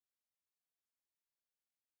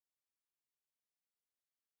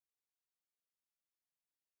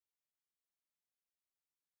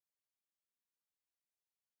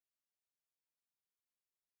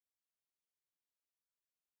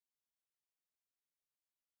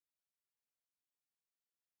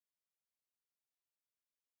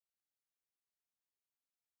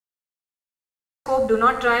scope, do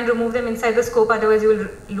not try and remove them inside the scope, otherwise you will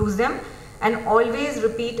lose them. And always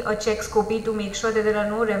repeat a check scopy to make sure that there are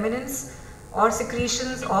no remnants or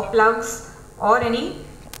secretions or plugs or any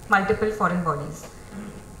multiple foreign bodies.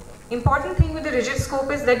 Important thing with the rigid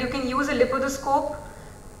scope is that you can use a lip of the scope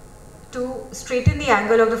to straighten the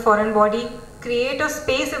angle of the foreign body, create a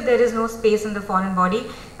space if there is no space in the foreign body,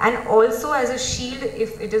 and also as a shield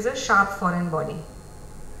if it is a sharp foreign body.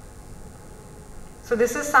 So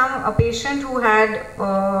this is a patient who had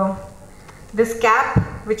this cap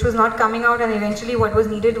which was not coming out, and eventually what was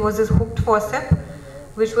needed was this hooked forceps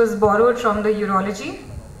which was borrowed from the urology.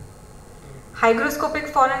 Hygroscopic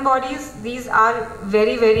foreign bodies, these are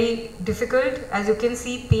very, very difficult. As you can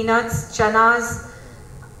see, peanuts, chanas,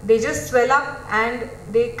 they just swell up and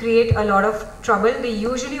they create a lot of trouble. They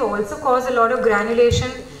usually also cause a lot of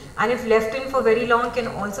granulation, and if left in for very long can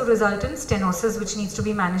also result in stenosis, which needs to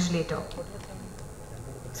be managed later.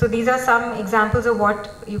 So these are some examples of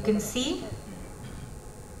what you can see.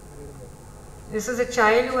 This is a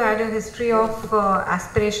child who had a history of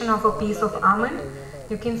aspiration of a piece of almond.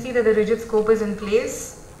 You can see that the rigid scope is in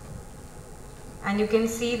place, and you can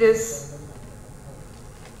see this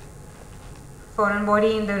foreign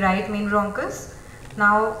body in the right main bronchus.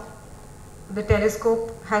 Now the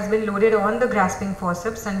telescope has been loaded on the grasping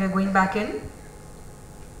forceps and we are going back in.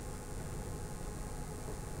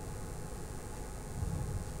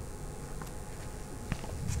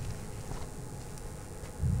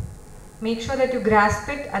 Make sure that you grasp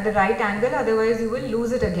it at the right angle, otherwise you will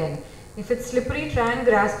lose it again. If it's slippery, try and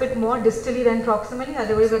grasp it more distally than proximally,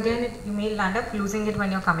 otherwise again you may land up losing it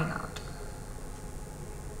when you're coming out.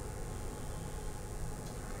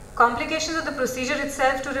 Complications of the procedure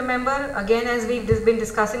itself to remember, again as we've been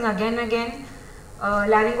discussing again and again,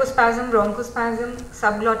 laryngospasm, bronchospasm,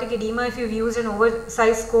 subglottic edema if you've used an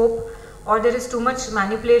oversized scope, or there is too much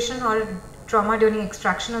manipulation or trauma during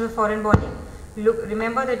extraction of the foreign body.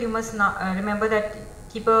 Remember that you must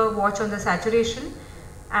keep a watch on the saturation,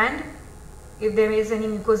 and if there is any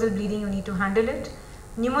mucosal bleeding you need to handle it.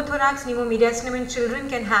 Pneumothorax, pneumomediastinum in children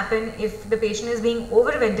can happen if the patient is being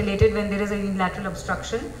overventilated when there is a unilateral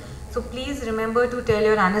obstruction. So please remember to tell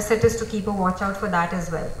your anesthetist to keep a watch out for that as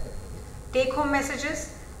well. Take home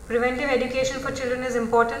messages. Preventive education for children is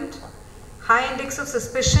important. High index of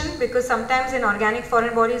suspicion, because sometimes in organic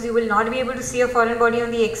foreign bodies you will not be able to see a foreign body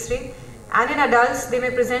on the X-ray, and in adults they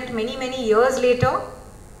may present many years later.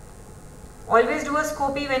 Always do a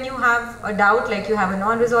scopy when you have a doubt, like you have a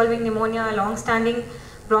non-resolving pneumonia, a long-standing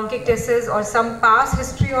bronchiectasis, or some past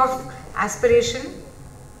history of aspiration.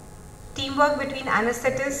 Teamwork between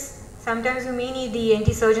anesthetists. Sometimes you may need the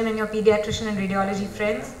ENT surgeon and your pediatrician and radiology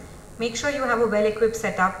friends. Make sure you have a well-equipped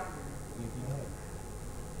setup.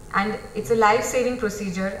 And it's a life-saving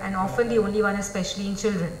procedure, and often the only one, especially in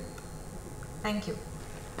children. Thank you.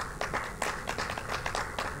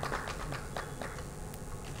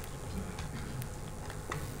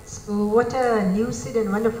 So what a lucid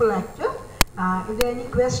and wonderful actor. If there are any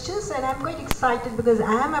questions, and I'm quite excited because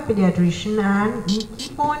I am a pediatrician and we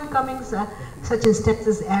keep on coming such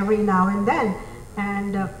instances every now and then.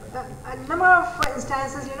 And a number of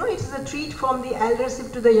instances, you know, it is a treat from the elder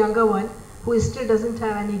sib to the younger one who still doesn't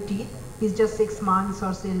have any teeth. He's just 6 months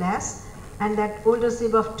or say less. And that older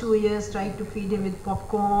sib of 2 years tried to feed him with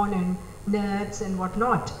popcorn and nuts and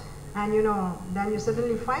whatnot. And you know, then you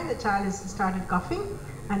suddenly find the child has started coughing,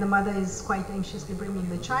 and the mother is quite anxiously bringing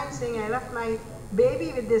the child, saying, I left my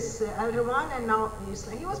baby with this elder one, and now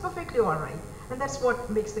he was perfectly all right. And that's what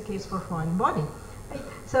makes the case for foreign body. Right?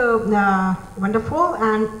 So wonderful.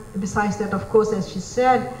 And besides that, of course, as she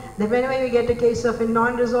said, that whenever we get a case of a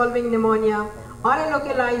non-resolving pneumonia or a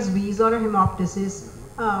localized wheeze or a hemoptysis,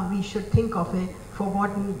 we should think of a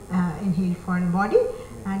forgotten inhaled foreign body.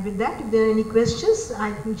 And with that, if there are any questions,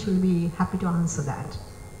 I think she'll be happy to answer that.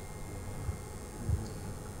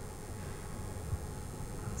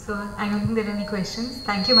 So I don't think there are any questions.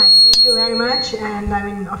 Thank you, madam. Thank you very much. And I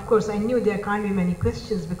mean, of course, I knew there can't be many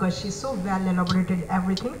questions because she's so well elaborated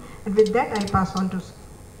everything. And with that, I pass on to.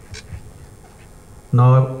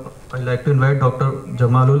 Now, I'd like to invite Dr.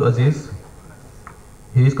 Jamalul Aziz.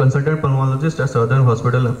 He is consultant pulmonologist at Southern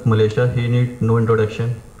Hospital of Malaysia. He needs no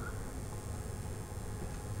introduction.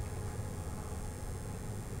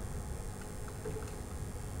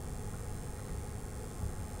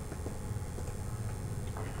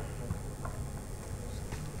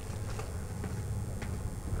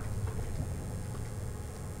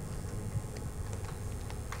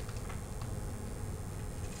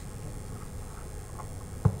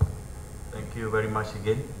 Thank you very much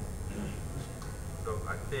again. So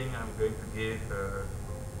I think I'm going to give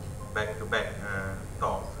back-to-back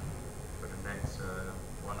talk for the next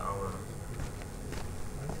 1 hour.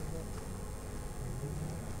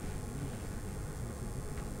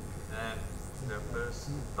 And the first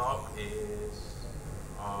talk is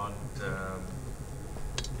on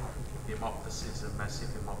hemoptysis, and massive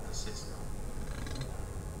hemoptysis.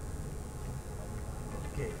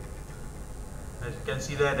 Okay. As you can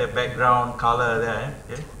see there, the background color there,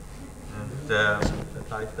 okay? And the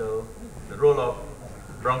title, the role of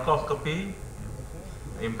bronchoscopy,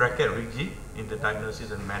 in bracket rigid, in the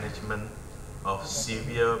diagnosis and management of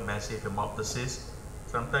severe massive hemoptysis.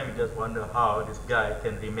 Sometimes you just wonder how this guy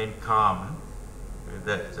can remain calm with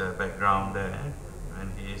that background there,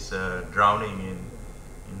 and he is drowning in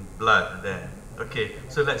blood there. Okay,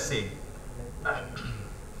 so let's see.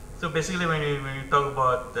 So basically, when you talk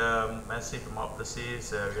about massive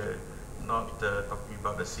hemoptysis, we're not talking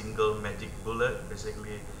about a single magic bullet.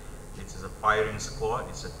 Basically, it is a firing squad.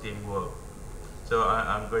 It's a teamwork. So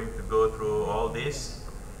I'm going to go through all this,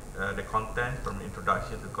 the content from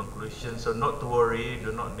introduction to conclusion. So not to worry.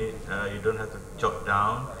 Do not need. You don't have to jot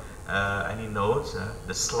down any notes.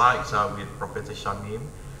 The slides are with Professor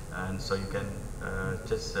Shamim, and so you can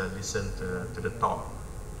just listen to the talk.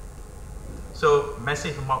 So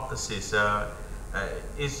massive hemoptysis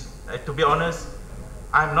is, to be honest,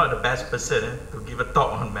 I'm not the best person to give a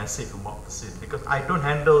talk on massive hemoptysis because I don't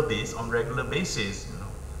handle this on regular basis. You know,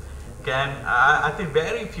 I think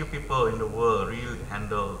very few people in the world really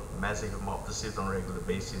handle massive hemoptysis on regular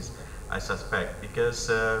basis. I suspect because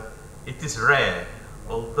it is rare.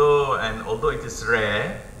 Although it is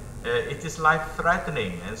rare, it is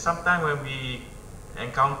life-threatening. And sometimes when we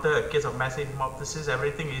encounter a case of massive hemoptysis,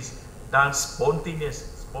 everything is done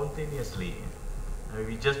spontaneously.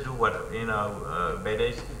 We just do what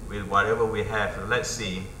manage with whatever we have. Let's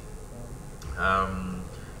see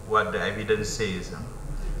what the evidence says.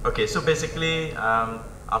 Okay, so basically,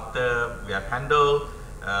 after we have handled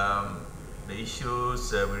the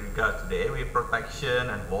issues with regard to the airway protection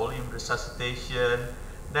and volume resuscitation,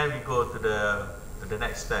 then we go to the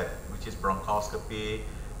next step, which is bronchoscopy,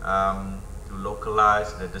 to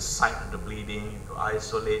localize the site of the bleeding, to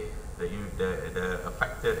isolate the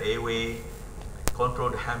affected airway, control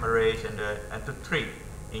the hemorrhage, and to treat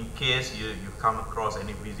in case you come across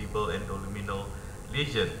any visible endoluminal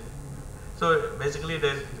lesion. So basically,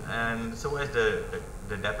 there's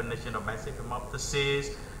the definition of massive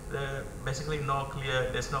hemoptysis. Basically,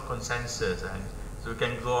 there's no consensus, and so we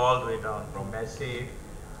can go all the way down from massive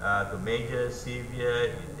to major,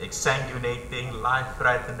 severe, exsanguinating,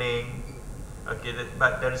 life-threatening. Okay,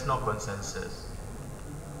 but there is no consensus.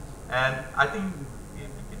 And I think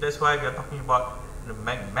that's why we are talking about the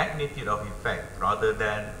magnitude of effect rather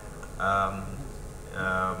than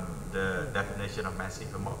the definition of massive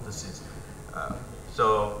hemoptysis.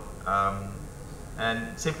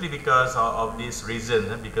 And simply because of this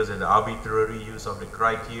reason, because of the arbitrary use of the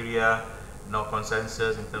criteria, no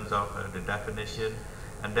consensus in terms of the definition,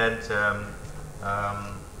 and then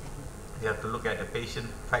you have to look at the patient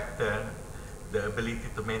factor, the ability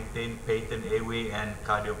to maintain patent airway and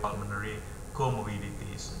cardiopulmonary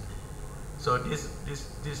comorbidities. So this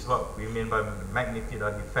is what we mean by magnitude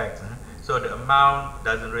of effects. So the amount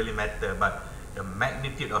doesn't really matter, but the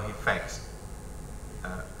magnitude of effects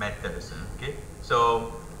matters. Okay,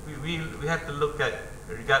 so we have to look at,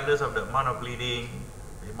 regardless of the amount of bleeding,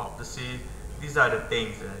 hemoptysis, these are the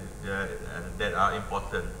things that are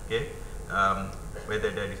important. Okay, whether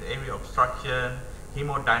there is airway obstruction,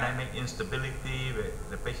 hemodynamic instability, where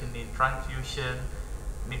the patient needs transfusion,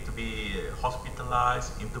 need to be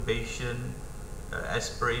hospitalized, intubation,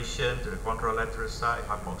 aspiration to the contralateral side,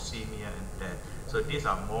 hypoxemia, and death. So these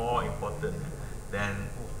are more important than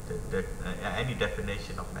any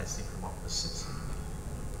definition of massive hemoptysis.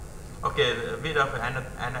 Okay, a bit of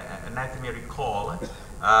anatomy recall.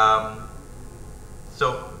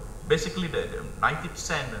 So basically, the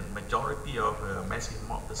 90% majority of massive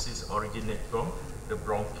hemoptysis originate from the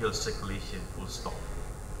bronchial circulation, full stop.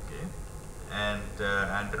 Okay, and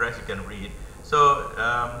the rest you can read. So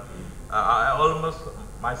I almost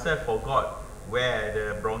myself forgot where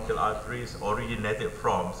the bronchial arteries originated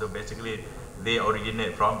from. So basically, they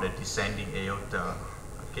originate from the descending aorta.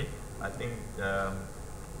 Okay, I think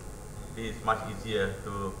this is much easier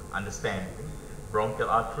to understand. Bronchial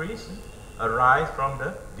arteries arise from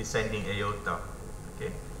the descending aorta.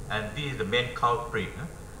 Okay, and this is the main culprit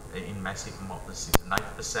in massive hemoptysis,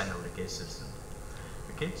 90% of the cases.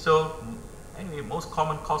 Okay, so anyway, most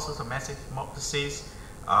common causes of massive hemoptysis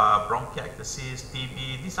are bronchiectasis,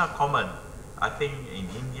 TB. These are common, I think, in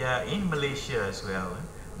India, in Malaysia as well.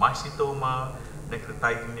 Mycetoma,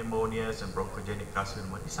 necrotizing pneumonias, and bronchogenic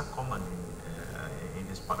carcinoma. These are common in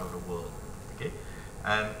this part of the world. Okay,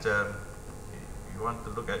 and you want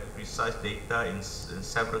to look at precise data in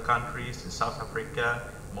several countries. In South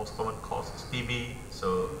Africa, most common cause is TB,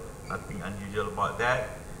 so nothing unusual about that.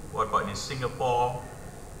 What about in Singapore?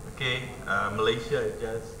 Okay, Malaysia is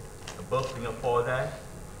just above Singapore there.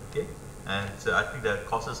 Okay, and I think the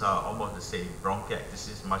causes are almost the same: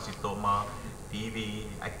 bronchiectasis, mycetoma, TB,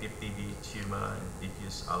 active TB, tumor, and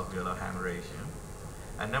diffuse alveolar hemorrhage.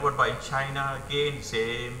 And then what about in China? Again,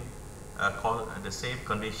 same. The same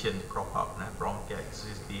conditions crop up,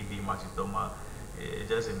 bronchiectasis, TB, mycetoma,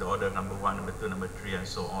 just in the order of number 1, number 2, number 3, and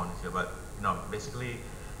so on. But basically,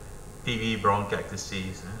 TB,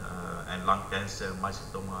 bronchiectasis, and lung cancer,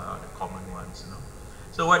 mycetoma are the common ones.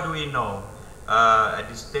 So what do we know? At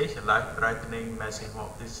this stage, life-threatening massive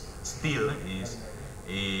hemoptysis still is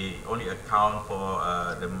only account for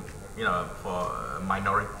for a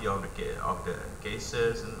minority of the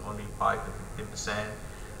cases, and only 5 to 15%.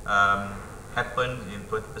 Happen in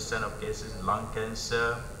 20% of cases lung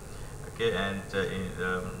cancer. Okay, and in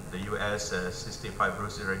the US cystic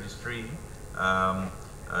fibrosis registry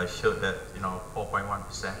showed that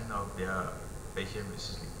 4.1% of their patients with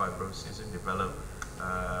cystic fibrosis develop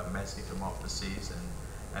massive hemoptysis,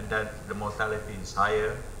 and that the mortality is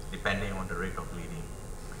higher depending on the rate of bleeding.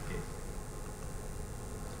 Okay.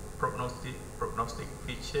 Prognostic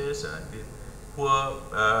features.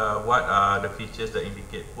 What are the features that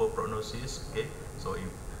indicate poor prognosis? Okay, so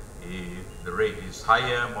if the rate is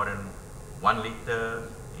higher, more than 1 liter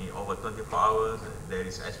in over 24 hours, there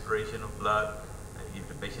is aspiration of blood. If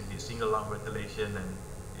the patient needs single lung ventilation, and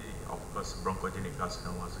of course bronchogenic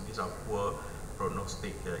carcinoma. So these are poor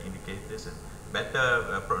prognostic indicators. And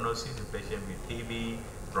better prognosis in patients with TB,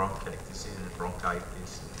 bronchiectasis, and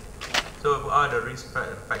bronchitis. So what are the risk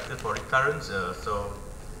factors for recurrence? So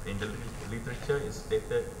in the literature, it's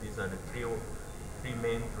stated these are the three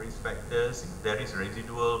main risk factors. If there is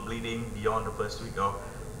residual bleeding beyond the first week of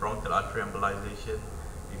bronchial artery embolization,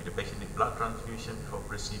 if the patient needs blood transfusion before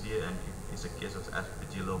procedure, and if it's a case of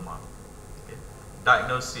aspergilloma. Okay.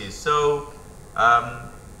 Diagnosis. So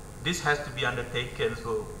this has to be undertaken.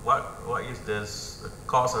 So what is the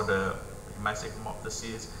cause of the massive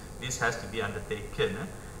hemoptysis? This has to be undertaken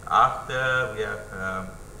after we have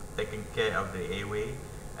taken care of the airway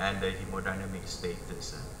and the hemodynamic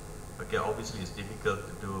status. Okay, obviously it's difficult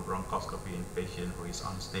to do bronchoscopy in patient who is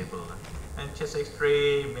unstable. And chest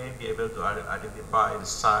X-ray may be able to identify the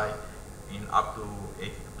site in up to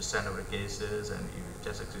 80% of the cases, and if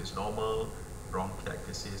chest X-ray is normal,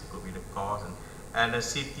 bronchiectasis could be the cause, and a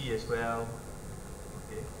CT as well.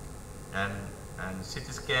 Okay, and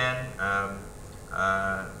CT scan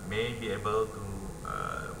may be able to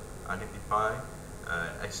identify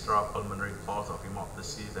extra pulmonary cause of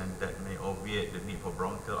hemoptysis, and that may obviate the need for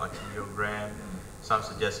bronchial arteriogram. Some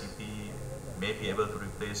suggest CT may be able to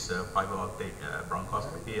replace fiber optic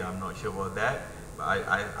bronchoscopy. I'm not sure about that, but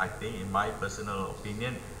I think, in my personal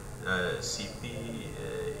opinion, CT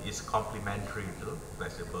is complementary to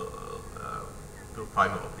flexible to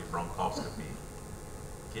fiber optic bronchoscopy.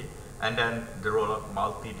 Okay, and then the role of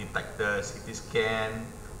multi-detector CT scan.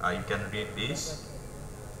 You can read this.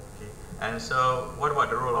 And so, what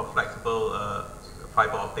about the role of flexible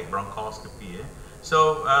fiber optic bronchoscopy?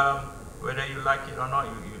 So, whether you like it or not,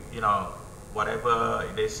 whatever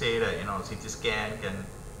they say that CT scan can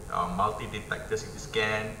multi-detector CT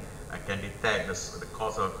scan can detect the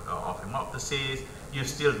cause of hemoptysis, you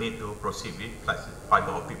still need to proceed with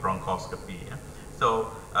fiber optic bronchoscopy. Yeah?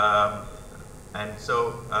 So,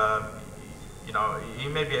 you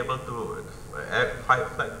may be able to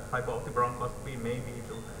fiber optic bronchoscopy may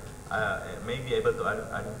be able to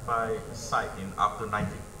identify the site in up to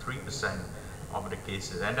 93% of the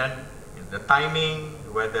cases. And then the timing,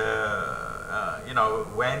 whether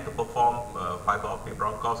when to perform fiber optic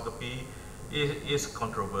bronchoscopy is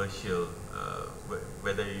controversial.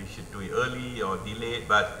 Whether you should do it early or delayed,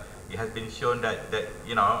 but it has been shown that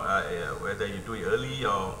whether you do it early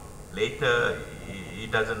or later, it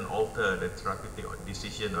doesn't alter the therapeutic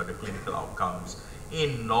decision or the clinical outcomes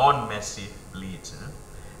in non-massive bleeds.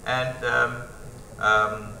 And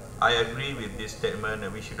I agree with this statement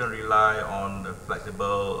that we shouldn't rely on the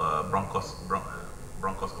flexible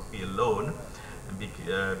bronchoscopy alone,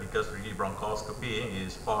 because rigid bronchoscopy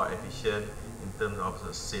is far efficient in terms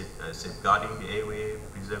of safeguarding the airway,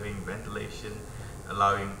 preserving ventilation,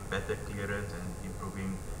 allowing better clearance, and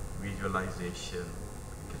improving visualization.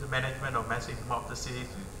 The management of massive hemoptysis,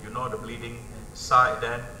 you know the bleeding site,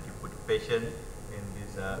 then you put the patient in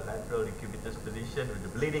this lateral decubitus position with the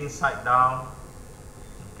bleeding side down.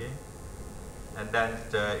 Okay, and then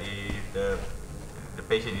if the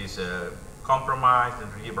patient is compromised, then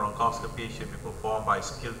rigid bronchoscopy should be performed by a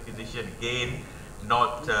skilled physician. Again,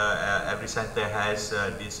 not every center has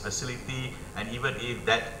this facility, and even if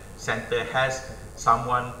that center has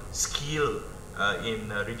someone skilled in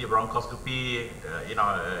rigid bronchoscopy,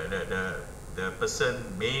 the person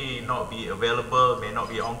may not be available, may not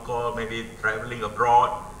be on call, maybe traveling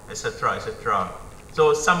abroad, etc., etc.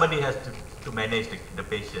 So somebody has to manage the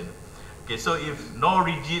patient. Okay, so if no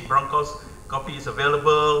rigid bronchoscopy is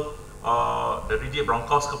available, or the rigid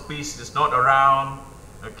bronchoscopist is not around,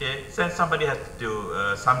 okay, then somebody has to do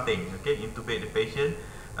something, okay, intubate the patient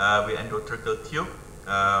with endotracheal tube.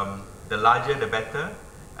 The larger the better,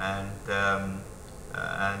 and then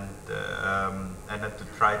to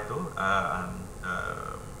try to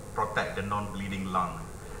protect the non-bleeding lung.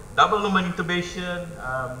 Double lumen intubation,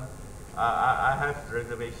 I have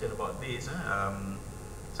reservation about this.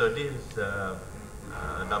 So this is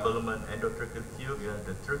double lumen endotracheal tube. You have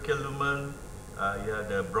the tracheal lumen, you have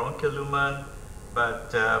the bronchial lumen,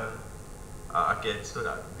 but okay, so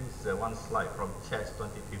this is one slide from CHEST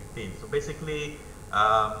 2015. So basically,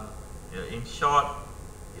 in short,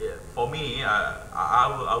 for me,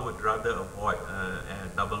 I would rather avoid a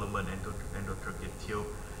double lumen endotracheal tube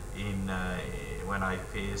when I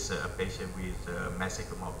face a patient with massive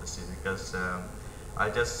hemoptysis, because I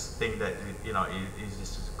just think that it is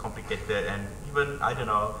just complicated, and even I don't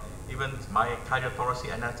know, even my cardiothoracic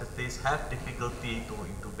anesthetists have difficulty to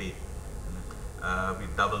intubate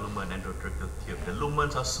with double lumen endotracheal tube. The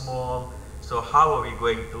lumens are small, so how are we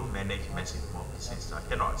going to manage massive hemoptysis? I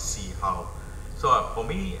cannot see how. So for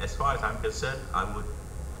me, as far as I'm concerned, I would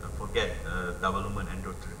forget double lumen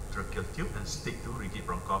endotracheal tube and stick to rigid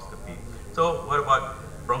bronchoscopy. So what about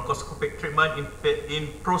bronchoscopic treatment in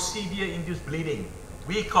procedure-induced bleeding?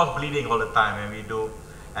 We cause bleeding all the time when we do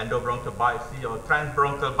endobronchial biopsy or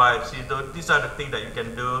transbronchial biopsy. So these are the things that you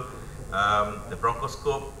can do. The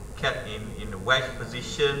bronchoscope kept in the wedge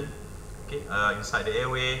position, okay, inside the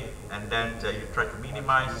airway, and then you try to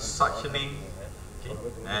minimize suctioning. Okay,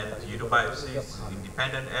 and you do biopsies in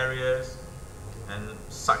dependent areas, and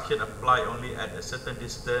suction apply only at a certain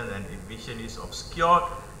distance, and if vision is obscured,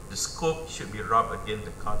 the scope should be rubbed against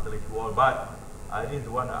the cartilage wall. But this is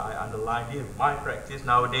one I underline. This is my practice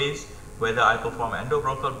nowadays. Whether I perform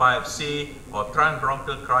endobronchial biopsy or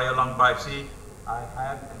transbronchial cryolung biopsy, I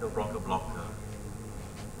have endobronchial blocker.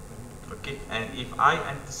 Okay, and if I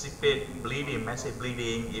anticipate bleeding, massive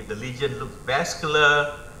bleeding, if the lesion looks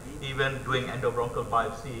vascular, even doing endobronchial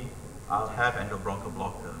biopsy, I'll have endobronchial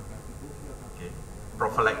blocker, okay,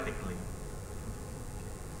 prophylactically.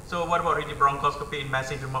 So what about rigid bronchoscopy in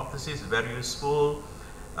massive hemoptysis? Very useful.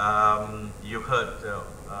 You heard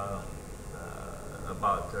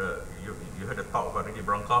you heard a talk about rigid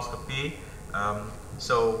bronchoscopy.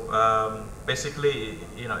 Basically,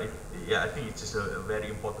 I think it's just a very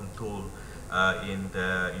important tool in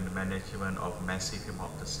the management of massive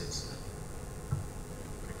hemoptysis.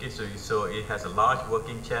 Okay, so it has a large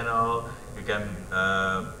working channel. You can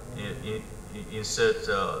insert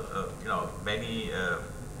many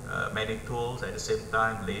tools at the same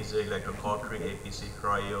time: laser, electrocautery, APC,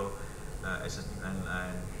 cryo, and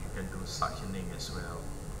you can do suctioning as well.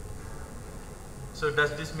 So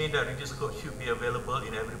does this mean that rigid scope should be available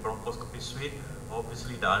in every bronchoscopy suite?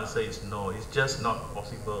 Obviously the answer is no. It's just not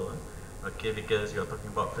possible. Okay, because you're talking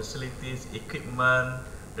about facilities, equipment,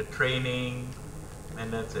 the training,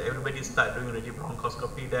 and then everybody start doing rigid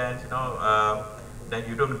bronchoscopy, then then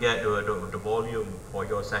you don't get the volume for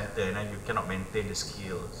your center, and then you cannot maintain the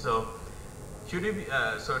skill. So should it be?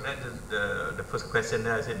 So that is the first question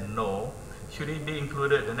there. I said no. Should it be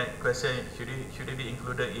included? The next question: should it be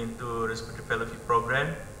included into respiratory fellowship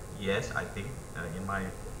program? Yes, I think, in my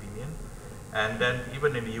opinion. And then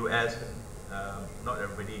even in the US, not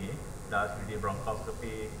everybody does rigid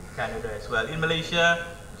bronchoscopy. Canada as well. In Malaysia,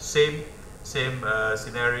 same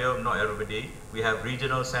scenario. Not everybody. We have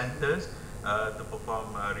regional centers to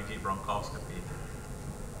perform rigid bronchoscopy.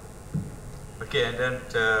 Okay, and then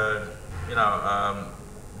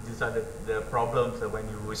these are the problems when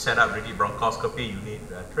you set up rigid bronchoscopy. You need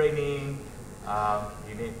training.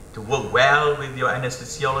 You need to work well with your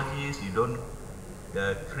anesthesiologists. You don't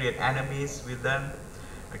create enemies with them.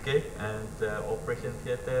 Okay, and operation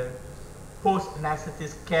theater,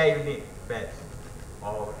 post-anesthetist care unit beds,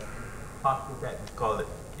 or hospital bed we call it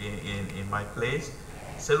in my place.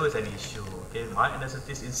 It's always an issue. Okay, my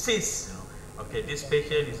anesthetist insists, okay, this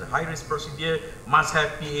patient is a high-risk procedure, must have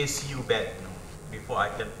PACU bed, before I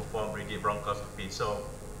can perform rigid bronchoscopy. So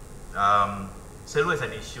it's always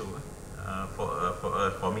an issue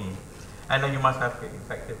for me. And then you must have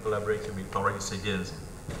effective collaboration with thoracic surgeons.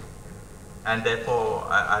 And therefore,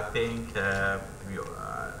 I think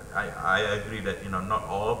I agree that not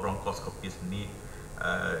all bronchoscopists need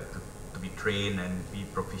to be trained and be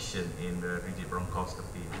proficient in rigid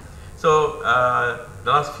bronchoscopy. So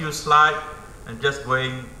the last few slides, I'm just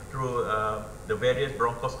going through the various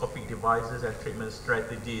bronchoscopic devices and treatment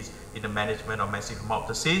strategies in the management of massive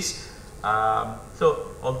hemoptysis.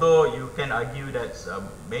 So although you can argue that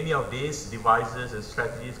many of these devices and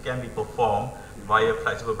strategies can be performed via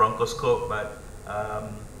flexible bronchoscope, but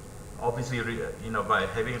obviously, by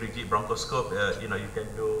having rigid bronchoscope, you can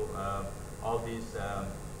do all these.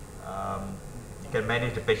 You can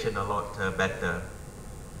manage the patient a lot better.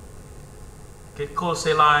 Okay, cold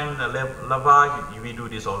saline lavage, we do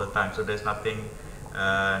this all the time, so there's nothing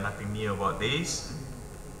new about this.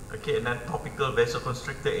 Okay, and then topical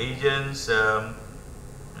vasoconstrictor agents,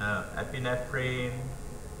 epinephrine,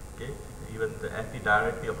 okay, even the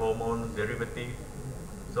antidiuretic hormone derivative.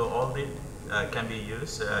 So all this can be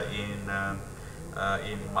used in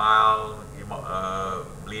mild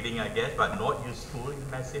bleeding, I guess, but not useful in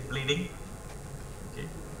massive bleeding. Okay,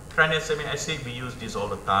 tranexamic acid, we use this all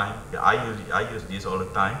the time. I use this all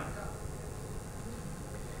the time.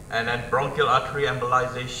 And then bronchial artery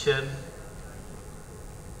embolization.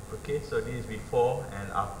 Okay, so this is before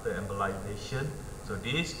and after embolization. So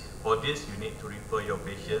for this you need to refer your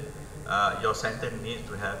patient. Your center needs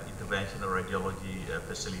to have interventional radiology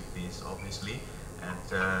facilities, obviously.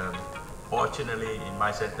 And fortunately, in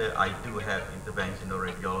my center, I do have interventional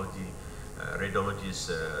radiologists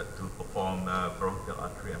to perform bronchial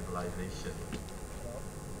artery embolization.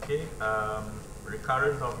 Okay,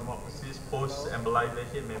 recurrence of hemoptysis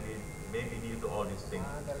post-embolization may be due to all these things.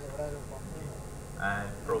 And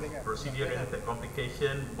procedure-related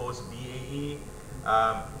complication post-BAE.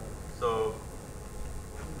 So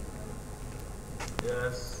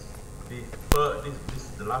yes, this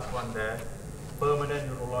is the last one there. Permanent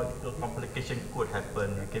neurological complication could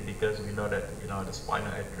happen, okay, because we know that the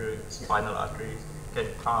spinal arteries can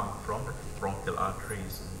come from the bronchial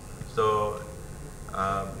arteries. So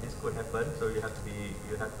this could happen. So you have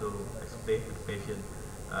to explain to the patient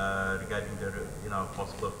regarding the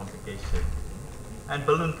possible complication. And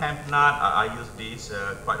balloon tamponade, I use these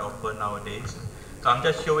quite often nowadays. So I'm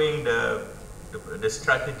just showing the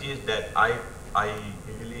strategies that I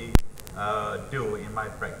usually do in my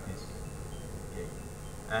practice. Okay.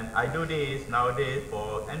 And I do this nowadays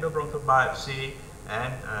for endobronchial biopsy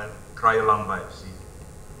and cryolung biopsy.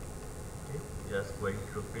 Okay. Just going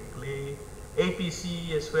through quickly.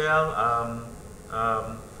 APC as well.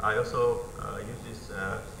 I also use this.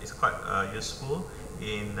 It's quite useful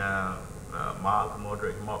in mild to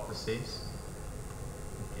moderate hemoptysis.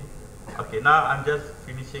 Okay, now I'm just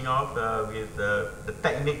finishing off with the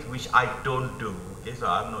techniques which I don't do. Okay, so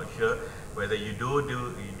I'm not sure whether you do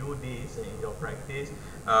this in your practice.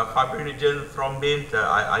 Fibrinogen thrombin,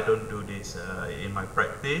 I don't do this in my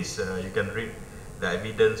practice. You can read the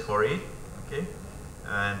evidence for it. Okay,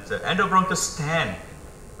 and endobronchial stent.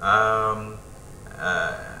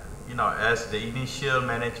 As the initial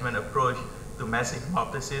management approach to massive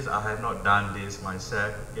hemoptysis, I have not done this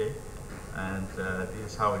myself. Okay, and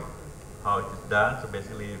this is how it is done. So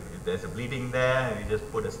basically, if there's a bleeding there, you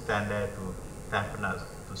just put a stent there to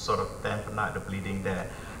sort of tamponade the bleeding there.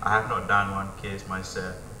 I have not done one case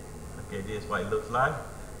myself. Okay, this is what it looks like.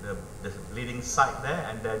 There's a bleeding site there,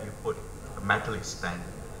 and then you put a metallic stent.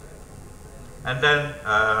 And then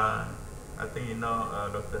I think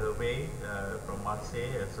Dr. Hervé from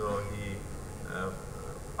Marseille, so he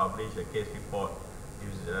published a case report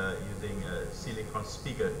using a silicone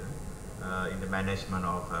spigot in the management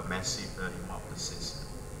of massive hemoptysis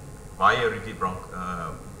via rigid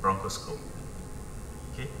bronchoscope.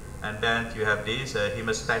 Okay, and then you have this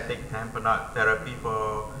hemostatic tamponade therapy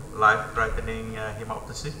for life-threatening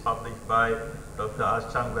hemoptysis, published by Dr.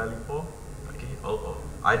 Archang Valipo. Okay,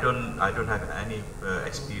 I don't have any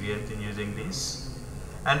experience in using this.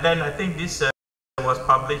 And then I think this was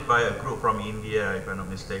published by a group from India, if I'm not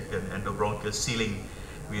mistaken, endobronchial sealing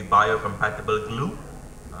with biocompatible glue.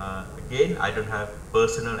 Again, I don't have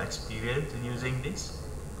personal experience in using this.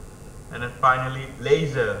 And then finally,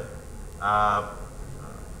 laser.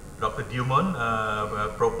 Dr. Dumont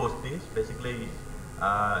proposed this. Basically,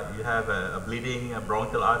 you have a bleeding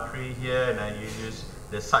bronchial artery here, and then you use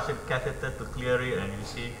the suction catheter to clear it, and you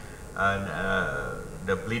see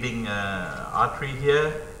the bleeding artery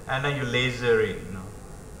here, and then you laser it.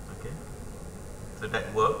 Okay, so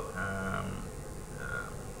that worked.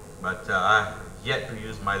 But I have yet to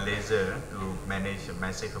use my laser to manage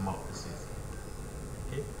massive hemoptysis.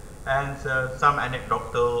 Okay, and some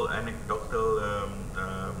anecdotal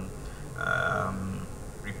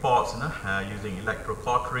reports thoughts, using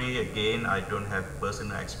electrocautery. Again, I don't have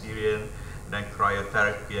personal experience. Then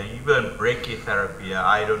cryotherapy and even brachytherapy.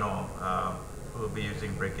 I don't know who will be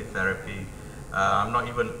using brachytherapy. I'm not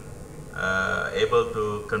even able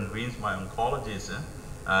to convince my oncologist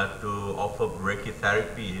to offer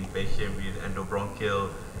brachytherapy in patients with endobronchial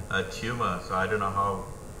tumor. So I don't know how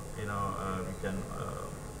we can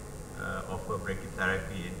offer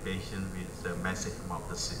brachytherapy in patients with massive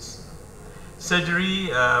hemoptysis.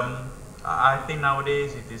 Surgery, I think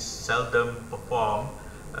nowadays it is seldom performed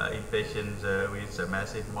in patients with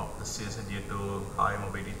massive hemoptysis due to high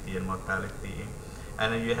morbidity and mortality.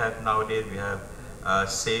 And then nowadays we have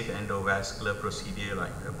safe endovascular procedure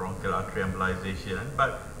like bronchial artery embolization,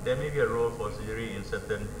 but there may be a role for surgery in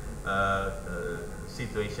certain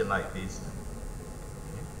situation like this.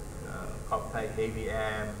 Compact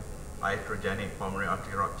AVM, iatrogenic pulmonary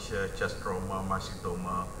artery rupture, chest trauma,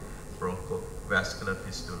 mycetoma, bronchovascular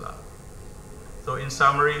fistula. So in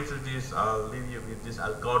summary to this, I'll leave you with this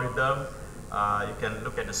algorithm. You can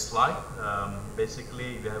look at the slide.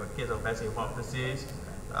 Basically, if you have a case of massive hemoptysis,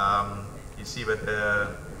 you see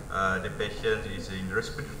whether the patient is in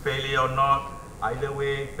respiratory failure or not. Either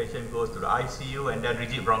way, patient goes to the ICU, and then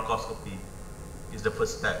rigid bronchoscopy is the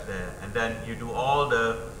first step there. And then you do all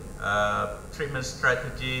the treatment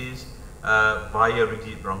strategies via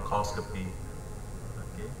rigid bronchoscopy.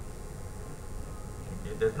 Okay.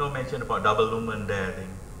 There's no mention about double lumen there.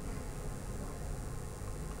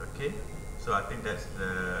 Okay. So I think that's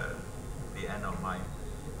the end of my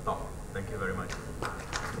talk. Thank you very much.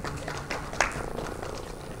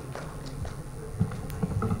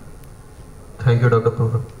 Thank you, Dr.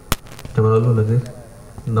 Jamalul Aziz.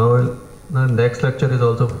 Now, the next lecture is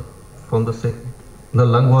also from the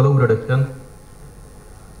lung volume reduction.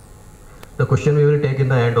 The question we will take in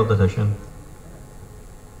the end of the session.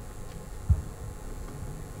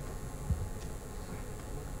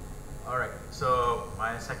 All right. So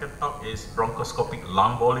my second talk is bronchoscopic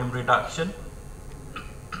lung volume reduction.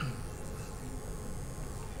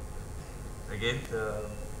 Again,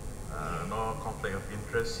 no conflict of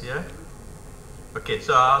interest here. Okay,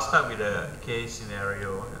 so I'll start with a case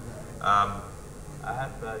scenario. I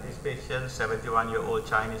have this patient, 71-year-old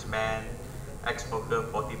Chinese man, ex-smoker,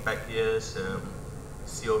 45 years,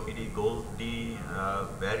 COPD, Gold D,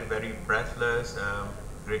 very, very breathless,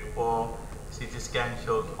 grade 4. CT scan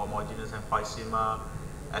shows homogeneous emphysema.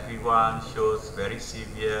 FE1 shows very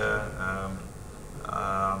severe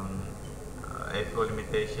airflow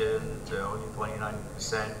limitations, only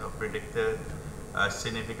 29% of predicted.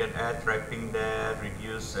 Significant air trapping there,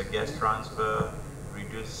 reduced gas transfer,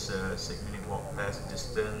 reduced 6-minute walk test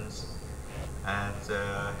distance, and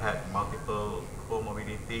had multiple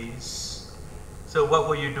comorbidities. So what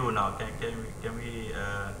will you do now? Can we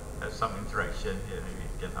have some interaction here? Maybe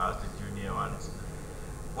you can ask the junior ones.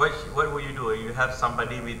 What will you do? You have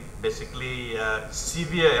somebody with basically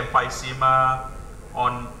severe emphysema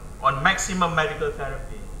on maximum medical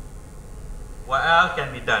therapy. What else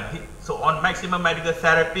can be done? So on maximum medical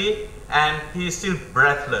therapy and he is still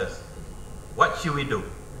breathless. What should we do?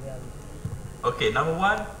 Okay, number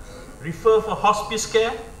one, refer for hospice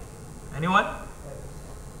care. Anyone?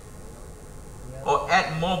 Or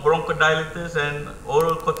add more bronchodilators and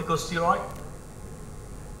oral corticosteroid.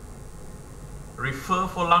 Refer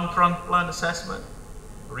for lung transplant assessment.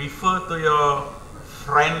 Refer to your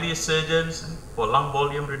friendly surgeons for lung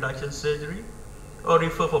volume reduction surgery. Or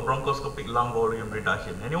refer for bronchoscopic lung volume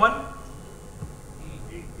reduction. Anyone?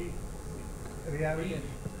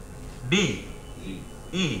 D.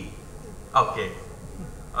 E. Okay.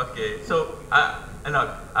 Okay. So,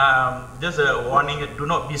 just a warning: do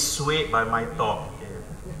not be swayed by my talk. Okay?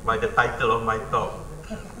 By the title of my talk.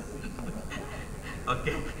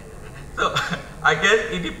 Okay. So, I guess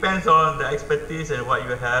it depends on the expertise and what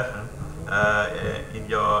you have in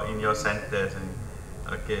your centers.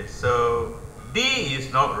 Okay. So. D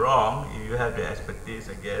is not wrong if you have the expertise,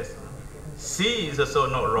 I guess. C is also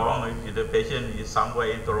not wrong if the patient is somewhere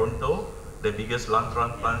in Toronto, the biggest lung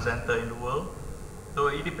transplant center in the world. So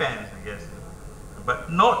it depends, I guess. But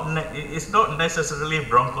it's not necessarily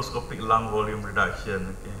bronchoscopic lung volume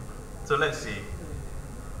reduction. Okay. So let's see.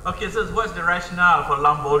 Okay, so what's the rationale for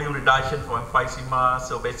lung volume reduction for emphysema?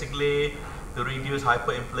 So basically, to reduce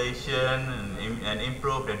hyperinflation and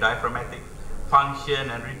improve the diaphragmatic function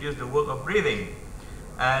and reduce the work of breathing,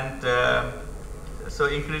 and so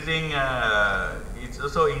increasing it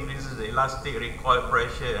also increases the elastic recoil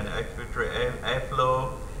pressure and expiratory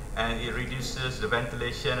airflow, and it reduces the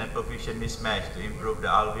ventilation and perfusion mismatch to improve the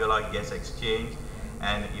alveolar gas exchange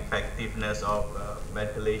and effectiveness of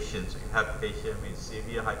ventilation. So you have patient with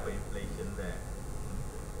severe hyperinflation there.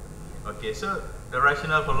 Okay, so the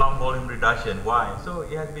rationale for lung volume reduction, why? So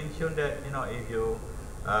it has been shown that, you know, if you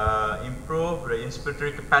improve the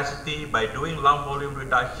inspiratory capacity by doing lung volume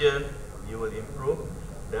reduction, you will improve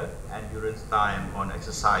the endurance time on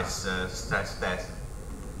exercise stress test.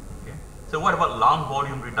 Okay. So what about lung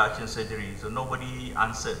volume reduction surgery? So nobody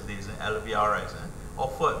answered this in LVRS,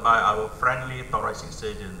 offered by our friendly thoracic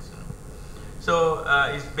surgeons. So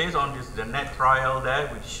it's based on this the NET trial there,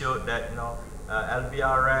 which showed that, you know,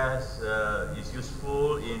 LVRS is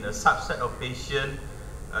useful in a subset of patient,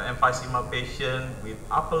 emphysema patient with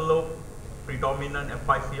upper lobe predominant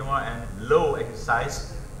emphysema and low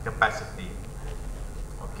exercise capacity.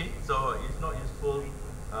 Okay, so it's not useful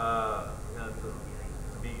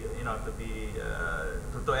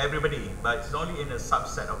to everybody, but it's only in a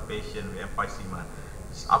subset of patient with emphysema,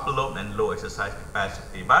 it's upper lobe and low exercise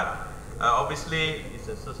capacity. But obviously, it's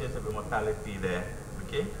associated with mortality there.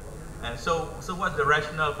 Okay. And so what's the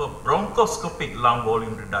rationale for bronchoscopic lung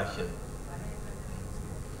volume reduction?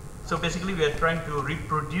 So basically, we are trying to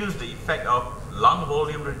reproduce the effect of lung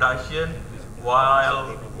volume reduction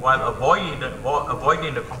while avoiding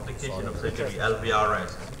the complication of surgery,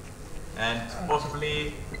 LVRS. And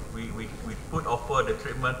possibly, we could offer the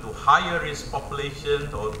treatment to higher risk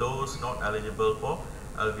populations or those not eligible for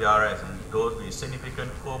LVRS, and those with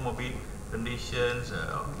significant comorbid conditions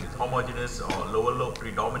with homogeneous or lower lobe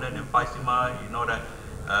predominant emphysema. You know that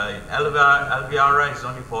LVRS is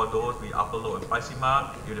only for those with upper lobe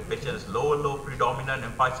emphysema. If the patient is lower lobe predominant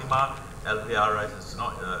emphysema, LVRS is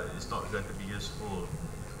not going to be useful.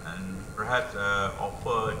 And perhaps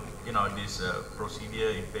offer, you know, this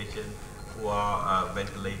procedure in patients who are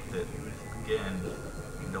ventilated. Okay, and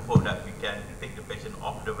in the hope that we can take the patient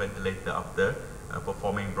off the ventilator after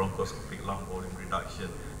performing bronchoscopic lung volume reduction.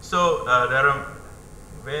 So there are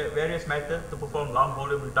various methods to perform lung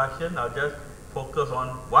volume reduction. I'll just focus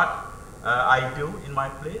on what I do in my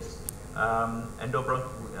place,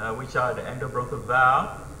 which are the endobronchial valve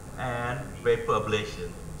and vapor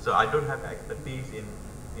ablation. So I don't have expertise in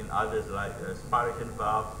others like aspiration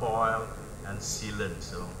valve, foil, and sealant.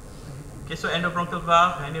 So, okay, so endobronchial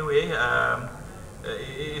valve anyway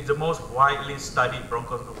is the most widely studied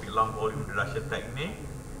bronchoscopic lung volume reduction technique.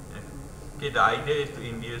 Okay, the idea is to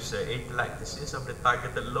induce atelectasis of the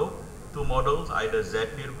targeted lobe. Two models, either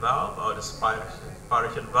Zephyr valve or the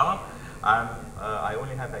spiration valve. I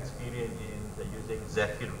only have experience in using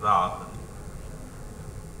Zephyr valve.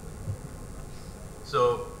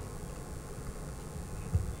 So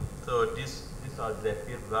these are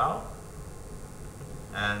Zephyr valve,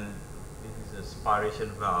 and this is a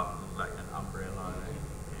spiration valve, like an umbrella. Right?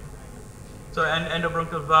 So an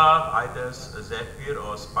endobronchial valve, either a Zephyr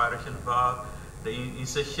or spiration valve, the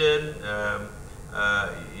insertion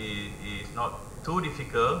is not too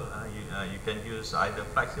difficult. You can use either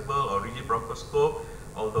flexible or rigid bronchoscope.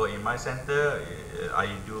 Although in my center, I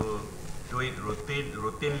do it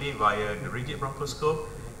routinely via the rigid bronchoscope.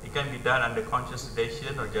 It can be done under conscious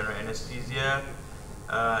sedation or general anesthesia,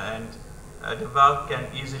 and the valve can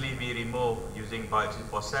easily be removed using biopsy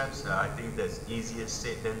forceps. I think that's easier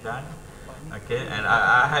said than done. Okay, and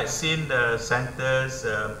I had seen the centers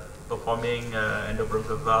performing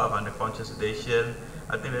endobronchial valve under conscious sedation.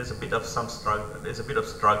 I think there's a bit of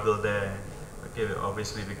struggle there. Okay,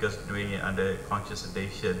 obviously because doing it under conscious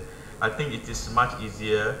sedation. I think it is much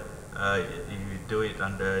easier if you do it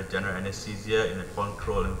under general anesthesia in a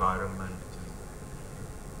controlled environment.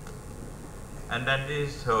 And then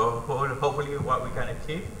this, hopefully what we can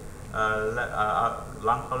achieve,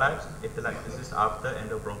 lung collapse, atelectasis after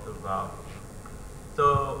endobronchial valve.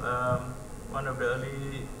 So one of the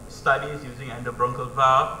early studies using endobronchial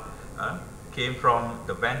valve came from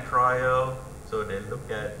the VEN trial. So they looked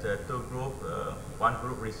at two groups. One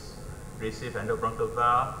group received endobronchial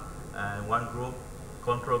valve, and one group,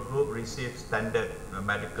 control group, received standard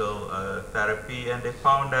medical therapy, and they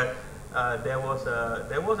found that there was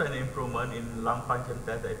an improvement in lung function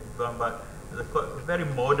test at FEV1, but a very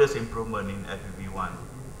modest improvement in FEV1.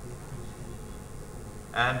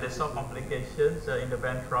 And they saw complications in the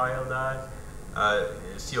VEN trial, that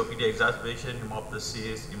COPD exacerbation,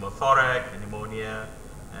 hemoptysis, pneumothorax, pneumonia,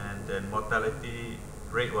 and then mortality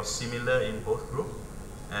rate was similar in both groups.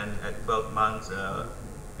 And at 12 months,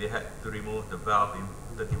 they had to remove the valve in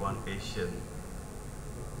 31 patients.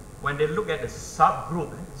 When they look at the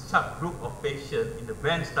subgroup of patients in the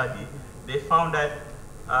VEN study, they found that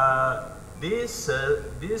this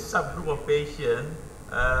subgroup of patients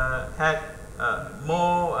had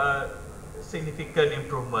more significant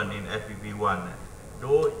improvement in FEV1.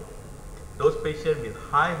 Those patients with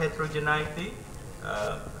high heterogeneity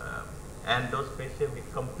and those patients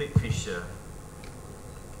with complete fissure.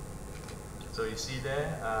 So you see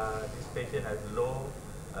there, this patient has low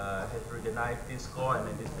heterogeneity score, and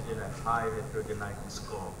then this patient has high heterogeneity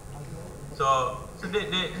score. These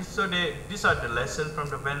are the lessons from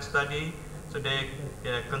the Venn study. So they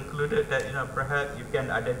concluded that perhaps you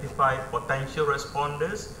can identify potential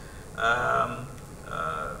responders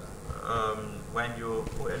when you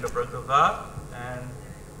put endobronchial valve, and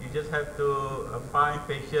you just have to find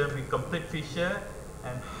patients with complete fissure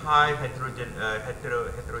and high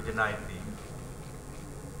heterogeneity.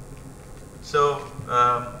 So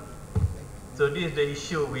this is the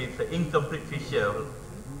issue with the incomplete fissure,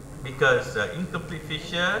 because incomplete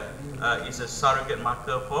fissure is a surrogate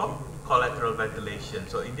marker for collateral ventilation.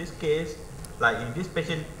 So in this case, like in this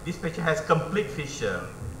patient has complete fissure.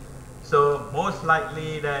 So most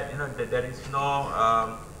likely that that there is no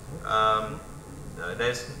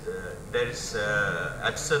there is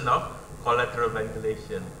absence of collateral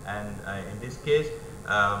ventilation, and in this case,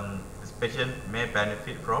 this patient may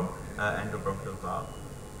benefit from endobronchial valve.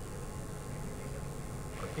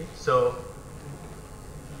 Okay, so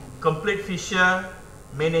complete fissure,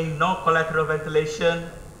 meaning no collateral ventilation.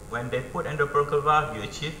 When they put endobronchial valve, you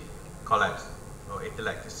achieve collapse or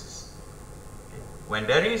atelectasis. Okay. When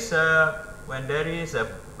there is a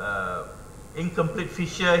incomplete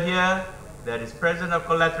fissure here, there is presence of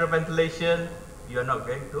collateral ventilation, you are not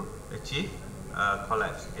going to achieve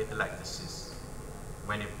collapse, atelectasis,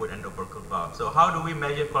 when you put endobronchial valve. So how do we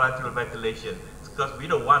measure collateral ventilation? It's because we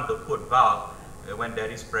don't want to put valve when there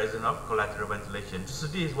is presence of collateral ventilation. So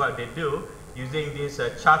this is what they do using this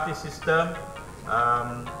Charty system.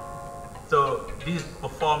 So this is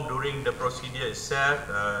performed during the procedure itself.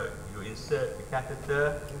 You insert the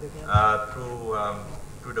catheter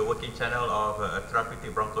through the working channel of a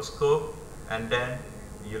therapeutic bronchoscope, and then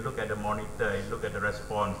you look at the monitor, you look at the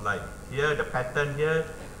response. Like here, the pattern here,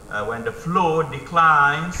 when the flow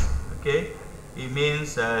declines, okay, it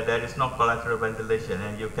means there is no collateral ventilation,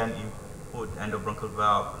 and you can input endobronchial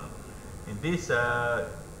valve. In this,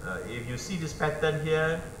 if you see this pattern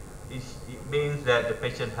here, it means that the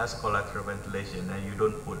patient has collateral ventilation, and you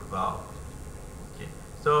don't put valve. Okay,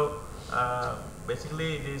 so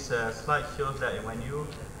basically this slide shows that when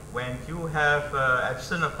you have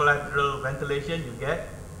absence of collateral ventilation,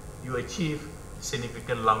 you achieve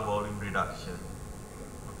significant lung volume reduction.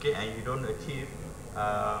 Okay, and you don't achieve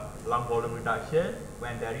lung volume reduction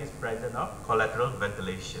when there is presence of collateral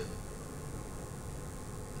ventilation.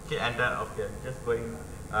 Okay, and then just going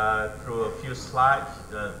through a few slides,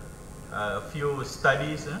 a few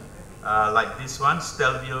studies like this one,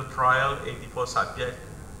 Stelvio trial, 84 subjects.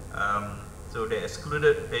 So they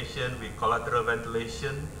excluded patients with collateral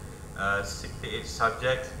ventilation, 68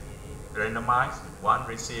 subjects randomized, one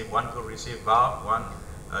group received valve, one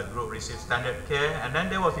group received standard care, and then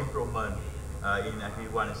there was improvement in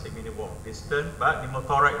FEV1 and 6-minute walk distance, but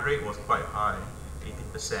pneumothorax rate was quite high,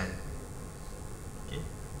 80%. Okay,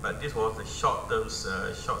 but this was a short-term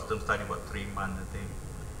study, about 3 months, I think.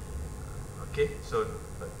 Okay, so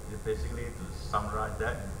basically to summarize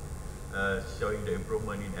that, showing the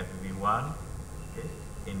improvement in FEV1, okay,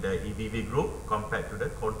 in the EBV group compared to the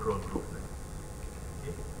control group.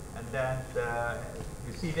 Okay. And then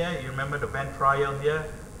you see there, you remember the Venn trial here,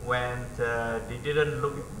 when they didn't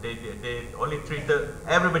look, they only treated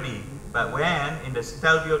everybody, but when in the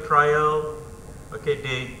Stelvio trial, okay,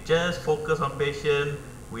 they just focus on patients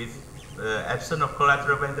with absence of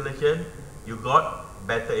collateral ventilation, you got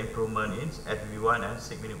better improvement in FEV1 and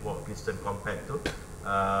 6-minute walk distance compared to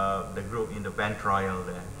the group in the Venn trial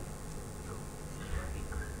there.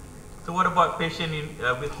 So what about patient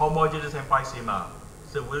with homogeneous emphysema?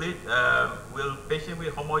 So will patient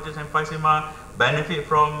with homogeneous emphysema benefit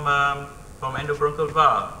from endobronchial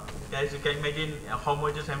valve? As you can imagine,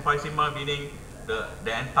 homogeneous emphysema meaning the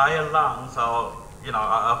entire lungs are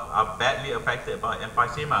badly affected by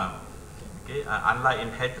emphysema. Okay, unlike in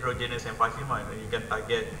heterogeneous emphysema, you can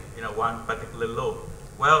target one particular lobe.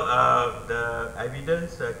 Well, the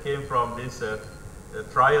evidence came from this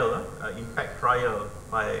trial, impact trial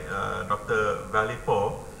by Dr.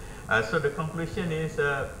 Valipo. So the conclusion is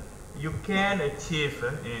you can achieve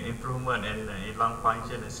improvement in lung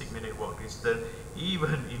function and 6-minute walk distance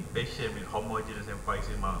even in patients with homogeneous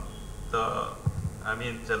emphysema. So I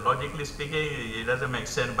mean, logically speaking, it doesn't make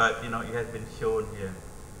sense, but it has been shown here,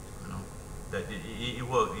 that it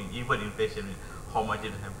works even in patients with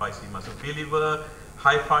homogeneous emphysema. So Believer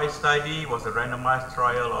Hi-Fi study was a randomized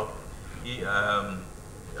trial of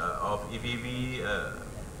EBV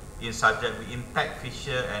in subjects with intact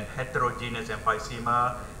fissure and heterogeneous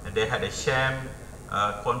emphysema, and they had a sham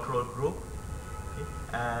control group. Okay.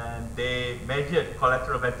 and they measured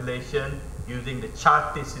collateral ventilation using the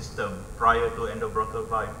Chartis system prior to endobronchial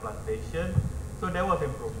valve implantation. So there was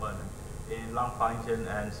improvement in lung function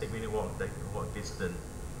and 6-minute walk distance,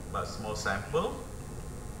 but small sample.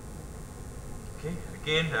 Okay,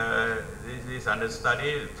 again, this is under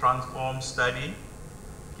study, transform study,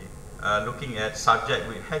 okay, looking at subject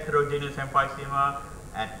with heterogeneous emphysema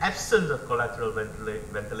and absence of collateral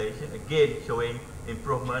ventilation, again showing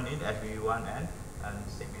improvement in FEV1 and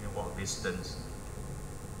 6-minute walk distance.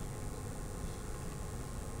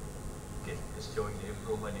 Okay, it's showing the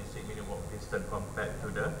improvement in 6-minute walk distance compared to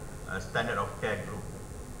the standard of care group.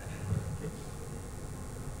 Okay.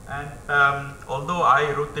 And although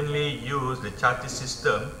I routinely use the Chartis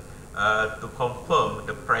system to confirm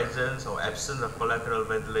the presence or absence of collateral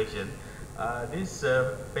ventilation, this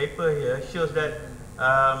paper here shows that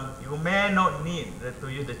you may not need to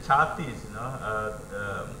use the Chartis,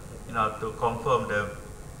 to confirm the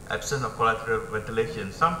absence of collateral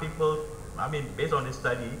ventilation. Some people, I mean, based on this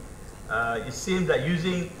study, it seems that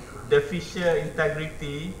using the fissure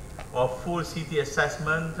integrity or full CT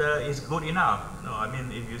assessment is good enough. I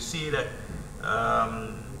mean, if you see that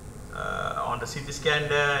on the CT scan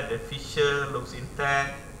there, the fissure looks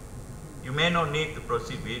intact, you may not need to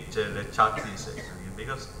proceed with the Chartis actually,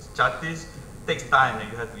 because Chartis takes time,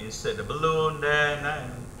 and you have to insert the balloon there,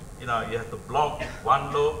 and you have to block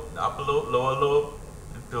one lobe, the upper lobe, lower lobe,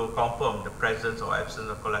 to confirm the presence or absence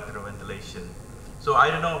of collateral ventilation. So I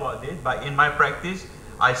don't know about this, but in my practice,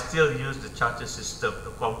 I still use the Chartis system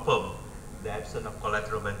to confirm the absence of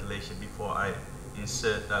collateral ventilation before I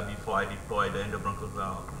insert, before I deploy the endobronchial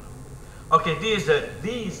valve. Okay, this is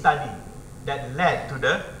the study that led to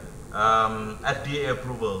the FDA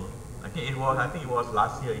approval. Okay, I think it was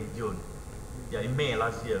last year in June. Yeah, in May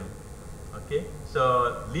last year. Okay,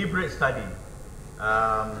 so Liberate study.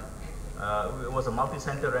 It was a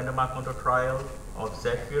multi-center randomized control trial of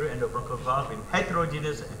Zephyr endobronchial valve in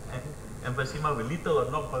heterogeneous emphysema with little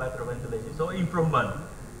or no collateral ventilation. So improvement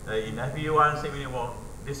in FEV1, 6-minute walk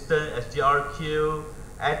distance, SGRQ,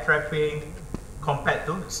 air trapping compared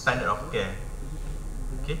to standard of care.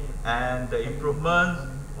 Okay, and the improvements,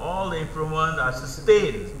 all the improvements are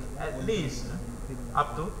sustained at least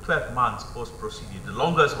up to 12 months post-procedure, the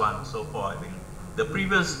longest one so far, I think. The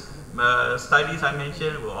previous studies I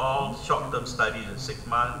mentioned were all short-term studies, 6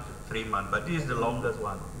 months, 3 months, but this is the longest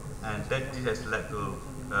one, and that this has led to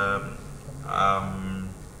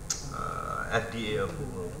FDA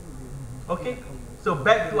approval. Okay, so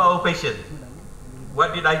back to our patient.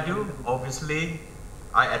 What did I do? Obviously,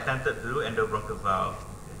 I attempted to do endobronchial valve.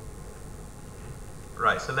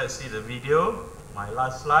 Right, so let's see the video, my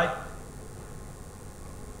last slide.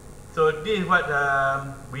 So this is what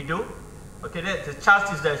we do. Okay, that's the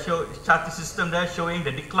Chartis system there showing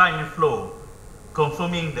the decline in flow,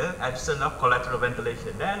 confirming the absence of collateral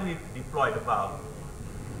ventilation. Then we deploy the valve.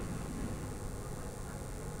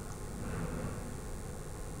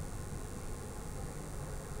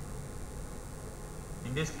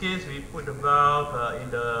 In this case, we put the valve in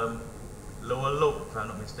the lower lobe, if I'm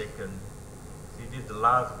not mistaken. See, this is the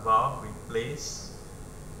last valve we place.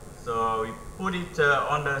 So we put it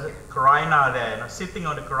on the carina there, sitting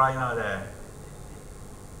on the carina there.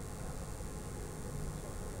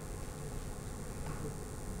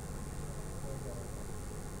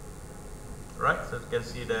 Right, so you can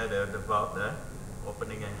see there the valve there,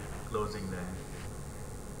 opening and closing there.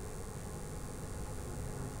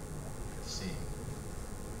 Let's see.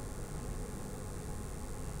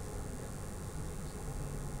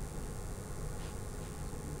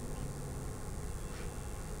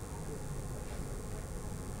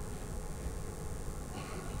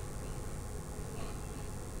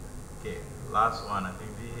 Okay, last one, I think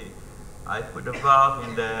I put the valve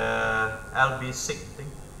in the LB6 thing,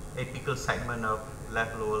 apical segment of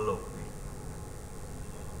left lower lobe.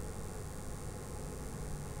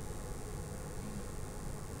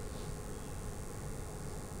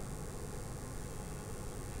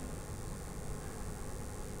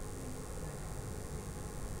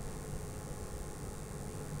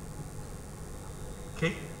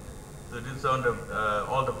 Okay, so this is on the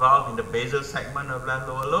all the valve in the basal segment of left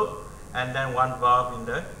lower lobe, and then one valve in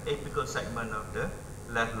the apical segment of the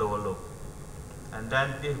left lower lobe. And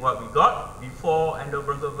then this is what we got before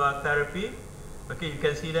endobronchial valve therapy. Okay, you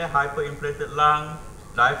can see there hyperinflated lung,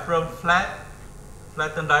 diaphragm flat,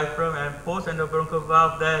 flattened diaphragm, and post endobronchial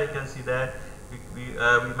valve there. You can see there we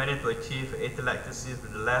managed to achieve atelectasis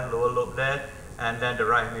with the left lower lobe there, and then the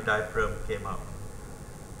right mid diaphragm came out.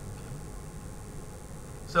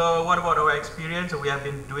 So what about our experience? We have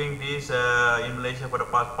been doing this in Malaysia for the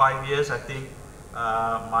past 5 years. I think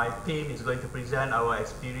my team is going to present our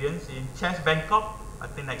experience in Chest Bangkok, I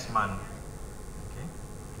think next month. Okay.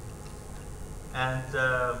 And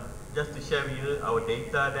just to share with you our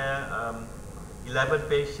data there, 11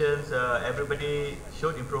 patients, everybody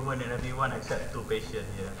showed improvement in everyone except 2 patients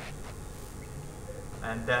here.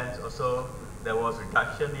 And then also there was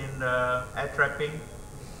reduction in air trapping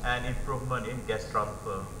and improvement in gas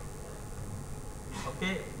transfer.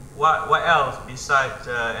 Okay, what else besides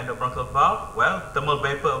endobronchial valve? Well, thermal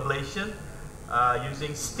vapor ablation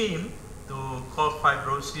using steam to cause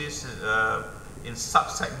fibrosis in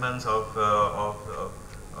subsegments of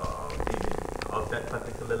that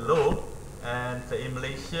particular lobe. And in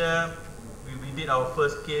Malaysia, we did our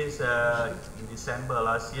first case in December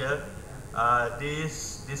last year.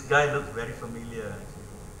 This guy looks very familiar.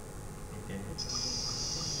 Okay.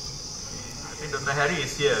 I think Dr. Harry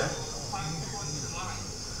is here.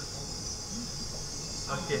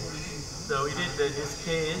 Okay, so we did this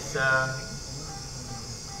case.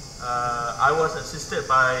 I was assisted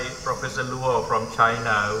by Professor Luo from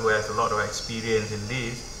China, who has a lot of experience in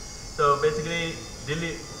this. So basically, we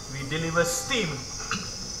deliver steam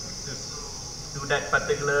to that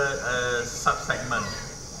particular subsegment.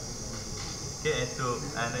 Okay,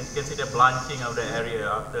 and you can see the blanching of the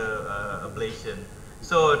area after ablation.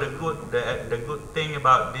 So the good thing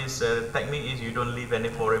about this technique is you don't leave any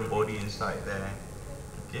foreign body inside there.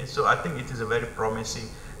 Okay, so I think it is a very promising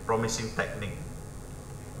technique.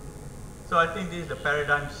 So I think this is the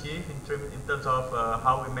paradigm shift in terms of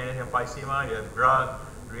how we manage emphysema. You have drug,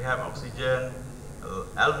 rehab oxygen,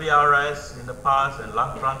 LVRS in the past, and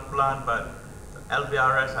lung transplant, but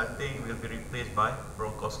LVRS I think will be replaced by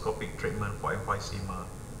bronchoscopic treatment for emphysema.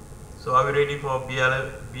 So are we ready for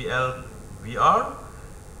BLVR?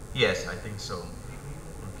 Yes, I think so.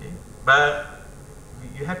 Okay, but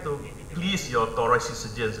you have to please your thoracic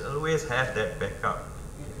surgeons. Always have that backup.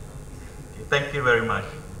 Okay, thank you very much.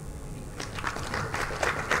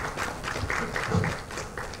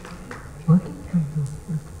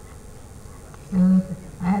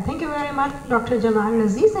 Thank you very much, Dr. Jamal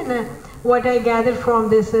Aziz. And what I gathered from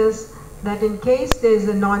this is that in case there is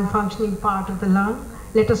a non-functioning part of the lung,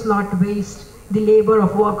 let us not waste the labor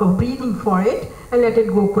of work of breathing for it and let it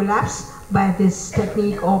go collapse by this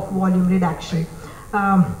technique of volume reduction.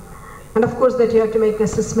 And of course that you have to make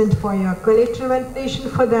assessment for your collateral ventilation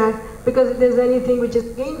for that, because if there's anything which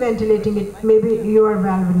is again ventilating it, maybe your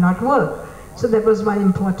valve will not work. So that was one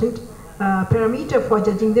important parameter for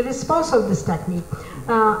judging the response of this technique.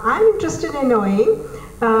 I'm interested in knowing,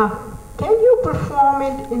 can you perform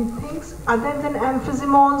it in things other than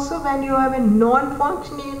emphysema also when you have a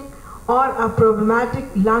non-functioning or a problematic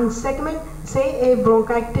lung segment, say a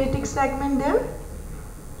bronchiectatic segment there?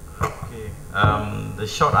 Okay, the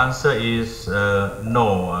short answer is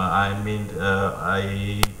no. I mean,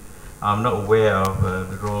 I'm not aware of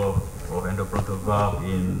the role of endobronchial valve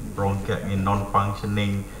in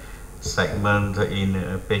non-functioning segment in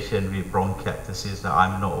a patient with bronchiectasis.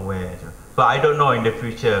 I'm not aware, but I don't know in the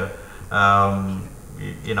future.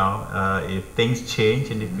 You know, if things change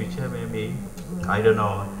in the future, maybe I don't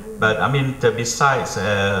know. But I mean, besides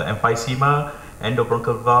emphysema,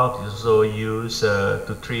 endobronchial valve is also used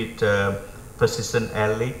to treat persistent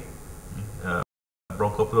air leak,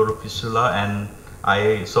 bronchopleural fistula, and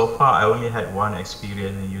so far I only had one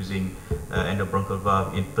experience in using endobronchial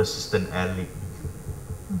valve in persistent air leak.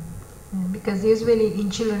 Because usually in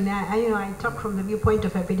children, I talk from the viewpoint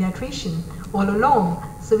of a pediatrician all along,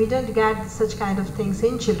 so we don't get such kind of things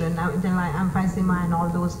in children, like emphysema and all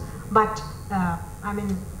those. But I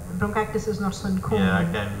mean, bronchitis is not so common. Yeah, I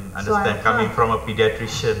can understand coming from a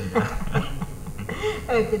pediatrician.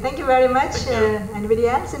 Okay, thank you very much. Anybody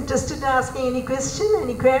else interested in asking any question,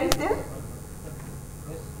 any queries there?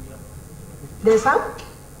 There's some?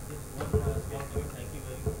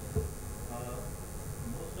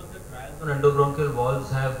 Endobronchial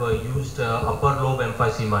valves have used upper lobe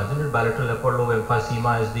emphysema, isn't it? Bilateral upper lobe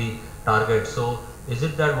emphysema is the target. So is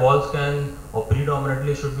it that valves can or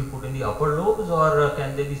predominantly should be put in the upper lobes, or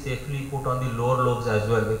can they be safely put on the lower lobes as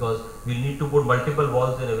well? Because we'll need to put multiple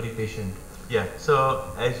valves in every patient. Yeah, so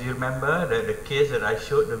as you remember, the case that I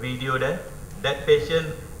showed the video there, that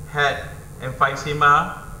patient had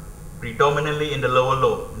emphysema predominantly in the lower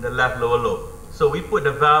lobe, in the left lower lobe. So we put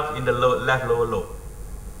the valve in the left lower lobe.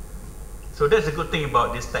 So that's a good thing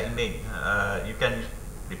about this technique. You can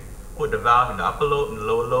put the valve in the upper lobe, in the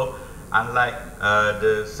lower lobe, unlike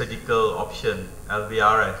the surgical option,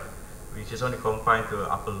 LVRS, which is only confined to the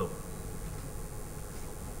upper lobe.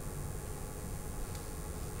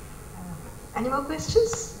 Any more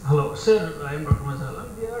questions? Hello, sir. I am Dr. Masala.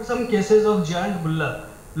 There are some cases of giant bulla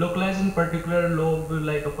localized in particular lobe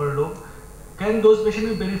like upper lobe. Can those patients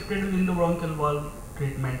be benefited with endobronchial valve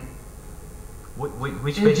treatment?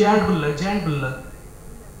 Which In patient? giant bulla. Giant bulle.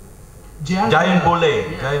 Yeah.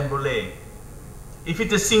 Giant bulle. If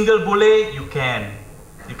it's a single bulle, you can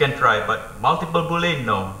try, but multiple bulle,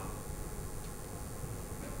 no.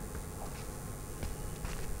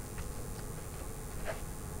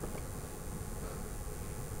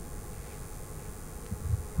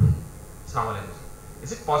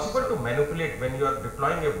 Is it possible to manipulate when you are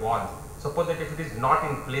deploying a valve? Suppose that if it is not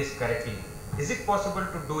in place correctly, is it possible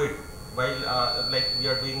to do it while like we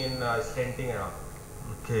are doing in stenting and all?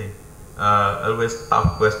 Okay, always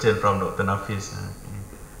tough question from Dr. Nafis.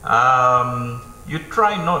 You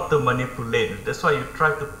try not to manipulate. That's why you try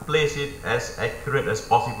to place it as accurate as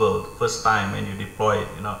possible first time when you deploy it.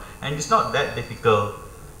 And it's not that difficult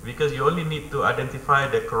because you only need to identify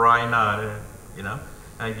the carina,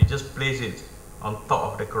 and you just place it on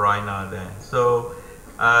top of the carina there. So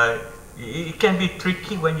it can be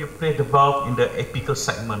tricky when you place the valve in the apical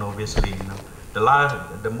segment. Obviously,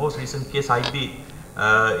 the most recent case I did,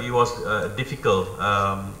 it was difficult.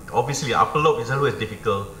 Obviously, upper lobe is always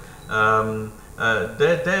difficult.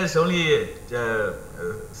 There's only a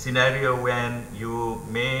scenario when you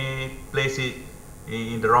may place it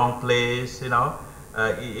in the wrong place.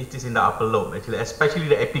 It is in the upper lobe actually, especially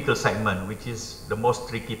the apical segment, which is the most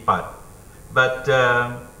tricky part. But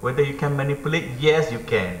whether you can manipulate, yes, you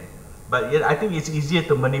can. But I think it's easier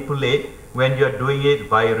to manipulate when you are doing it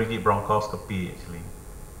via rigid bronchoscopy actually.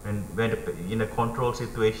 When in a controlled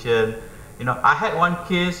situation, I had one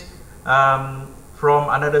case from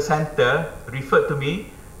another center referred to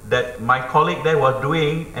me that my colleague there was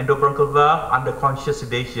doing endobronchial valve under conscious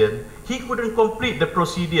sedation. He couldn't complete the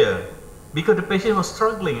procedure because the patient was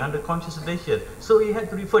struggling under conscious sedation. So he had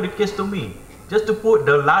to refer the case to me just to put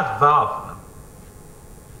the last valve.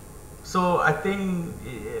 So I think,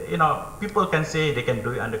 people can say they can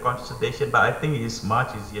do it under conscious sedation, but I think it's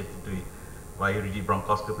much easier to do it via rigid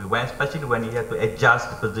bronchoscopy, especially when you have to adjust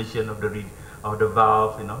the position of the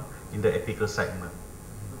valve, in the apical segment.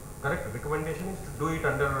 Correct. Recommendation is to do it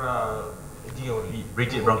under G only.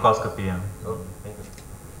 Rigid bronchoscopy. Yeah. Okay, thank you.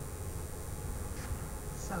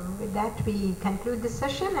 So with that, we conclude this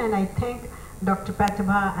session, and I thank Dr.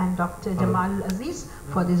 Pratibha and Dr. Jamal Aziz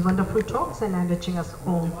for these wonderful talks and enriching us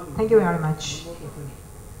all. Thank you very much.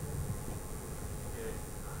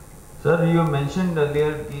 Sir, you mentioned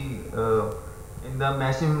earlier in the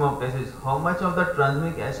massive hemoptysis, how much of the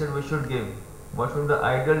transamic acid we should give? What should the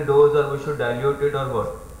ideal dose, or we should dilute it, or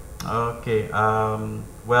what? Okay.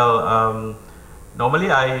 Normally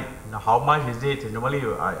how much is it? Normally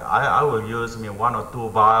I will use 1 or 2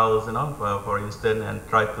 vials, for instance, and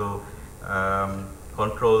try to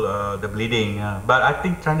control the bleeding. But I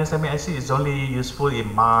think tranexamic acid is only useful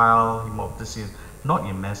in mild hemoptysis, not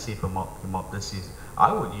in massive hemoptysis.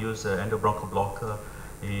 I would use endobronchial blocker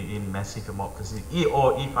in massive hemoptysis,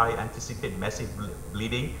 or if I anticipate massive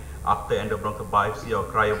bleeding after endobronchial biopsy or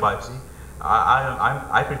cryobiopsy,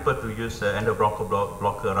 I prefer to use endobronchial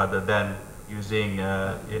blocker rather than using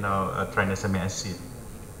tranexamic acid.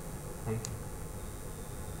 Thank you.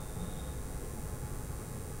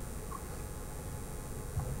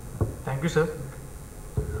 Thank you, sir.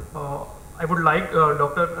 I would like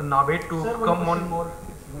Dr. Naved to come on more.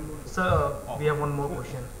 Sir, we have one more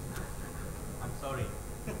question. I'm sorry.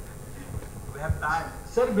 We have time.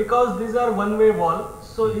 Sir, because these are one-way valve,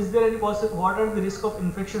 so is there any possible, what are the risk of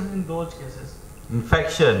infections in those cases?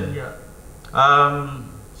 Infection? Yeah.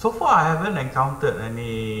 So far I haven't encountered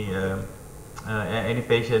any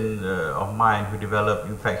patient of mine who developed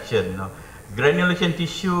infection. Granulation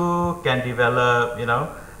tissue can develop,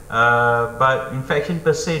 but infection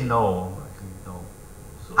per se, no. So,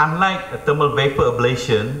 unlike a thermal vapor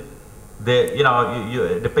ablation,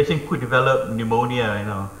 the patient could develop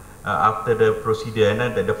pneumonia, after the procedure.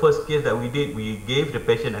 And then the first case that we did, we gave the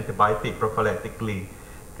patient antibiotic prophylactically,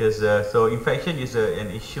 because so infection is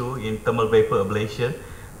an issue in thermal vapor ablation,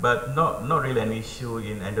 but not really an issue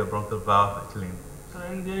in endobronchial valve actually. So,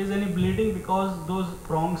 and there is any bleeding because those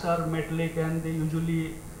prongs are metallic and they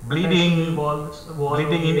usually bleeding in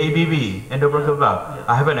ABV, endobronchial valve. Yeah.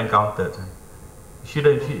 I haven't encountered.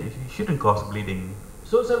 Shouldn't cause bleeding.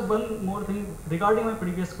 So, sir, one more thing regarding my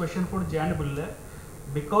previous question for giant bulla,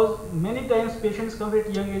 because many times patients come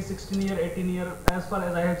at young age, 16 year, 18 year. As far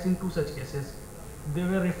as I have seen 2 such cases, they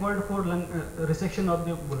were referred for lung resection of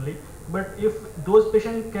the bulla. But if those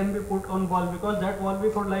patients can be put on valve, because that valve will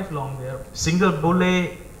be for lifelong there. Single bulle,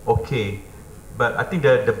 okay, but I think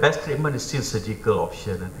the best treatment is still surgical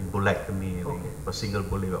option. I think bullectomy, for single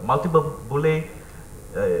bulle. Multiple bulle,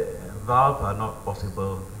 valve are not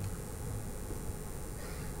possible.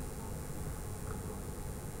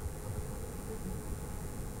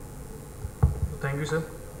 Thank you, sir.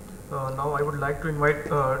 Now I would like to invite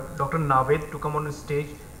Dr. Naved to come on the stage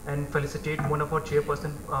and felicitate one of our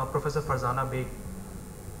chairperson, Professor Farzana Beg.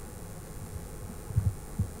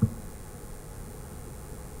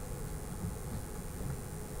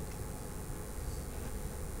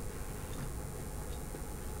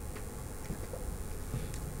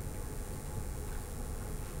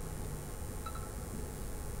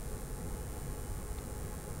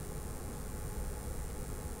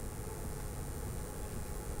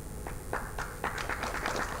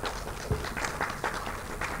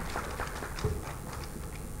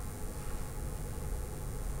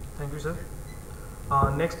 Thank you, sir.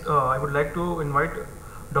 Next, I would like to invite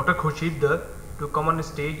Dr. Khurshid Dar to come on the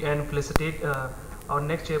stage and felicitate our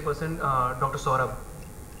next chairperson, Dr. Saurabh.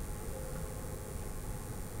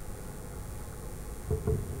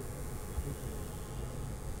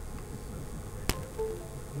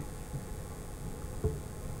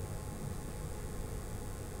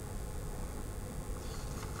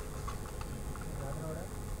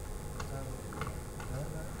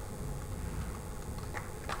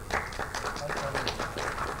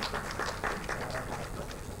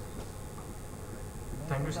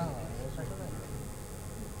 Thank you, sir.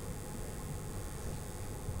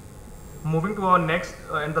 Moving to our next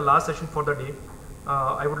and the last session for the day,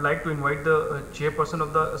 I would like to invite the chairperson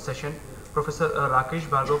of the session, Professor Rakesh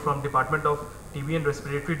Bhargav from Department of TB and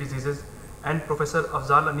Respiratory Diseases, and Professor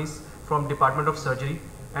Afzal Anis from Department of Surgery,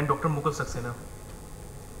 and Dr. Mukul Saxena.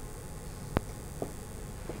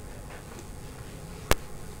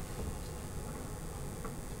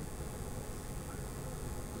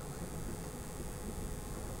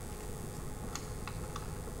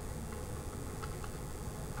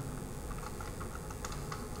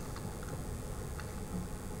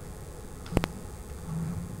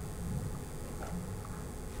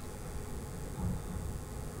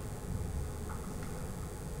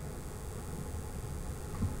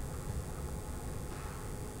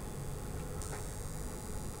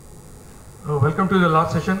 Welcome to the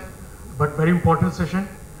last session, but very important session,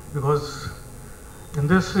 because in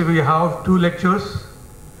this we have two lectures,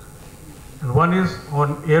 and one is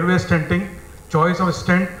on airway stenting, choice of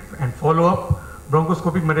stent and follow-up,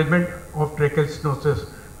 bronchoscopic management of tracheal stenosis.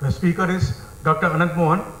 The speaker is Dr. Anant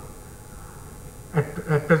Mohan.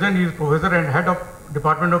 At present he is professor and head of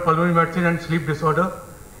Department of Pulmonary Medicine and Sleep Disorder,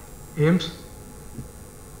 AIMS.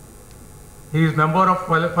 He is member of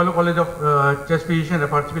Fellow College of Chest Physician,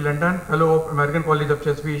 FRCP London, Fellow of American College of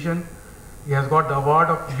Chest Physician. He has got the award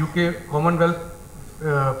of UK Commonwealth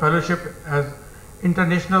Fellowship as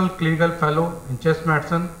International Clinical Fellow in Chest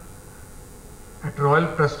Medicine at Royal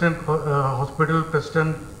Preston Hospital,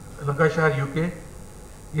 Preston, Lancashire, UK.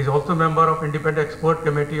 He is also member of Independent Expert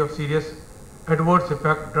Committee of Serious Adverse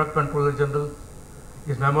Effect Drug Controller General.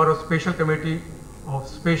 He is member of Special Committee of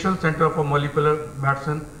Special Center for Molecular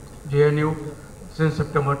Medicine, JNU, since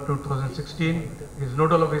September 2016. He is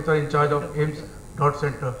nodal officer in charge of AIMS Dot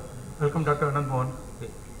Center. Welcome, Dr. Anand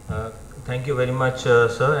Mohan. Thank you very much,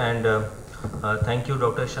 sir, and thank you,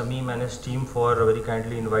 Dr. Shamim and his team, for very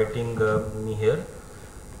kindly inviting me here.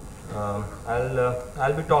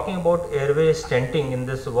 I'll be talking about airway stenting in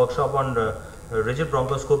this workshop on rigid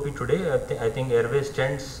bronchoscopy today. I think airway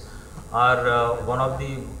stents are one of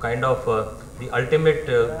the kind of the ultimate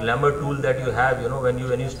glamour tool that you have. You know, when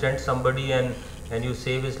you stent somebody and you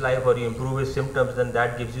save his life or you improve his symptoms, then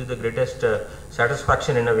that gives you the greatest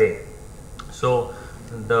satisfaction in a way. So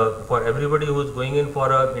for everybody who is going in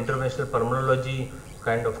for a interventional pulmonology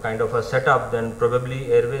kind of a setup, then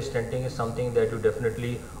probably airway stenting is something that you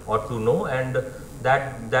definitely ought to know, and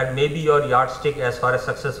that may be your yardstick as far as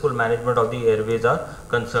successful management of the airways are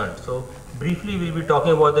concerned. So briefly we'll be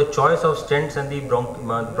talking about the choice of stents and the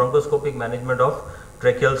bronchoscopic management of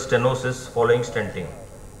tracheal stenosis following stenting.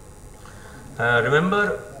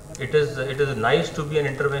 Remember, it is nice to be an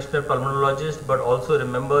interventional pulmonologist, but also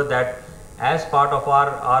remember that as part of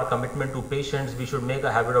our commitment to patients, we should make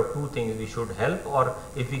a habit of two things. We should help, or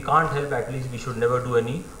if we can't help, at least we should never do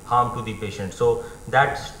any harm to the patient. So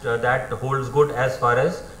that holds good as far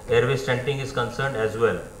as airway stenting is concerned as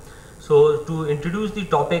well. So to introduce the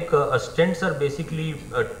topic, stents are basically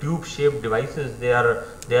tube-shaped devices. They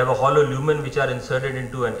have a hollow lumen which are inserted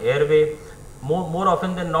into an airway. More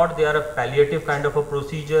often than not, they are a palliative kind of a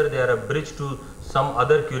procedure. They are a bridge to some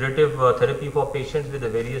other curative therapy for patients with the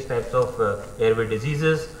various types of airway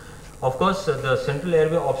diseases. Of course, the central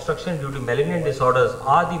airway obstruction due to malignant disorders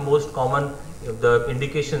are the most common the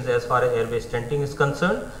indications as far as airway stenting is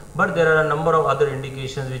concerned, but there are a number of other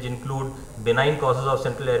indications which include benign causes of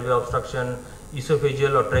central airway obstruction,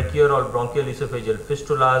 esophageal or tracheal or bronchial esophageal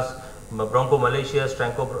fistulas, bronchomalacias,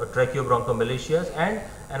 tracheobronchomalacias, and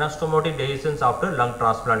anastomotic dehiscence after lung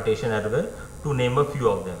transplantation as well, to name a few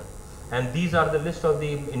of them. And these are the list of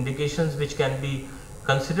the indications which can be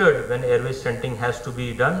considered when airway stenting has to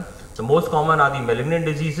be done. The most common are the malignant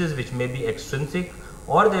diseases, which may be extrinsic,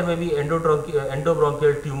 or there may be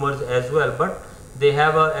endobronchial tumors as well, but they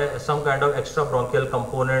have some kind of extra bronchial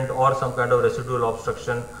component or some kind of residual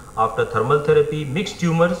obstruction after thermal therapy, mixed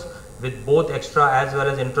tumors with both extra as well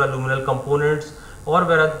as intraluminal components, or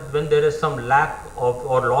when there is some lack of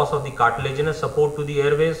or loss of the cartilaginous support to the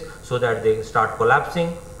airways so that they start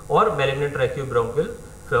collapsing, or malignant tracheobronchial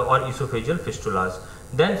or esophageal fistulas.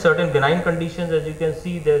 Then certain benign conditions, as you can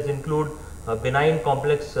see, there include benign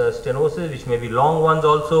complex stenosis, which may be long ones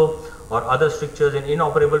also, or other strictures in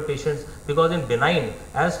inoperable patients, because in benign,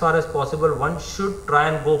 as far as possible, one should try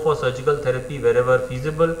and go for surgical therapy wherever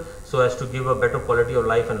feasible, so as to give a better quality of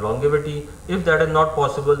life and longevity. If that is not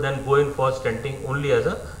possible, then going for stenting only as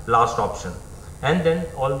a last option. And then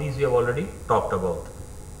all these we have already talked about.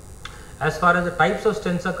 As far as the types of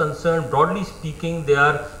stents are concerned, broadly speaking, there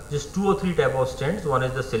are just 2 or 3 types of stents. One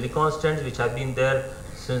is the silicone stents, which have been there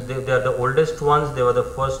since they are the oldest ones. They were the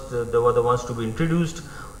first, they were the ones to be introduced.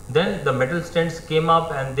 Then the metal stents came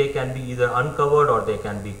up, and they can be either uncovered or they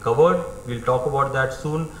can be covered. We'll talk about that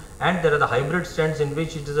soon. And there are the hybrid stents, in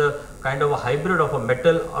which it is a kind of a hybrid of a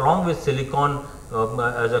metal along with silicone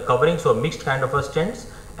as a covering, so a mixed kind of a stents.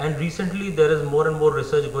 And recently there is more and more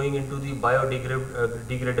research going into the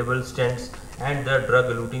biodegradable stents and the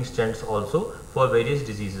drug-eluting stents also for various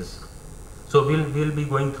diseases. So we'll be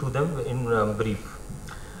going through them in brief.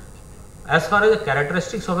 As far as the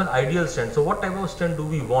characteristics of an ideal stent, so what type of stent do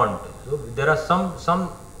we want? So there are some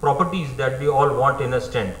properties that we all want in a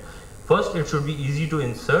stent. First, it should be easy to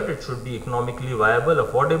insert, it should be economically viable,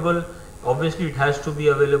 affordable. Obviously, it has to be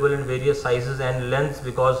available in various sizes and lengths,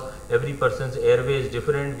 because every person's airway is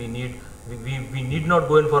different. We need not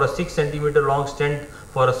go in for a 6 centimeter long stent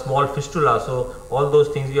for a small fistula. So all those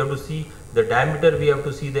things we have to see. The diameter, we have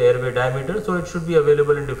to see the airway diameter. So it should be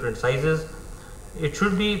available in different sizes. It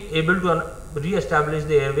should be able to re-establish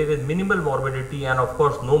the airway with minimal morbidity and of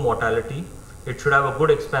course no mortality. It should have a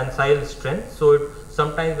good expansile strength. So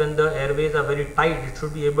sometimes when the airways are very tight, it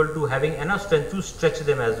should be able to having enough strength to stretch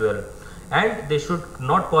them as well. And they should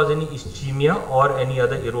not cause any ischemia or any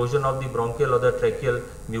other erosion of the bronchial or the tracheal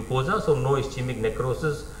mucosa. So no ischemic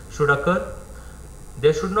necrosis should occur.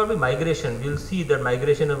 There should not be migration. We will see that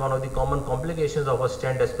migration is one of the common complications of a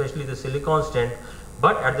stent, especially the silicone stent.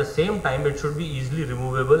 But at the same time, it should be easily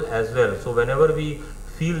removable as well. So whenever we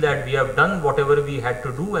feel that we have done whatever we had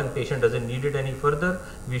to do and patient doesn't need it any further,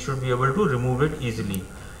 we should be able to remove it easily.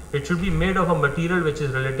 It should be made of a material which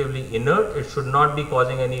is relatively inert. It should not be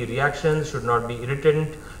causing any reactions, should not be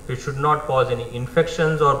irritant. It should not cause any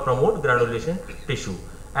infections or promote granulation tissue.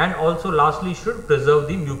 And also lastly, should preserve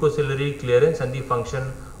the mucociliary clearance and the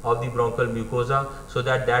function of the bronchial mucosa so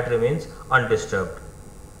that that remains undisturbed.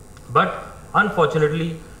 But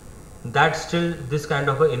unfortunately, that still this kind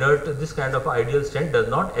of a inert, this kind of ideal stent does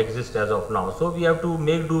not exist as of now. So we have to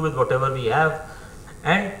make do with whatever we have,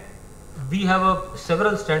 and we have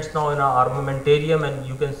several stents now in our armamentarium, and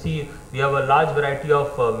you can see we have a large variety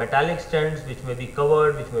of metallic stents which may be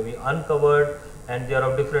covered, which may be uncovered, and they are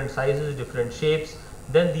of different sizes, different shapes.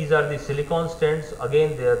 Then these are the silicone stents.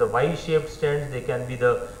 Again, they are the Y-shaped stents. They can be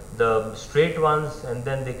the straight ones, and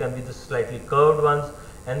then they can be the slightly curved ones,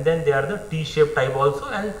 and then they are the T-shaped type also,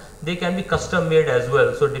 and they can be custom made as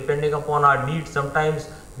well. So depending upon our needs, sometimes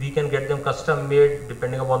we can get them custom made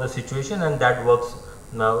depending upon the situation, and that works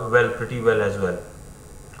pretty well as well.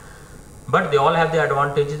 But they all have the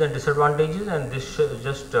advantages and disadvantages, and this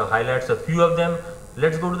just highlights a few of them.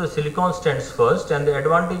 Let's go to the silicone stents first. And the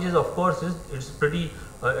advantages, of course, is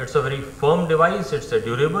it's a very firm device, it's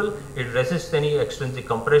durable, it resists any extrinsic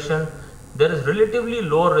compression. There is relatively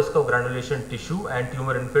lower risk of granulation tissue and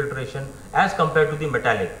tumor infiltration as compared to the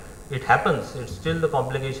metallic. It happens, it's still the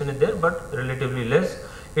complication is there, but relatively less.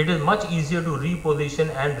 It is much easier to reposition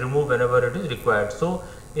and remove whenever it is required. So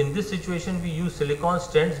in this situation, we use silicone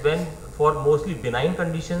stents when for mostly benign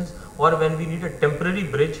conditions, or when we need a temporary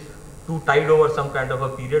bridge to tide over some kind of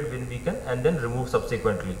a period when we can and then remove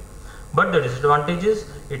subsequently. But the disadvantage is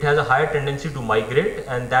it has a higher tendency to migrate,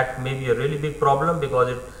 and that may be a really big problem,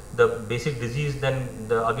 because the basic disease then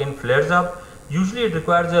again flares up. Usually it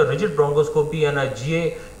requires a rigid bronchoscopy and a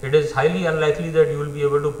GA. It is highly unlikely that you will be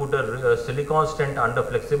able to put a silicone stent under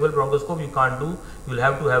flexible bronchoscope. You can't do. You will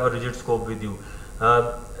have to have a rigid scope with you.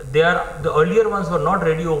 The earlier ones were not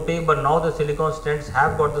radio opaque, but now the silicone stents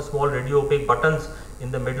have got the small radio opaque buttons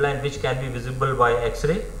in the midline which can be visible by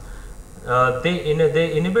X-ray. They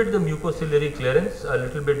inhibit the mucociliary clearance a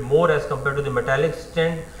little bit more as compared to the metallic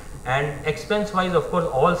stent, and expense wise, of course,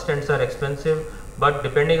 all stents are expensive, but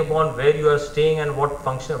depending upon where you are staying and what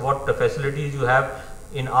facilities you have,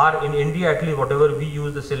 in India at least, whatever we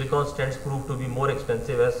use, the silicone stents prove to be more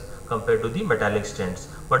expensive as compared to the metallic stents.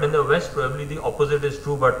 But in the West, probably the opposite is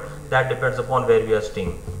true, but that depends upon where we are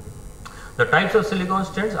staying. The types of silicone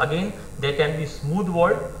stents, again, they can be smooth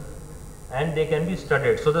walled and they can be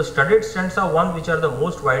studded. So the studded stents are one which are the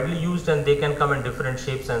most widely used, and they can come in different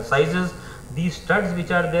shapes and sizes. These studs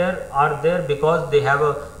which are there because they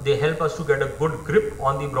help us to get a good grip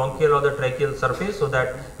on the bronchial or the tracheal surface so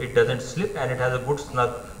that it doesn't slip and it has a good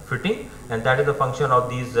snug fitting, and that is the function of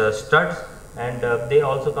these studs, and they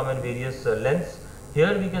also come in various lengths.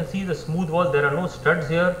 Here we can see the smooth wall, there are no studs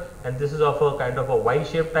here, and this is of a kind of a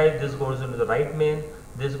Y-shaped type. This goes into the right main,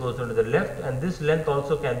 this goes into the left, and this length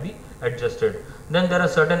also can be adjusted. Then there are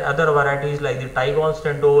certain other varieties like the Tygon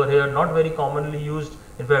stent over here, not very commonly used.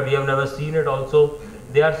 In fact, we have never seen it also.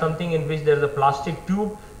 They are something in which there is a plastic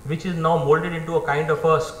tube which is now molded into a kind of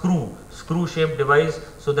a screw shaped device,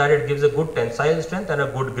 so that it gives a good tensile strength and a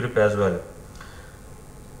good grip as well.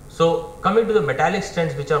 So coming to the metallic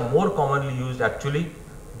stents, which are more commonly used, actually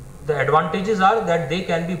the advantages are that they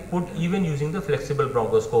can be put even using the flexible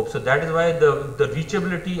bronchoscope. So that is why the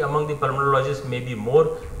reachability among the pulmonologists may be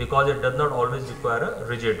more, because it does not always require a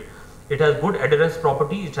rigid. It has good adherence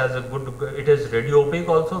property. It is radio opaque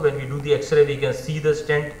also. When we do the X-ray, we can see the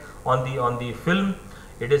stent on the film.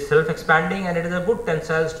 It is self-expanding and it is a good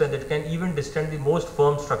tensile strength. It can even distend the most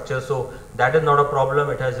firm structure. So that is not a problem.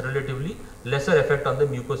 It has relatively lesser effect on the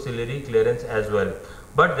mucociliary clearance as well.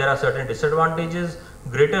 But there are certain disadvantages.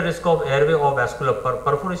 Greater risk of airway or vascular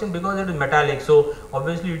perforation because it is metallic. So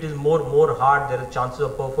obviously it is more hard. There is chances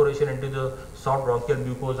of perforation into the soft bronchial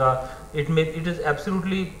mucosa. It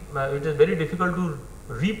is very difficult to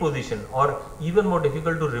reposition, or even more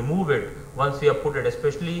difficult to remove it once we have put it,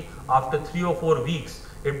 especially after 3 or 4 weeks.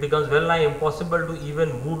 It becomes well nigh impossible to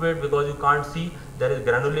even move it because you can't see. There is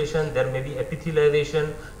granulation, there may be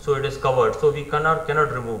epithelialization, so it is covered. So we cannot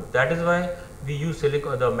remove. That is why we use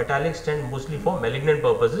the metallic stent mostly for malignant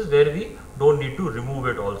purposes, where we don't need to remove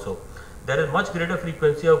it also. There is much greater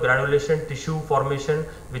frequency of granulation, tissue formation,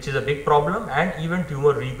 which is a big problem, and even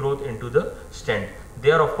tumor regrowth into the stent.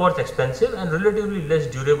 They are of course expensive and relatively less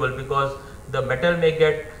durable because the metal may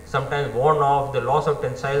get sometimes worn off, the loss of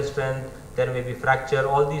tensile strength, there may be fracture,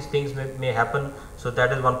 all these things may happen. So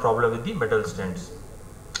that is one problem with the metal stents.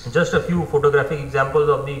 Just a few photographic examples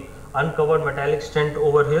of the uncovered metallic stent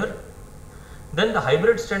over here. Then the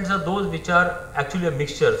hybrid stents are those which are actually a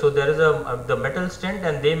mixture. So there is the metal stent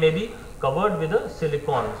and they may be covered with a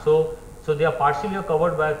silicone. So they are partially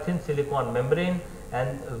covered by a thin silicone membrane,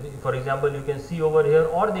 and for example you can see over here,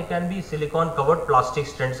 or they can be silicone covered plastic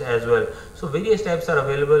stents as well. So various types are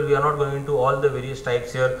available. We are not going into all the various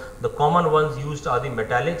types here. The common ones used are the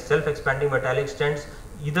metallic, self-expanding metallic stents,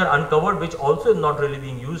 either uncovered, which also is not really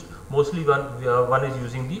being used. Mostly one is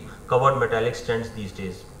using the covered metallic stents these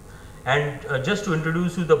days. And just to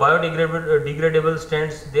introduce you the biodegradable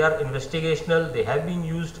stents, they are investigational. They have been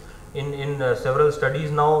used in several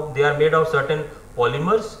studies now. They are made of certain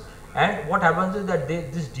polymers, and what happens is that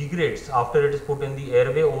this degrades after it is put in the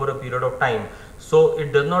airway over a period of time. So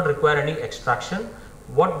it does not require any extraction.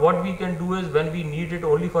 What we can do is, when we need it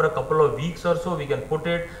only for a couple of weeks or so, we can put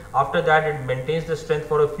it. After that, it maintains the strength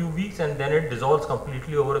for a few weeks and then it dissolves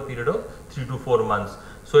completely over a period of 3 to 4 months.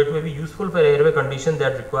 So it may be useful for airway conditions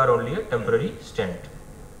that require only a temporary stent.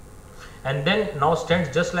 And then now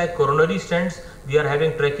stents, just like coronary stents, we are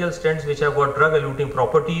having tracheal stents which have got drug eluting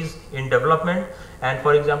properties in development. And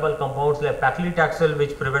for example, compounds like paclitaxel,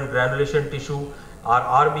 which prevent granulation tissue,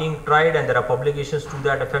 are being tried, and there are publications to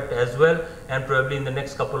that effect as well. And probably in the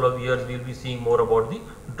next couple of years we will be seeing more about the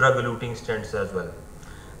drug eluting stents as well.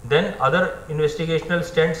 Then other investigational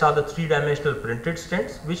stents are the 3-dimensional printed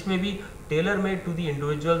stents, which may be tailor-made to the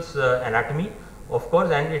individual's anatomy, of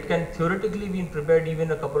course, and it can theoretically be prepared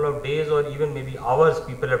even a couple of days or even maybe hours.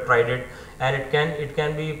 People have tried it, and it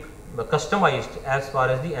can be customized as far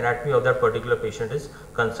as the anatomy of that particular patient is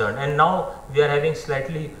concerned. And now we are having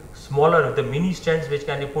slightly smaller, the mini stents, which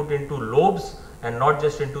can be put into lobes and not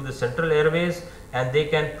just into the central airways, and they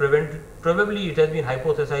can prevent, probably it has been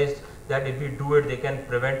hypothesized that if we do it, they can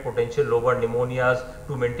prevent potential lobar pneumonias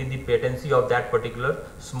to maintain the patency of that particular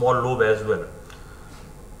small lobe as well.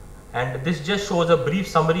 And this just shows a brief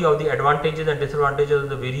summary of the advantages and disadvantages of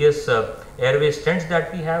the various airway stents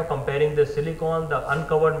that we have, comparing the silicone, the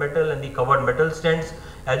uncovered metal and the covered metal stents.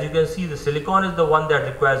 As you can see, the silicone is the one that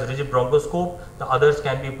requires rigid bronchoscope. The others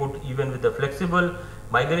can be put even with the flexible.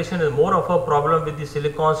 Migration is more of a problem with the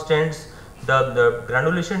silicone stents. The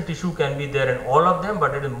granulation tissue can be there in all of them,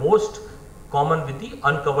 but it is most common with the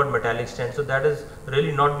uncovered metallic stent. So that is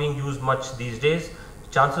really not being used much these days.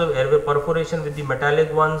 Chances of airway perforation with the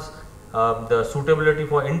metallic ones, the suitability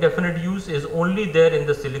for indefinite use is only there in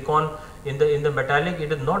the silicone. In the metallic,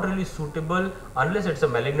 it is not really suitable unless it's a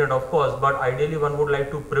malignant, of course, but ideally one would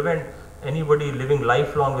like to prevent anybody living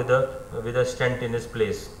lifelong with a stent in his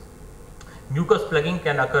place. Mucus plugging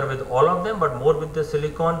can occur with all of them, but more with the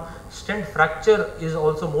silicone. Stent fracture is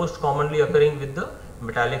also most commonly occurring with the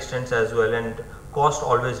metallic stents as well, and cost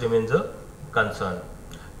always remains a concern.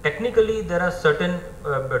 Technically, there are certain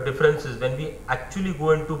differences when we actually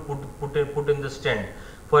go into put in the stent.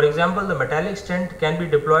 For example, the metallic stent can be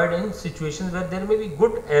deployed in situations where there may be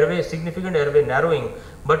good airway, significant airway narrowing,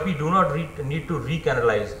 but we do not need to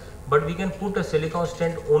recanalize. But we can put a silicone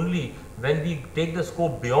stent only when we take the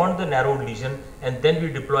scope beyond the narrowed lesion and then we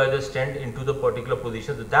deploy the stent into the particular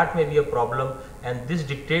position. So that may be a problem, and this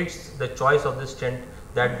dictates the choice of the stent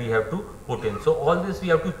that we have to put in. So all this we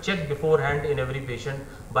have to check beforehand in every patient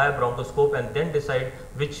by a bronchoscope and then decide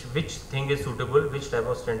which thing is suitable, which type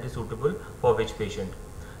of stent is suitable for which patient.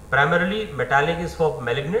 Primarily metallic is for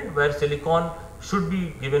malignant, where silicone should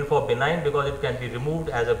be given for benign because it can be removed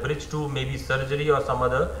as a bridge to maybe surgery or some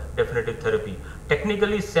other definitive therapy.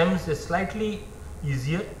 Technically SEMS is slightly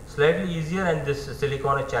easier, and this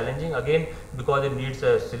silicone is challenging again because it needs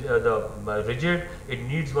the rigid, it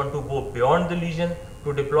needs one to go beyond the lesion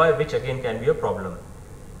to deploy, which again can be a problem.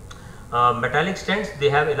 Metallic stents, they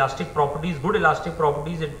have elastic properties, good elastic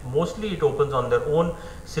properties. Mostly it opens on their own.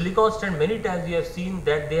 Silicone stent, many times we have seen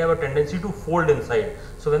that they have a tendency to fold inside.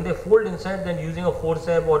 So when they fold inside, then using a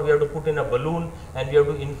forceps, or we have to put in a balloon and we have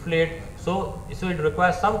to inflate. So it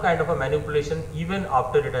requires some kind of a manipulation even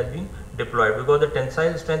after it has been deployed, because the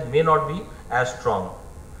tensile strength may not be as strong.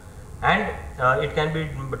 And it can be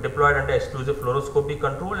deployed under exclusive fluoroscopy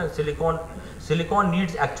control, and silicone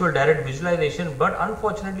needs actual direct visualization, but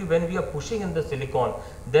unfortunately when we are pushing in the silicone,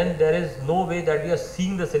 then there is no way that we are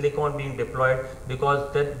seeing the silicone being deployed,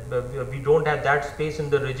 because that we don't have that space in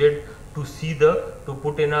the rigid to see to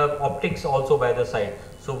put in a optics also by the side.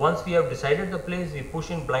 So once we have decided the place, we push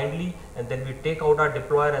in blindly and then we take out our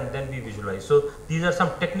deployer and then we visualize. So these are some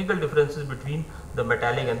technical differences between the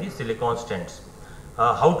metallic and the silicone stents.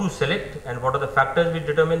 How to select and what are the factors which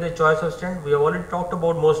determine the choice of stent? We have already talked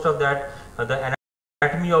about most of that. The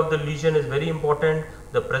anatomy of the lesion is very important.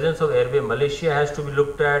 The presence of airway malacia has to be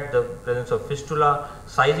looked at. The presence of fistula.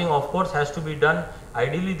 Sizing, of course, has to be done.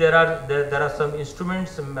 Ideally, there are some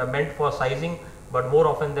instruments meant for sizing, but more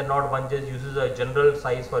often than not, one just uses a general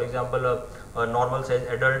size. For example, a normal size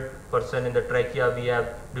adult person in the trachea, we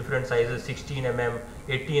have different sizes, 16 mm,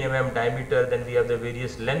 18 mm diameter. Then we have the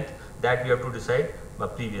various length that we have to decide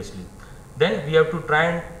previously. Then we have to try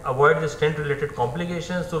and avoid the stent related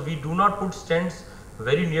complications. So we do not put stents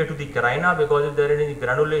very near to the carina, because if there is any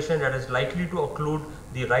granulation, that is likely to occlude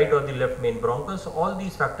the right or the left main bronchus. So all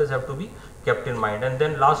these factors have to be kept in mind. And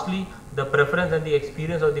then lastly, the preference and the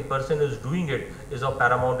experience of the person who is doing it is of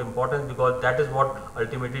paramount importance, because that is what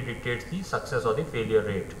ultimately dictates the success or the failure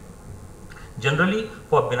rate. Generally,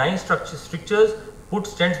 for benign strictures, put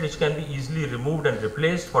stents which can be easily removed and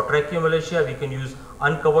replaced. For tracheomalacia, we can use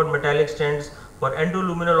uncovered metallic stents. For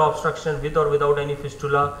endoluminal obstruction with or without any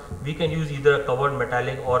fistula, we can use either a covered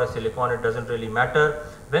metallic or a silicone, it doesn't really matter.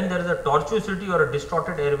 When there is a tortuosity or a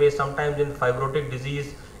distorted airway, sometimes in fibrotic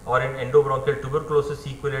disease or in endobronchial tuberculosis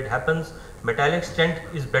sequelae it happens, metallic stent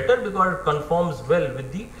is better because it conforms well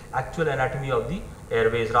with the actual anatomy of the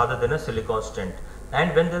airways rather than a silicone stent.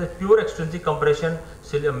 And when there is pure extrinsic compression,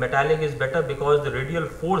 metallic is better because the radial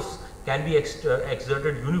force can be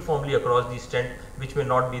exerted uniformly across the stent, which may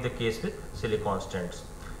not be the case with silicone stents.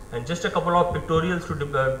 And just a couple of pictorials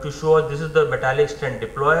to show us. This is the metallic stent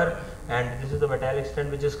deployer, and this is the metallic stent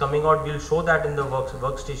which is coming out. We will show that in the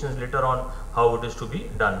workstations later on how it is to be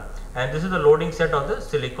done. And this is the loading set of the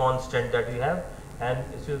silicone stent that we have. And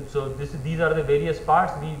so these are the various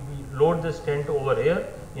parts. We load the stent over here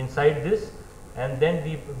inside this, and then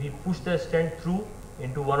we push the stent through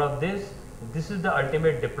into one of this. This is the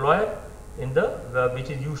ultimate deployer which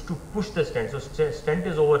is used to push the stent. So stent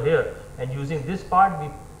is over here, and using this part we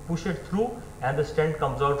push it through and the stent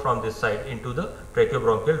comes out from this side into the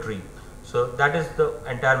tracheobronchial tree. So that is the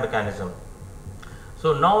entire mechanism.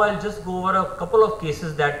 So now I'll just go over a couple of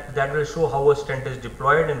cases that will show how a stent is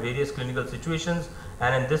deployed in various clinical situations.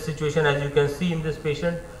 And in this situation, as you can see in this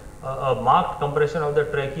patient, a marked compression of the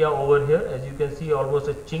trachea over here, as you can see, almost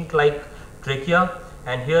a chink like trachea,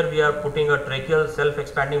 and here we are putting a tracheal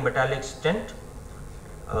self-expanding metallic stent,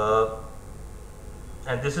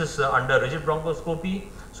 and this is under rigid bronchoscopy.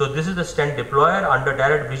 So this is the stent deployer. Under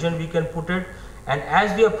direct vision we can put it, and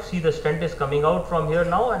as we see the stent is coming out from here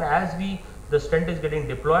now, and as the stent is getting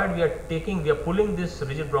deployed, we are pulling this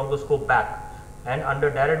rigid bronchoscope back, and under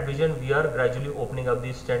direct vision we are gradually opening up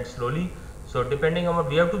the stent slowly. So depending on,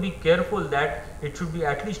 we have to be careful that it should be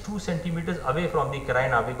at least 2 centimeters away from the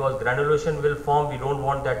carina, because granulation will form. We don't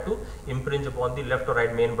want that to impinge upon the left or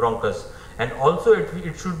right main bronchus. And also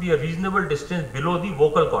it should be a reasonable distance below the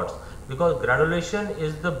vocal cords, because granulation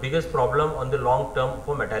is the biggest problem on the long term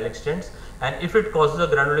for metallic stents. And if it causes a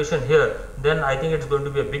granulation here, then I think it's going to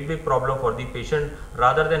be a big problem for the patient.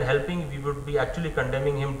 Rather than helping, we would be actually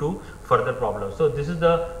condemning him to further problems. So this is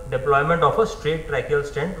the deployment of a straight tracheal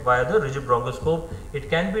stent via the rigid bronchoscope. It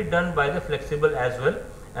can be done by the flexible as well,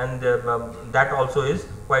 and that also is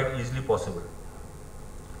quite easily possible.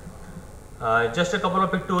 Just a couple of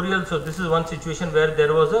pictorials. So this is one situation where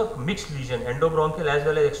there was a mixed lesion, endobronchial as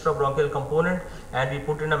well as extrabronchial component, and we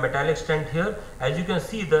put in a metallic stent here. As you can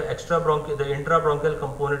see, the intrabronchial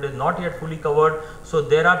component is not yet fully covered. So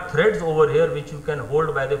there are threads over here which you can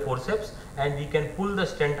hold by the forceps, and we can pull the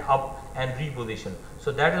stent up and reposition.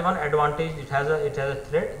 So that is one advantage. It has a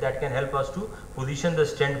thread that can help us to position the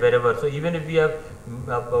stent wherever. So even if we have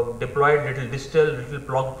deployed little distal, little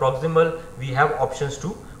proximal, we have options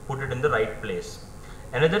to put it in the right place.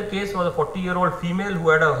 Another case was a 40-year-old female who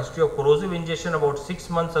had a history of corrosive ingestion about 6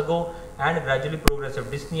 months ago, and gradually progressive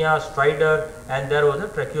dyspnea, stridor, and there was a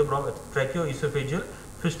tracheoesophageal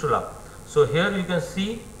fistula. So here you can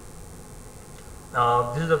see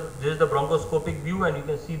this is the bronchoscopic view, and you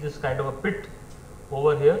can see this kind of a pit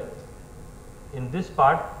over here. In this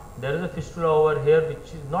part there is a fistula over here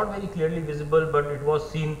which is not very clearly visible, but it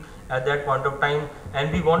was seen at that point of time,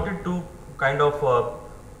 and we wanted to kind of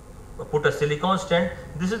put a silicone stent.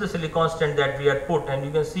 This is the silicone stent that we had put, and you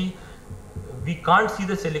can see we can't see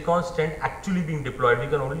the silicone stent actually being deployed. We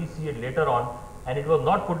can only see it later on, and it was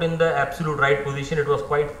not put in the absolute right position. It was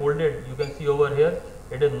quite folded. You can see over here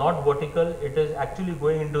it is not vertical. It is actually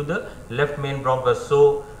going into the left main bronchus.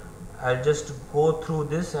 So I'll just go through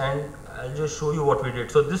this and I'll just show you what we did.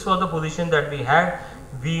 So this was the position that we had.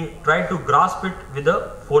 We tried to grasp it with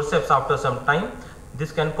the forceps after some time.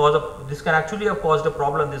 This can actually have caused a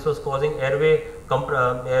problem. This was causing airway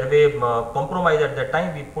compromise at that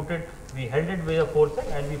time. We held it with a forceps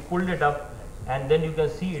and we pulled it up, and then you can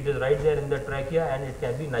see it is right there in the trachea, and it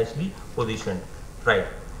can be nicely positioned, right.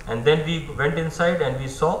 And then we went inside and we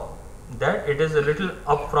saw that it is a little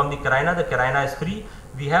up from the carina. The carina is free.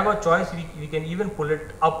 We have a choice. We can even pull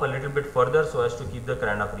it up a little bit further so as to keep the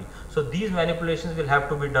carina free. So these manipulations will have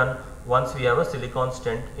to be done once we have a silicone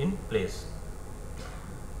stent in place.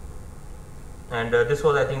 And this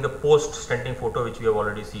was, I think, the post stenting photo which we have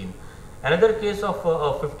already seen. Another case of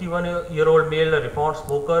a 51-year-old male, a reformed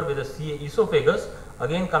smoker with a CA esophagus,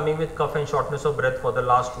 again coming with cough and shortness of breath for the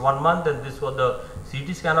last 1 month, and this was the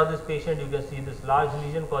CT scan of this patient. You can see this large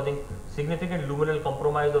lesion causing significant luminal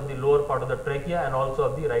compromise of the lower part of the trachea and also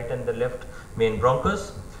of the right and the left main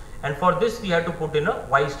bronchus. And for this we had to put in a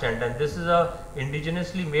Y stent, and this is a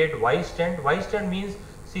indigenously made Y stent. Y stent means,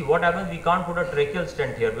 see what happens, we can't put a tracheal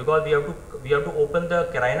stent here because we have to open the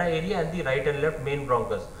carina area and the right and left main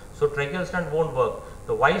bronchus. So tracheal stent won't work.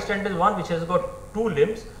 The Y stent is one which has got 2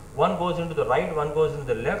 limbs. One goes into the right, one goes into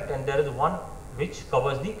the left, and there is one which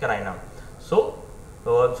covers the carina. So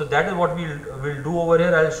that is what we'll do over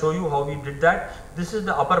here. I'll show you how we did that. This is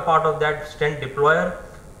the upper part of that stent deployer.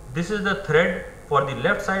 This is the thread for the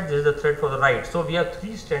left side. This is the thread for the right. So we have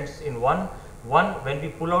 3 stents in one. When we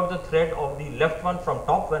pull out the thread of the left one from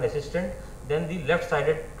top, when assistant, then the left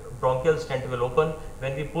sided bronchial stent will open.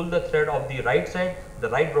 When we pull the thread of the right side, the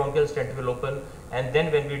right bronchial stent will open, and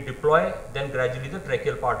then when we deploy, then gradually the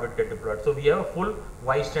tracheal part will get deployed. So we have a full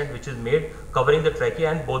Y stent which is made covering the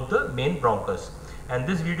trachea and both the main bronchus. And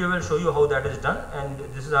this video will show you how that is done. And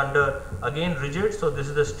this is under again rigid. So this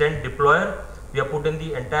is the stent deployer. We have put in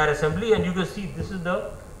the entire assembly, and you can see this is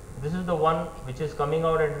the one which is coming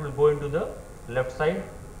out and it will go into the left side.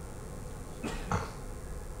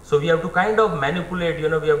 So we have to kind of manipulate, we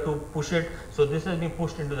have to push it. So this has been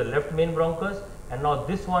pushed into the left main bronchus, and now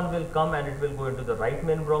this one will come and it will go into the right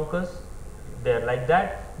main bronchus, there like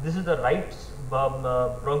that. This is the right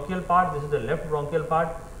bronchial part, this is the left bronchial part.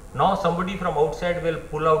 Now somebody from outside will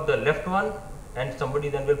pull out the left one and somebody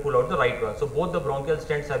then will pull out the right one. So both the bronchial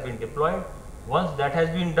stents have been deployed. Once that has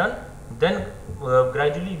been done, then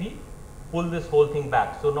gradually we pull this whole thing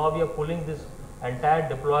back. So now we are pulling this entire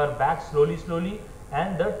deployer back slowly,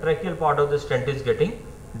 and the tracheal part of the stent is getting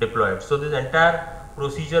deployed. So this entire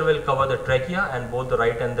procedure will cover the trachea and both the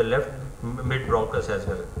right and the left mid bronchus as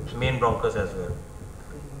well, main bronchus as well.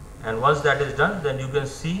 And once that is done, then you can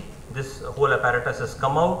see this whole apparatus has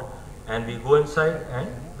come out, and we go inside and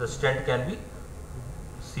the stent can be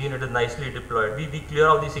seen. It is nicely deployed. We clear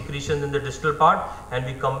out the secretions in the distal part and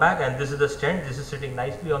we come back, and this is the stent. This is sitting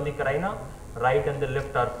nicely on the carina. Right and the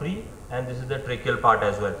left are free, and this is the tracheal part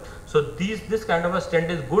as well. So this kind of a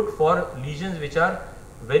stent is good for lesions which are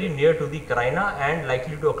very near to the carina and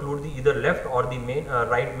likely to occlude the either left or the main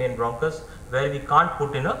right main bronchus, where we can't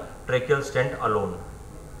put in a tracheal stent alone.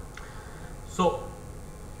 So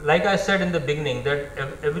like I said in the beginning, that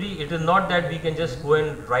it is not that we can just go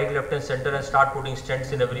in right, left and center and start putting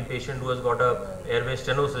stents in every patient who has got a airway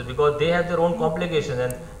stenosis, because they have their own complications,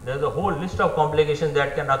 and there is a whole list of complications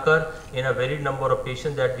that can occur in a very number of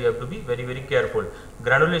patients that we have to be very careful.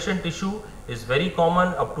 Granulation tissue is very common.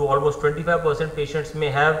 Up to almost 25% patients may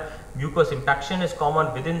have. Mucus impaction is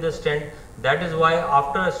common within the stent. That is why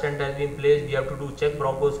after a stent has been placed, we have to do check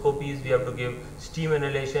bronchoscopies, we have to give steam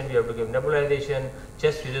inhalation, we have to give nebulization,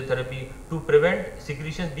 chest physiotherapy to prevent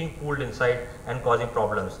secretions being pooled inside and causing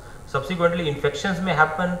problems. Subsequently, infections may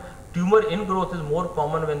happen. Tumor ingrowth is more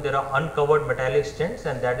common when there are uncovered metallic stents,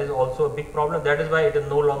 and that is also a big problem. That is why it is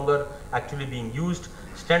no longer actually being used.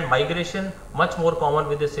 Stent migration, much more common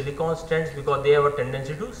with the silicone stents because they have a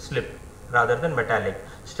tendency to slip rather than metallic.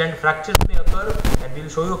 Stent fractures may occur, and we will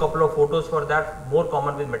show you a couple of photos for that. More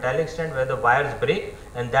common with metallic stent, where the wires break,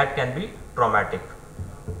 and that can be traumatic.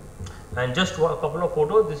 And just a couple of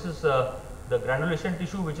photos. This is the granulation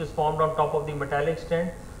tissue which is formed on top of the metallic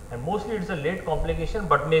stent, and mostly it is a late complication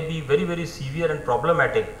but may be very severe and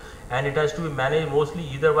problematic, and it has to be managed mostly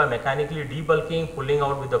either by mechanically debulking, pulling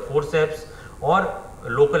out with the forceps, or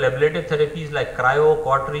local ablative therapies like cryo,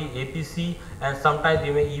 cautery, APC, and sometimes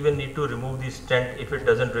we may even need to remove the stent if it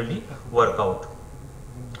doesn't really work out.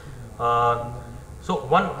 So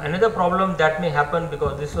another problem that may happen,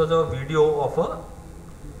 because this was a video of a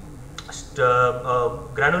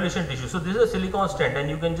granulation tissue. So this is a silicone stent, and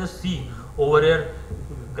you can just see over here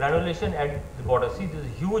granulation at the bottom. See, this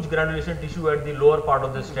huge granulation tissue at the lower part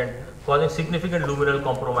of the stent, causing significant luminal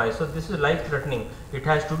compromise. So this is life threatening. It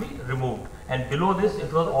has to be removed, and below this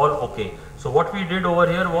it was all okay. So what we did over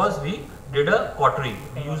here was we did a cautery.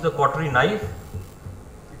 We used the cautery knife,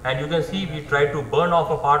 and you can see we tried to burn off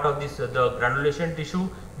a part of this the granulation tissue.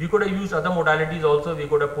 We could have used other modalities also. We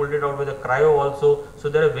could have pulled it out with a cryo also. So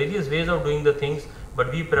there are various ways of doing the things, but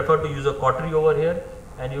we prefer to use a cautery over here.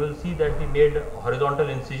 And you will see that we made horizontal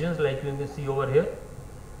incisions, like you can see over here.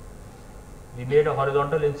 We made a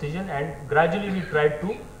horizontal incision, and gradually we tried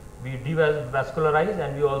to devascularize,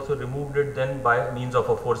 and we also removed it then by means of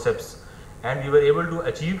a forceps, and we were able to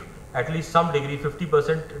achieve at least some degree,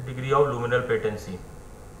 50% degree of luminal patency.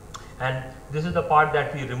 And this is the part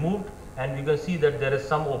that we removed, and you can see that there is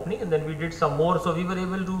some opening, and then we did some more. So we were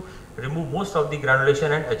able to remove most of the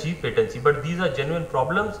granulation and achieve patency. But these are genuine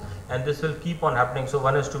problems, and this will keep on happening. So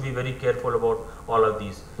one has to be very careful about all of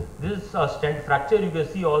these. This is a stent fracture. You can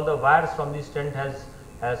see all the wires from the stent has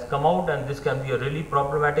come out, and this can be a really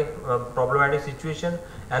problematic situation,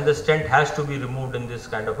 and the stent has to be removed in this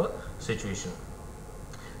kind of a situation.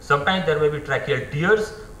 Sometimes there may be tracheal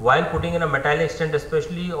tears while putting in a metallic stent,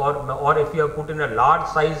 especially, or if you have put in a large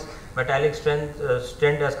size metallic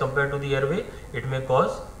stent as compared to the airway, it may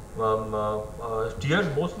cause tears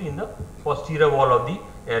mostly in the posterior wall of the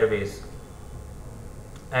airways.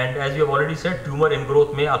 And as we have already said, tumor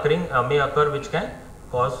ingrowth may occur which can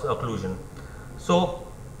cause occlusion. So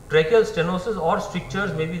tracheal stenosis or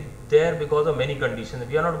strictures may be there because of many conditions.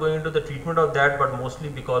 We are not going into the treatment of that, but mostly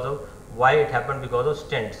because of why it happened, because of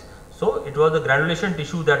stents. So it was the granulation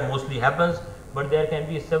tissue that mostly happens, but there can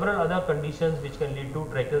be several other conditions which can lead to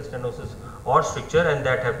tracheal stenosis or stricture, and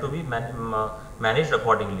that have to be managed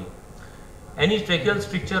accordingly. Any tracheal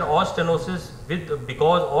stricture or stenosis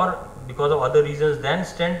because of other reasons than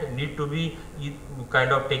stent need to be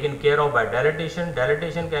kind of taken care of by dilatation.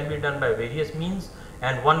 Dilatation can be done by various means,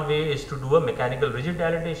 and one way is to do a mechanical rigid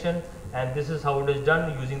dilatation, and this is how it is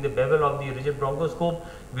done using the bevel of the rigid bronchoscope.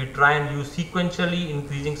 We try and use sequentially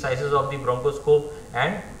increasing sizes of the bronchoscope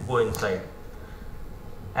and go inside.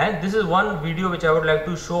 And this is one video which I would like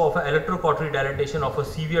to show of an electrocautery dilatation of a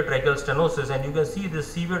severe tracheal stenosis, and you can see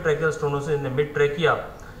this severe tracheal stenosis in the mid trachea,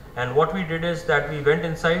 And what we did is that we went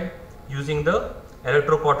inside using the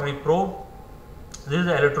electrocautery probe. This is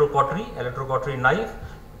the electrocautery knife,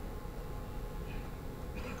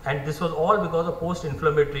 and this was all because of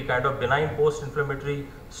post-inflammatory, kind of benign post-inflammatory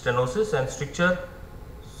stenosis and stricture.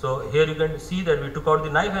 So here you can see that we took out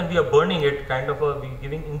the knife and we are burning it, kind of we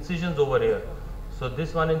giving incisions over here. So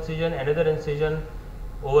this one incision, another incision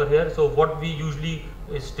over here. So what we usually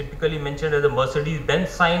is typically mentioned as a Mercedes-Benz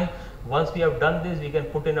sign. Once we have done this, we can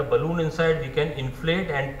put in a balloon inside, we can inflate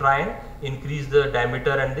and try and increase the diameter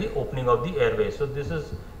and the opening of the airway. So this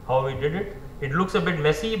is how we did it. It looks a bit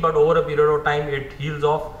messy, but over a period of time it heals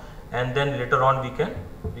off, and then later on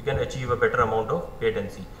we can achieve a better amount of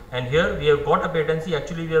patency. And here we have got a patency.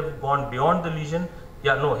 Actually we have gone beyond the lesion.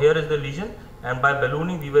 Yeah, no, here is the lesion, and by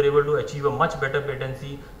ballooning we were able to achieve a much better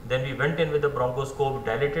patency. Then we went in with the bronchoscope,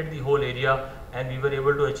 dilated the whole area, and we were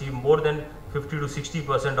able to achieve more than 50 to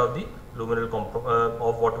 60% of the luminal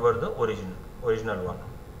of whatever the original one.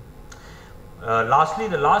 Lastly,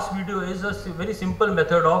 the last video is a very simple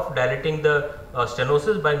method of dilating the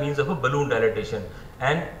stenosis by means of a balloon dilatation.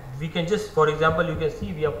 And we can just, for example, you can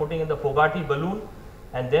see we are putting in the Fogarty balloon,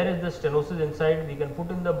 and there is the stenosis inside. We can put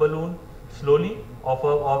in the balloon slowly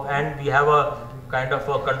and we have a kind of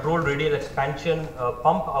a controlled radial expansion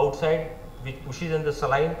pump outside, which pushes in the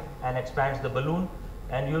saline and expands the balloon.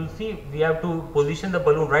 And you will see we have to position the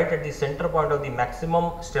balloon right at the center point of the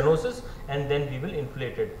maximum stenosis, and then we will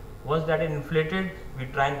inflate it. Once that is inflated, we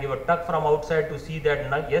try and give a tuck from outside to see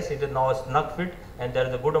that yes, it is now a snug fit and there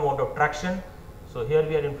is a good amount of traction. So here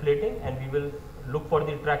we are inflating and we will look for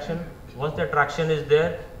the traction. Once the traction is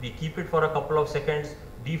there, we keep it for a couple of seconds,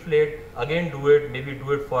 deflate, again do it, maybe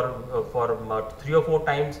do it for 3 or 4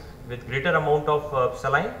 times with greater amount of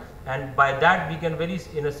saline, and by that we can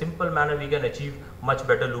in a simple manner we can achieve much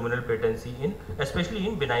better luminal patency especially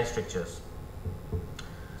in benign strictures.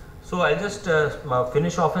 So I'll just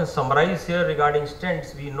finish off and summarize here regarding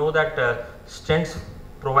stents. We know that stents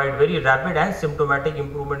provide very rapid and symptomatic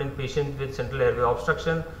improvement in patients with central airway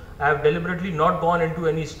obstruction. I have deliberately not gone into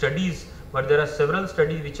any studies, but there are several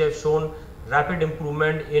studies which have shown rapid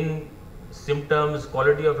improvement in symptoms,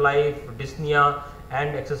 quality of life, dyspnea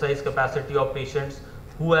and exercise capacity of patients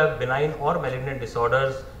who have benign or malignant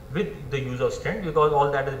disorders with the use of stent, because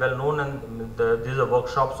all that is well known, and this is a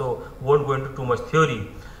workshop, so won't go into too much theory.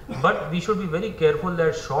 But we should be very careful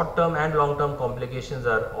that short term and long term complications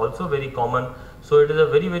are also very common. So it is a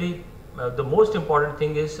very the most important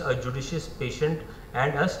thing is a judicious patient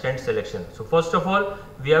and a stent selection. So first of all,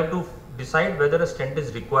 we have to decide whether a stent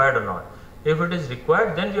is required or not. If it is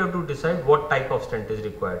required, then we have to decide what type of stent is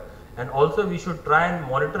required. And also we should try and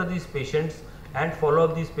monitor these patients and follow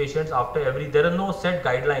up these patients after there are no set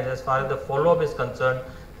guidelines as far as the follow up is concerned.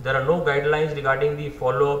 There are no guidelines regarding the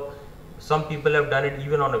follow up. Some people have done it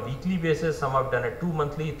even on a weekly basis, some have done it 2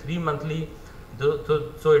 monthly, 3 monthly.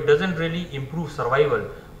 So it doesn't really improve survival,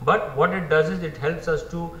 but what it does is it helps us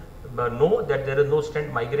to know that there is no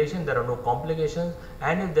stent migration, there are no complications,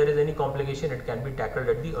 and if there is any complication, it can be tackled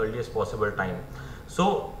at the earliest possible time.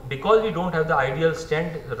 So because we don't have the ideal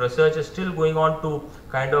stent, research is still going on to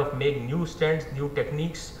kind of make new stents, new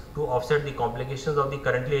techniques to offset the complications of the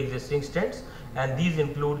currently existing stents, and these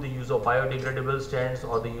include the use of biodegradable stents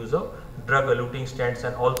or the use of drug-eluting stents,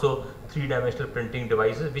 and also 3-dimensional printing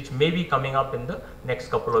devices, which may be coming up in the next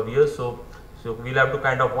couple of years. So we'll have to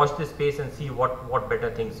kind of watch this space and see what better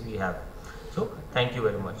things we have. So thank you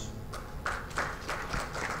very much.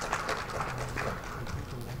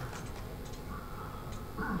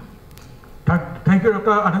 Thank you, Dr.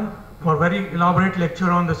 Anand, for very elaborate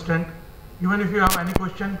lecture on the stent. Even if you have any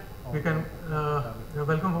question, we can you're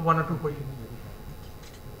welcome for 1 or 2 questions.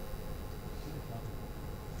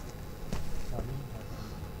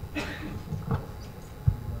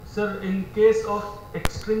 Sir, in case of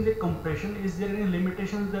extrinsic compression, is there any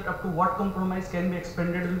limitations that up to what compromise can be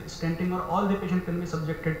expanded with stenting, or all the patients can be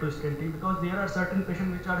subjected to stenting? Because there are certain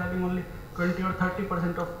patients which are having only 20 or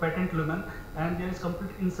 30% of patent lumen, and there is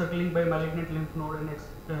complete encircling by malignant lymph node and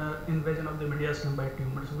invasion of the mediastinum by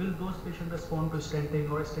tumors. Will those patients respond to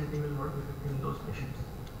stenting, or stenting will not be effective in those patients?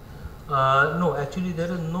 No, actually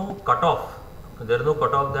there is no cutoff. There is no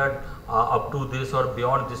cutoff that up to this or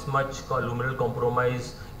beyond this much luminal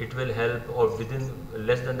compromise it will help, or within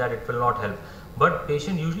less than that it will not help. But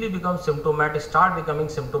patient usually becomes symptomatic, start becoming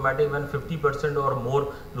symptomatic when 50% or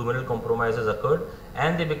more luminal compromise has occurred,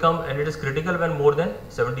 and they become, and it is critical when more than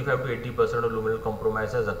 75 to 80% of luminal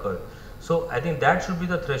compromise has occurred. So I think that should be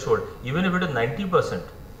the threshold. Even if it is 90%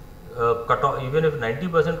 cutoff, even if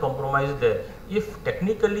 90% compromise is there, if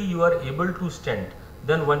technically you are able to stent,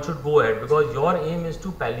 then one should go ahead, because your aim is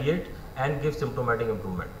to palliate and give symptomatic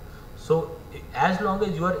improvement. So as long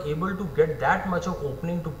as you are able to get that much of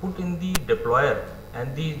opening to put in the deployer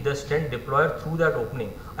and the stent deployer through that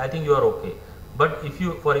opening, I think you are okay. But if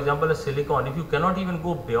you, for example, a silicone, if you cannot even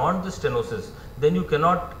go beyond the stenosis, then you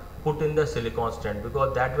cannot put in the silicone stent,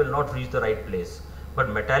 because that will not reach the right place. But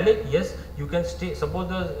metallic, yes, you can stay. Suppose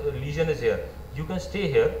the lesion is here, you can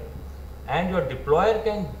stay here and your deployer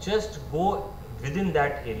can just go within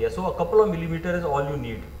that area. So a couple of millimeters is all you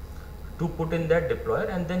need to put in that deployer,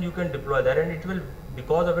 and then you can deploy that, and it will,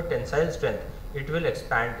 because of a tensile strength, it will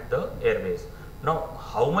expand the airways. Now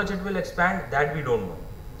how much it will expand, that we don't know.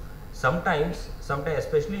 Sometimes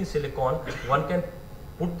especially in silicone, one can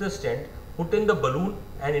put the stent, put in the balloon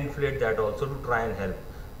and inflate that also to try and help.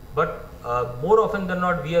 But more often than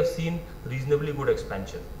not, we have seen reasonably good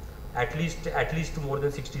expansion, at least more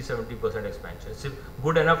than 60-70% expansion. It's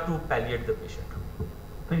good enough to palliate the patient.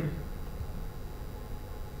 Thank you.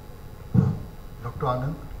 Dr.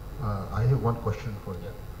 Anand, I have one question for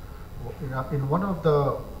you. In one of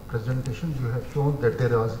the presentations, you have shown that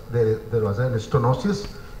there was an stenosis.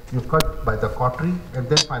 You cut by the cautery, and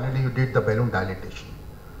then finally you did the balloon dilatation.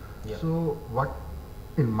 Yeah. So,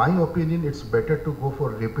 in my opinion, it's better to go for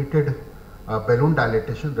repeated balloon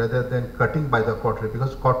dilatation rather than cutting by the cautery,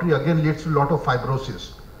 because cautery again leads to a lot of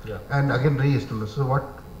fibrosis. Yeah. And again re-stenosis. So,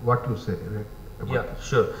 what you say? About Yeah,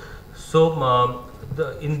 sure. So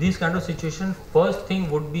in this kind of situation, first thing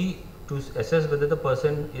would be to assess whether the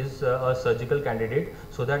person is a surgical candidate,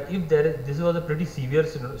 so that if this was a pretty severe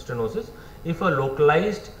stenosis, if a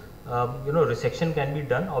localized resection can be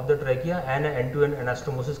done of the trachea and an end-to-end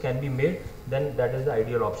anastomosis can be made, then that is the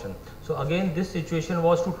ideal option. So again, this situation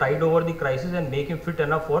was to tide over the crisis and make him fit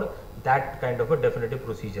enough for that kind of a definitive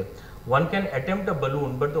procedure. One can attempt a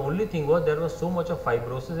balloon, but the only thing was there was so much of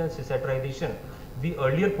fibrosis and cicatrization. We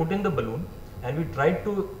earlier put in the balloon and we tried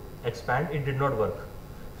to expand, it did not work.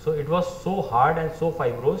 So it was so hard and so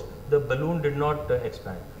fibrosed, the balloon did not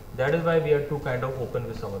expand. That is why we had to kind of open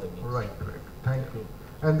with some other means. Right. Thank you.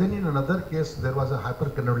 And then in another case, there was a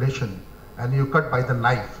hypergranulation and you cut by the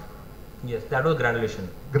knife. Yes, that was granulation.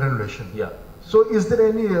 Granulation. Yeah. So is there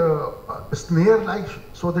any snare like,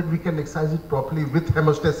 so that we can excise it properly with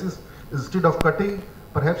hemostasis instead of cutting?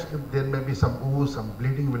 Perhaps there may be some ooze, some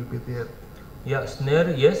bleeding will be there. Yeah,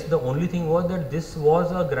 snare, yes. The only thing was that this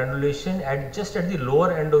was a granulation just at the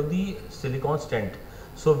lower end of the silicone stent.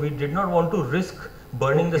 So we did not want to risk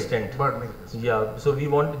burning the stent. Yeah, so we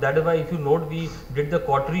want, that is why if you note, we did the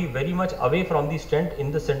cautery very much away from the stent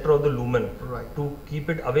in the center of the lumen, to keep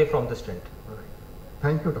it away from the stent. Right.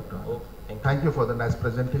 Thank you, Dr. Oh, thank you for the nice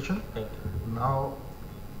presentation. Thank you. Now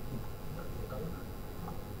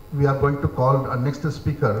we are going to call our next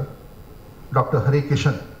speaker, Dr. Hari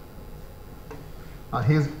Kishan.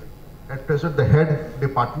 He is at present the head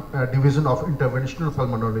division of interventional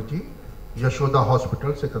pulmonology, Yashoda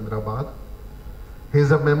Hospital, Secunderabad. He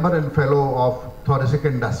is a member and fellow of Thoracic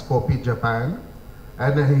Endoscopy, Japan,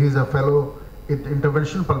 and he is a fellow in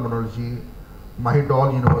interventional pulmonology,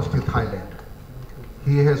 Mahidol University, Thailand.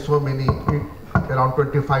 He has so many, around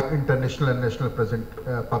 25 international and national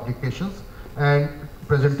publications and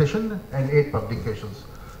presentation and 8 publications.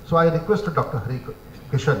 So I request Dr. Hari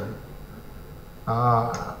Kishan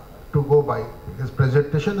to go by his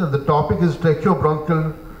presentation, and the topic is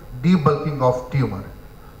tracheobronchial debulking of tumor.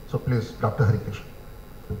 So please, Dr. Hari Kishan.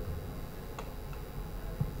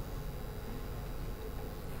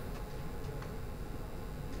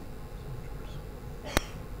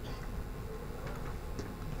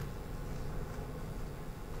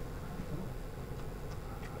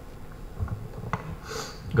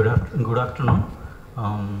 Good afternoon.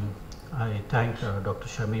 I thank Dr.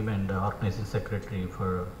 Shamim and the organizing secretary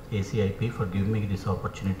for ACIP for giving me this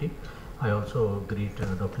opportunity. I also greet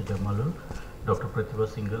Dr. Jamalul, Dr. Pratibha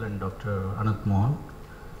Singhal and Dr. Anant Mohan.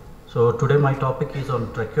 So today my topic is on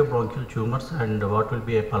tracheobronchial tumors and what will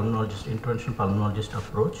be a interventional pulmonologist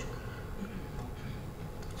approach.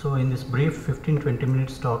 So in this brief 15-20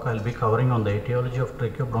 minutes talk, I'll be covering on the etiology of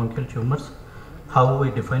tracheobronchial tumors, how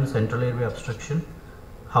we define central airway obstruction,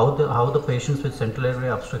 how the patients with central airway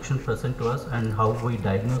obstruction present to us and how we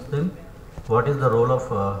diagnose them, what is the role of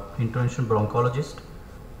interventional bronchologist,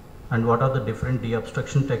 and what are the different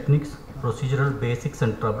deobstruction techniques, procedural basics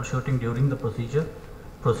and troubleshooting during the procedure,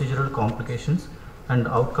 procedural complications, and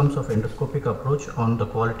outcomes of endoscopic approach on the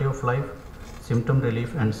quality of life, symptom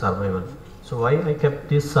relief and survival. So why I kept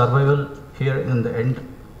this survival here in the end?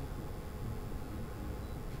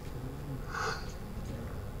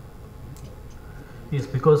 Is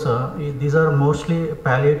because these are mostly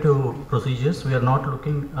palliative procedures. We are not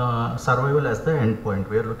looking survival as the end point.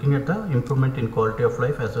 We are looking at the improvement in quality of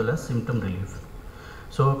life as well as symptom relief.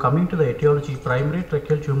 So coming to the etiology, primary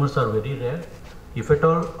tracheal tumors are very rare. If at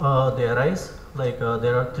all they arise,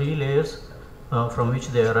 there are 3 layers from which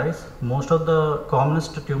they arise. Most of the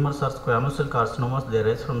commonest tumors are squamous cell carcinomas. They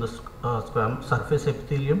arise from the surface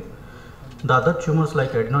epithelium. The other tumors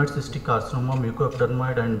like adenoid cystic carcinoma,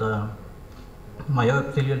 mucoepidermoid, and the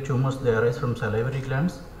myoepithelial tumors, they arise from salivary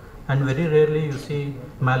glands. And very rarely you see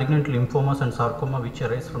malignant lymphomas and sarcoma which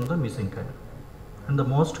arise from the mesenchyme. And the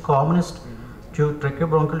most commonest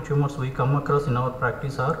tracheobronchial tumors we come across in our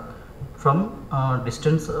practice are from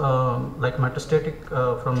distance, like metastatic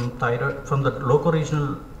from thyroid, from the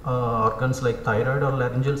locoregional organs like thyroid or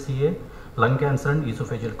laryngeal CA, lung cancer and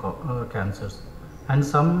esophageal cancers, and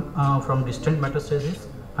some from distant metastasis,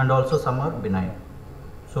 and also some are benign.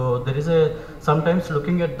 So there is sometimes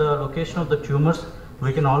looking at the location of the tumors,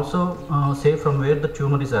 we can also say from where the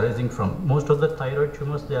tumor is arising from. Most of the thyroid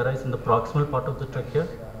tumors, they arise in the proximal part of the trachea.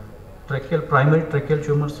 Primary tracheal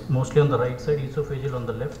tumors mostly on the right side, esophageal on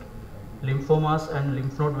the left. Lymphomas and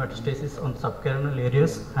lymph node metastasis on subcarinal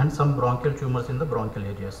areas, and some bronchial tumors in the bronchial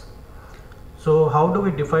areas. So how do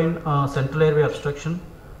we define central airway obstruction?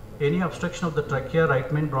 Any obstruction of the trachea,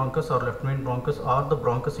 right main bronchus or left main bronchus, or the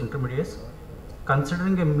bronchus intermedius,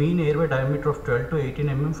 considering a mean airway diameter of 12 to 18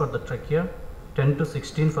 mm for the trachea, 10 to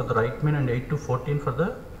 16 for the right main, and 8 to 14 for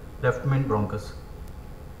the left main bronchus.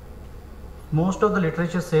 Most of the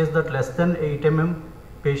literature says that less than 8 mm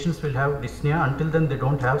patients will have dyspnea. Until then they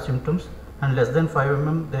don't have symptoms, and less than 5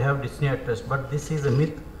 mm they have dyspnea at rest. But this is a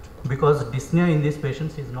myth, because dyspnea in these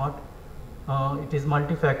patients is not, it is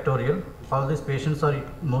multifactorial. All these patients are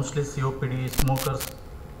mostly COPD, smokers,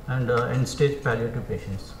 and end-stage palliative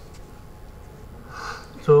patients.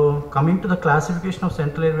 So coming to the classification of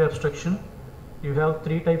central airway obstruction, you have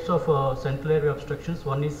 3 types of central airway obstructions.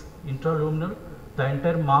 One is intraluminal. The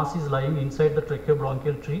entire mass is lying inside the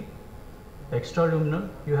tracheobronchial tree. Extraluminal,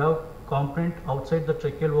 you have component outside the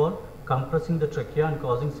tracheal wall compressing the trachea and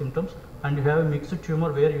causing symptoms, and you have a mixed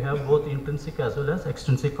tumor where you have both intrinsic as well as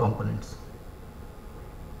extrinsic components.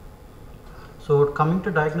 So coming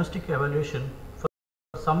to diagnostic evaluation, for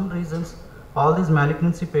some reasons all these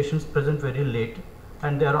malignancy patients present very late,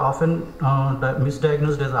 and they are often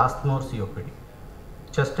misdiagnosed as asthma or COPD.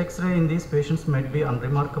 Chest X-ray in these patients might be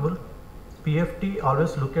unremarkable. PFT,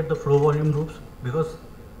 always look at the flow volume loops because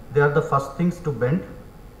they are the first things to bend.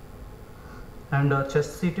 And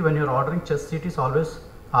chest CT, when you are ordering chest CTs, always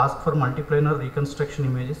ask for multiplanar reconstruction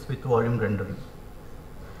images with volume rendering.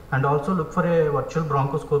 And also look for a virtual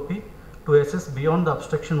bronchoscopy to assess beyond the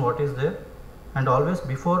obstruction what is there. And always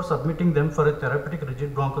before submitting them for a therapeutic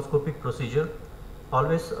rigid bronchoscopic procedure,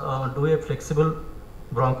 always do a flexible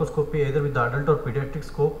bronchoscopy either with the adult or pediatric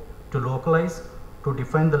scope to localize, to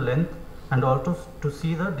define the length, and also to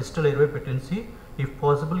see the distal airway patency. If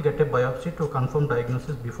possible, get a biopsy to confirm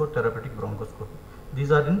diagnosis before therapeutic bronchoscopy.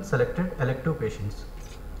 These are in selected elective patients.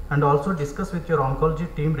 And also discuss with your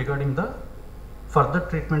oncology team regarding the further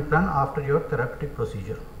treatment plan after your therapeutic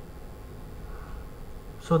procedure.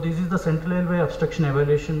 So this is the central airway obstruction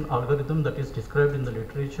evaluation algorithm that is described in the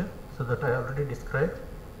literature, so that I already described.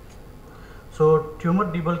 So tumor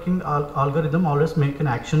debulking algorithm, always make an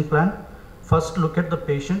action plan. First look at the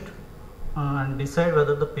patient and decide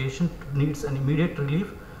whether the patient needs an immediate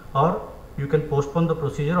relief, or you can postpone the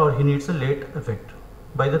procedure, or he needs a late effect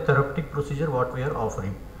by the therapeutic procedure what we are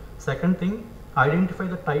offering. Second thing, identify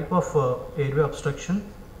the type of airway obstruction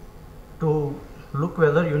to look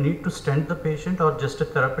whether you need to stent the patient or just a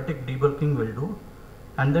therapeutic debulking will do,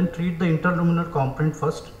 and then treat the interluminal component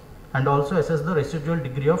first, and also assess the residual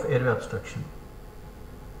degree of airway obstruction.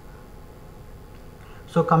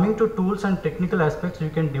 So coming to tools and technical aspects, you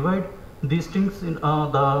can divide these things in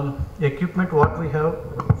the equipment what we have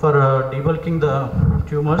for debulking the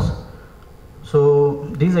tumors. So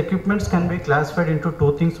these equipments can be classified into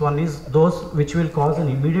 2 things. One is those which will cause an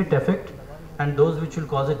immediate effect, and those which will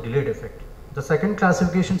cause a delayed effect. The second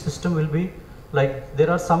classification system will be like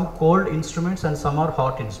there are some cold instruments and some are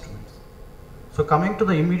hot instruments. So coming to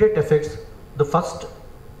the immediate effects, the first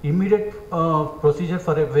immediate procedure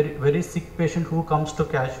for a very sick patient who comes to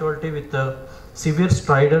casualty with a severe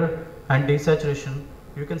stridor and desaturation,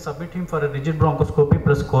 you can submit him for a rigid bronchoscopy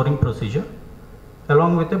plus coring procedure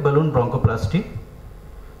along with a balloon bronchoplasty,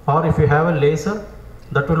 or if you have a laser,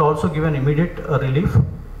 that will also give an immediate relief.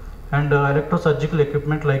 And electrosurgical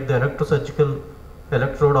equipment like the electrosurgical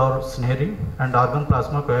electrode or snaring and organ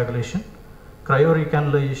plasma coagulation.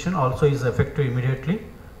 Cryorecanalization also is effective immediately,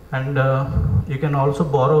 and you can also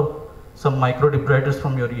borrow some microdebriders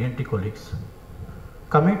from your ENT colleagues.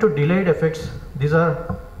 Coming to delayed effects, these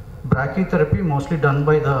are brachytherapy mostly done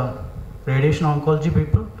by the radiation oncology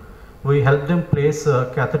people, We help them place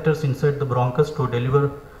catheters inside the bronchus to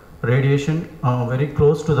deliver radiation very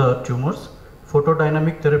close to the tumors,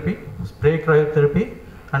 photodynamic therapy, spray cryotherapy,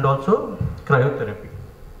 and also cryotherapy.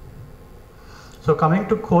 So coming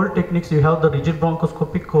to cold techniques, you have the rigid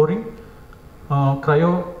bronchoscopic coring,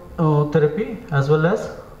 cryotherapy, as well as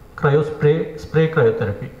spray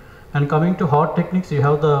cryotherapy. And coming to hot techniques, you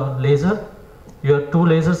have the laser. You have 2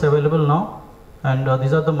 lasers available now, and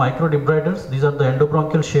these are the microdebriders. These are the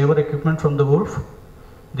endobronchial shaver equipment from the Wolf.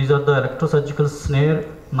 These are the electrosurgical snare,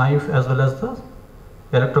 knife, as well as the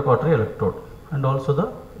electrocautery electrode, and also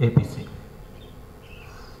the APC.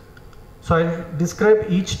 So I'll describe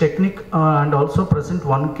each technique and also present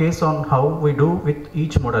one case on how we do with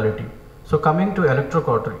each modality. So coming to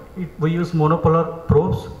electrocautery, we use monopolar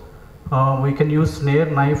probes. We can use snare,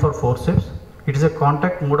 knife, or forceps. It is a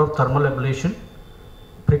contact mode of thermal ablation.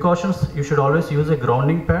 Precautions, you should always use a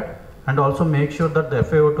grounding pad and also make sure that the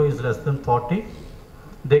FiO2 is less than 40.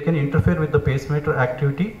 They can interfere with the pacemaker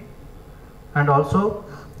activity, and also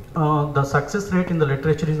the success rate in the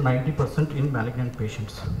literature is 90% in malignant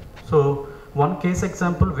patients. So one case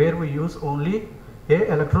example where we use only a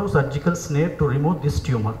electrosurgical snare to remove this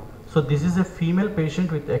tumor. So this is a female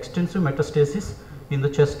patient with extensive metastasis in the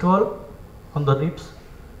chest wall, on the ribs,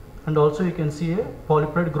 and also you can see a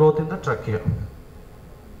polypoid growth in the trachea.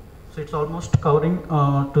 So it's almost covering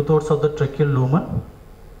 2/3 of the tracheal lumen.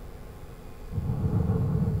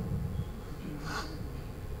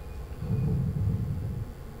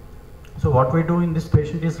 So what we do in this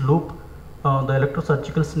patient is loop the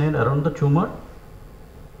electrosurgical snare around the tumor.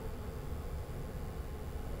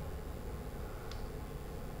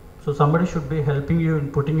 So somebody should be helping you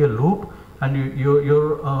in putting a loop, and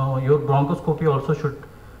your bronchoscopy also should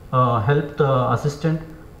help the assistant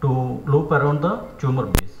to loop around the tumor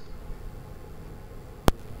base.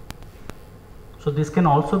 So this can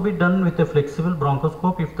also be done with a flexible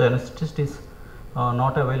bronchoscope if the anesthetist is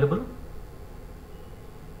not available.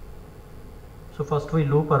 So first we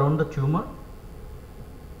loop around the tumor.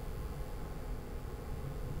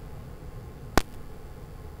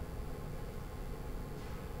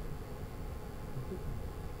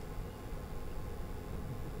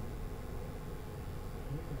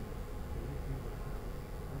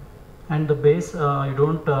 And the base, you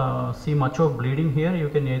don't see much of bleeding here. You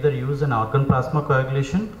can either use an organ plasma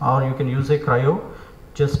coagulation, or you can use a cryo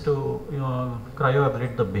just to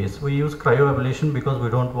cryoablate the base. We use cryoablation because we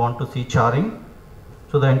don't want to see charring.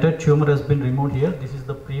 So the entire tumor has been removed here. This is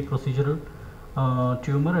the pre-procedural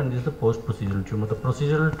tumor, and this is the post-procedural tumor. The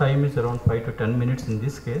procedural time is around 5 to 10 minutes in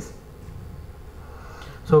this case.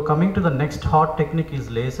 So coming to the next hot technique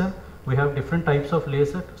is laser. We have different types of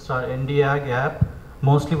laser, Nd:YAG, AP.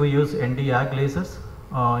 Mostly we use Nd:YAG lasers.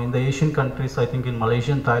 In the Asian countries, I think in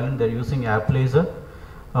Malaysia and Thailand, they're using AP laser.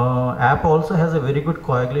 AP also has a very good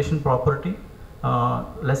coagulation property,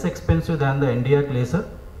 less expensive than the Nd:YAG laser.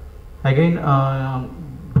 Again,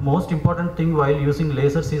 the most important thing while using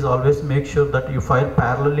lasers is always make sure that you fire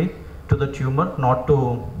parallelly to the tumor, not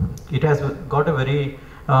to, it has got a very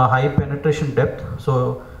high penetration depth,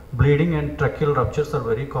 so bleeding and tracheal ruptures are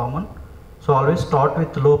very common. So always start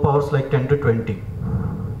with low powers like 10 to 20.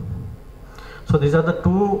 So these are the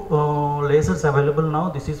 2 lasers available now.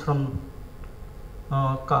 This is from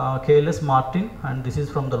KLS Martin, and this is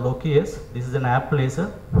from the Loki S. This is an AP laser.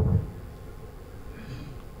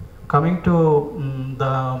 Coming to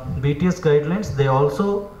the BTS guidelines, they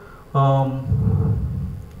also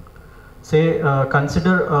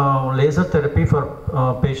consider laser therapy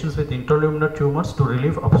for patients with intraluminal tumors to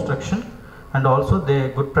relieve obstruction, and also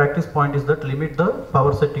the good practice point is that limit the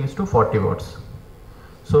power settings to 40 watts.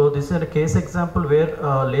 So this is a case example where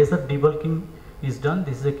laser debulking is done.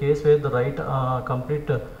 This is a case where the right complete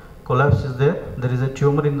collapse is there. There is a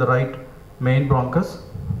tumor in the right main bronchus.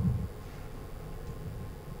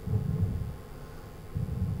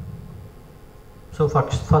 So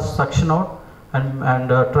first suction out and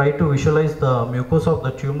try to visualize the mucosa of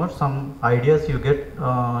the tumor. Some ideas you get,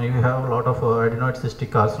 you have a lot of adenoid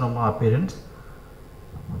cystic carcinoma appearance.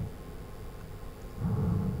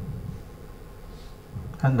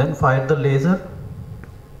 And then fire the laser.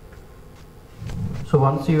 So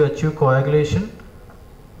once you achieve coagulation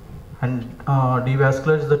and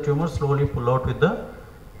devascularize the tumor, slowly pull out with the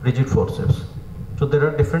rigid forceps. So there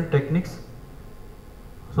are different techniques.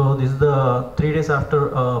 So this is the 3 days after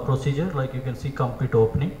procedure, like you can see complete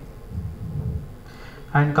opening.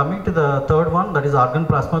 And coming to the third one, that is organ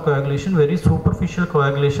plasma coagulation, very superficial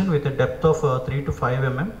coagulation with a depth of 3 to 5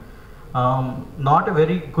 mm. Not a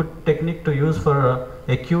very good technique to use for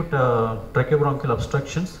acute tracheobronchial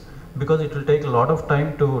obstructions, because it will take a lot of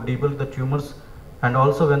time to debulk the tumors And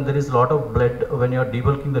also when there is a lot of blood, when you are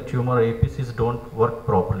debulking the tumor, APCs don't work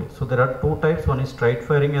properly. So there are two types, one is straight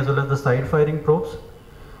firing as well as the side firing probes.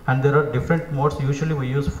 And there are different modes, usually we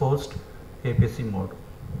use forced APC mode.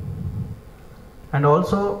 And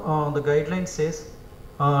also the guideline says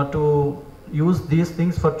to use these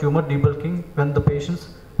things for tumor debulking when the patients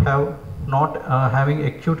have not having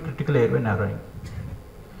acute critical airway narrowing.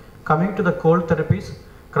 Coming to the cold therapies,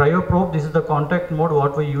 cryoprobe, this is the contact mode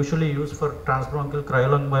what we usually use for transbronchial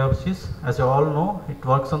cryolung biopsies. As you all know, it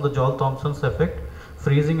works on the Joule-Thomson's effect,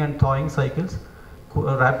 freezing and thawing cycles,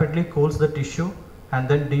 rapidly cools the tissue, and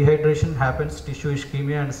then dehydration happens, tissue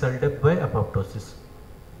ischemia and cell death by apoptosis.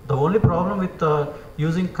 The only problem with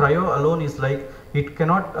using cryo alone is like it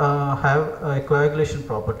cannot have a coagulation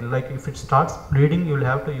property. Like if it starts bleeding, you will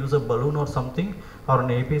have to use a balloon or something or an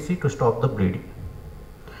APC to stop the bleeding.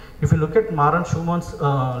 If you look at Maren Schumann's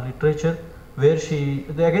literature, where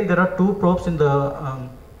again there are two probes in the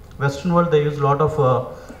Western world. They use a lot of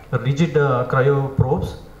rigid cryo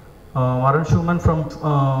probes. Maren Schumann from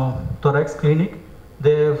Thorax Clinic,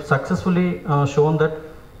 they have successfully shown that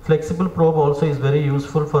flexible probe also is very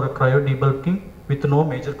useful for cryo debulking with no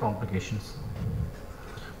major complications.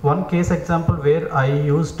 One case example where I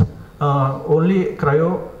used only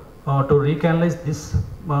cryo to recanalize this.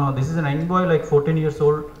 This is an young boy, like 14 years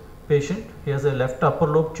old patient. He has a left upper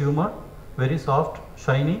lobe tumor, very soft,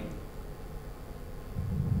 shiny.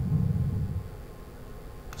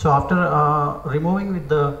 So after removing with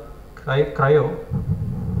the cryo,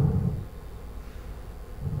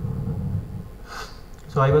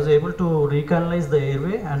 so I was able to recanalize the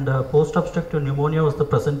airway, and post-obstructive pneumonia was the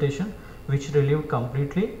presentation, which relieved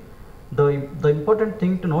completely. The important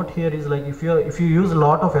thing to note here is like if you use a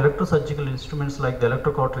lot of electrosurgical instruments like the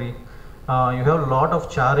electrocautery, you have a lot of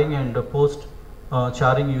charring, and post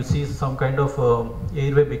charring you see some kind of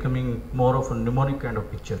airway becoming more of a pneumonic kind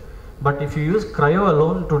of picture. But if you use cryo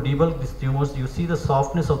alone to debulk these tumors, you see the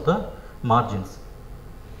softness of the margins.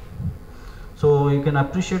 So you can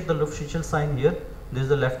appreciate the Lufschitzel sign here. This is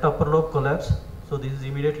the left upper lobe collapse. So this is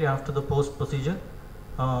immediately after the post procedure.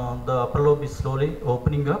 The upper lobe is slowly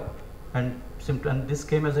opening up, and this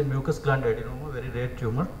came as a mucus gland adenoma, very rare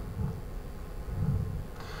tumor.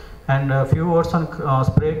 And a few words on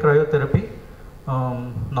spray cryotherapy,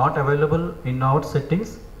 not available in our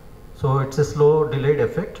settings, so it's a slow delayed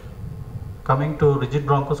effect. Coming to rigid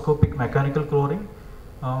bronchoscopic mechanical chlorine,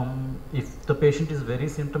 if the patient is very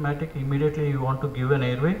symptomatic, immediately you want to give an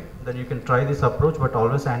airway, then you can try this approach, but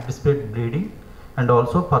always anticipate bleeding and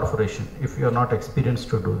also perforation if you are not experienced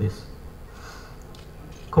to do this.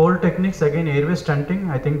 Cold techniques, again airway stenting.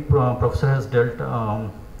 I think Professor has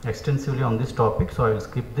dealt extensively on this topic, so I will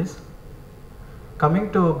skip this.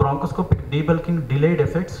 Coming to bronchoscopic debulking delayed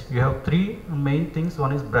effects, you have three main things.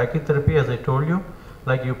 One is brachytherapy, as I told you,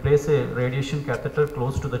 like you place a radiation catheter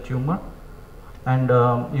close to the tumor, and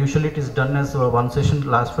usually it is done as one session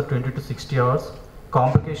lasts for 20 to 60 hours.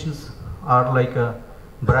 Complications are like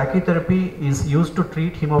brachytherapy is used to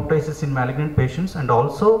treat hemoptysis in malignant patients, and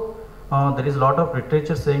also there is a lot of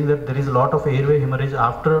literature saying that there is a lot of airway hemorrhage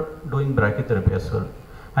after doing brachytherapy as well,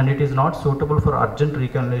 and it is not suitable for urgent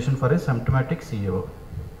recanalation for a symptomatic CAO.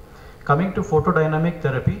 Coming to photodynamic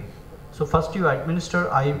therapy, so first you administer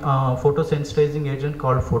photosensitizing agent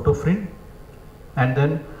called photofrin, and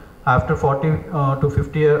then after 40 to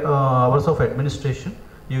 50 hours of administration,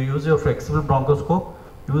 you use your flexible bronchoscope,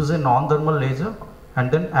 use a non-thermal laser,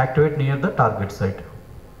 and then activate near the target site.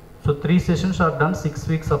 So 3 sessions are done 6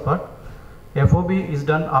 weeks apart. FOB is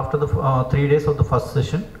done after the 3 days of the first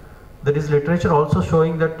session. There is literature also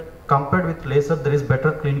showing that compared with laser, there is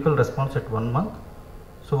better clinical response at 1 month.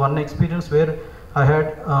 So one experience where I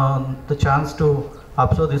had the chance to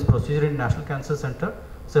observe this procedure in National Cancer Center.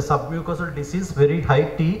 It's a submucosal disease, very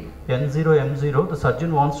high T, N0, M0. The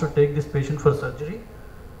surgeon wants to take this patient for surgery,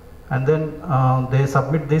 and then they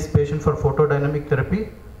submit this patient for photodynamic therapy.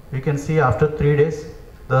 You can see after 3 days,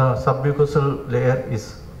 the submucosal layer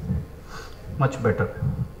is much better.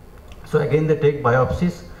 So again they take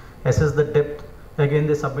biopsies, assess the depth, again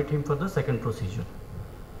they submit him for the second procedure.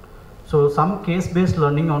 So some case-based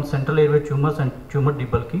learning on central airway tumors and tumor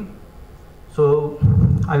debulking. So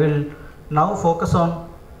I will now focus on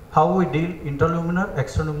how we deal intraluminal,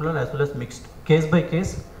 extraluminal as well as mixed, case by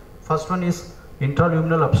case. First one is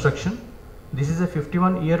intraluminal obstruction. This is a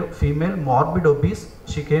 51-year female, morbid obese.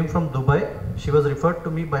 She came from Dubai. She was referred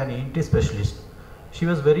to me by an ENT specialist. She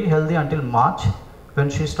was very healthy until March, when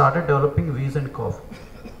she started developing wheeze and cough.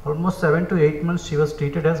 Almost 7 to 8 months she was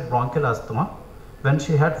treated as bronchial asthma. When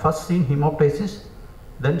she had first seen hemoptysis,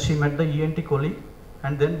 then she met the ENT colleague,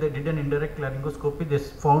 and then they did an indirect laryngoscopy. They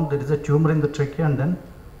found there is a tumor in the trachea and then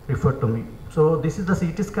referred to me. So this is the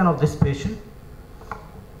CT scan of this patient.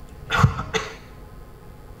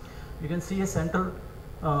 You can see a central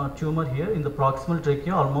tumor here in the proximal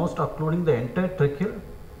trachea, almost occluding the entire tracheal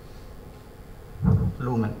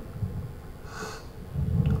lumen.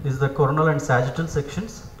 This is the coronal and sagittal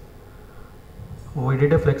sections. We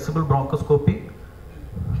did a flexible bronchoscopy,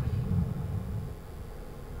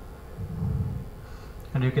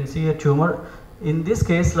 and you can see a tumor. In this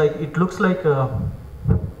case, like it looks like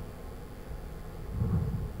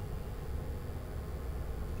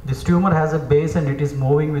this tumor has a base and it is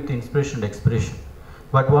moving with inspiration and expiration.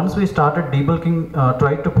 But once we started debulking,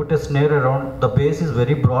 tried to put a snare around, the base is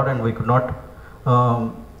very broad and we could not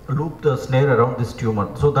loop the snare around this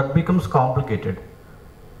tumor. So that becomes complicated.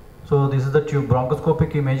 So this is the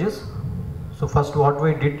bronchoscopic images. So first what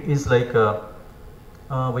we did is like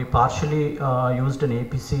we partially used an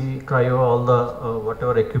APC, cryo, all the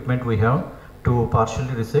whatever equipment we have to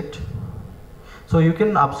partially resect. So you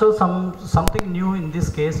can observe something new in this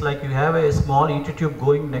case, like you have a small ET tube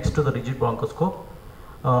going next to the rigid bronchoscope.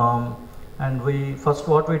 And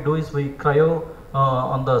what we do is we cryo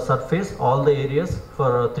on the surface all the areas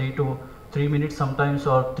for 3 minutes sometimes,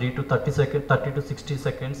 or 3 to 30 seconds, 30 to 60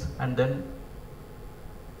 seconds, and then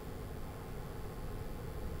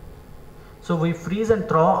so we freeze and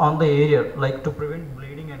thaw on the area, like to prevent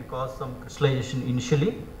bleeding and cause some crystallization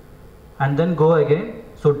initially, and then go again.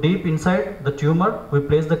 So deep inside the tumor we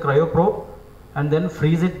place the cryo probe and then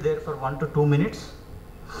freeze it there for 1 to 2 minutes,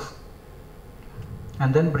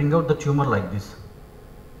 and then bring out the tumor like this.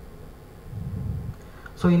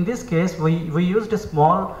 So in this case we used a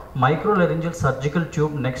small microlaryngeal surgical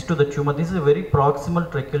tube next to the tumor. This is a very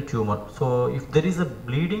proximal tracheal tumor. So if there is a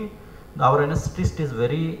bleeding, our anesthetist is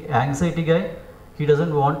very anxiety guy. He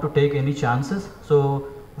doesn't want to take any chances. So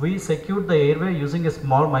we secured the airway using a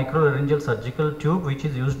small microlaryngeal surgical tube which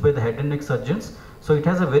is used by the head and neck surgeons. So it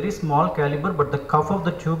has a very small caliber, but the cuff of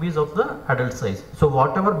the tube is of the adult size. So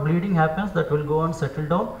whatever bleeding happens, that will go and settle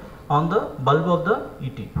down on the bulb of the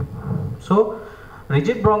ET. So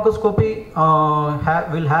rigid bronchoscopy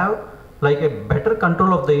will have like a better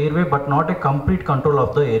control of the airway, but not a complete control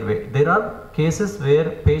of the airway. There are cases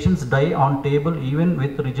where patients die on table even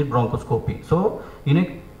with rigid bronchoscopy. So in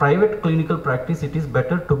a private clinical practice, it is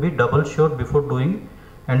better to be double sure before doing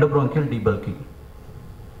endobronchial debulking.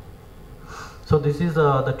 So this is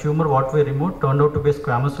the tumor what we removed, turned out to be a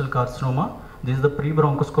squamous cell carcinoma. This is the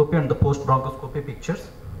pre-bronchoscopy and the post-bronchoscopy pictures.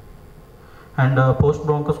 And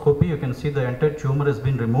post-bronchoscopy, you can see the entire tumor has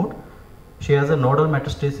been removed. She has a nodal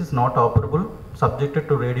metastasis, not operable, subjected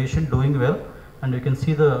to radiation, doing well. And you can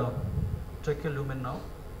see the tracheal lumen now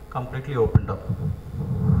completely opened up.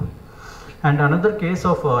 And another case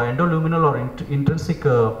of endoluminal or intrinsic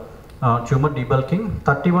tumor debulking,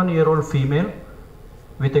 31-year-old female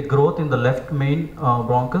with a growth in the left main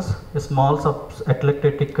bronchus, a small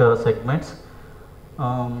subatlectatic segments.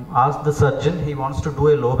 Asked the surgeon, he wants to do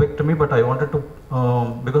a lobectomy, but I wanted to,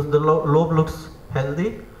 because the lobe looks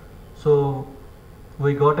healthy, so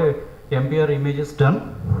we got a MPR images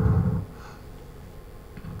done.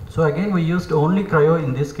 So again we used only cryo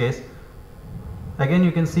in this case. Again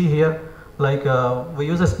you can see here, like we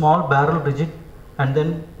use a small barrel rigid and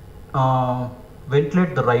then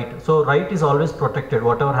ventilate the right. So right is always protected.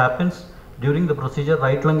 Whatever happens during the procedure,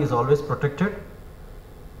 right lung is always protected.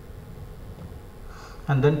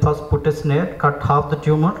 And then first put a snare, cut half the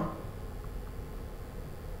tumor.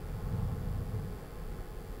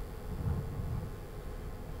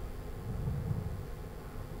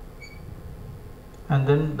 And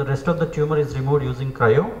then the rest of the tumor is removed using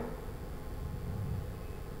cryo.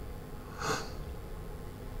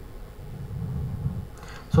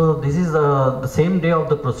 So this is the same day of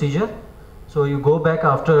the procedure. So you go back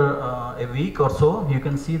after a week or so, you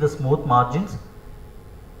can see the smooth margins.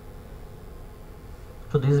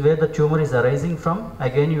 So this is where the tumor is arising from.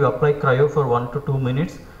 Again you apply cryo for 1 to 2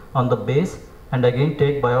 minutes on the base, and again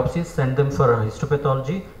take biopsies, send them for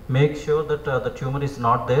histopathology, make sure that the tumor is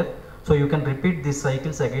not there. So you can repeat these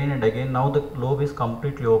cycles again and again. Now the lobe is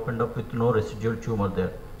completely opened up with no residual tumor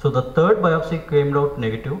there. So the third biopsy came out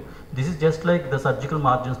negative. This is just like the surgical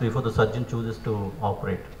margins before the surgeon chooses to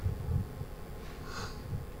operate.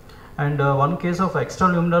 And one case of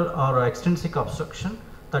extraluminal or extrinsic obstruction,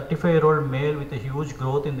 35-year-old male with a huge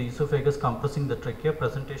growth in the esophagus compressing the trachea,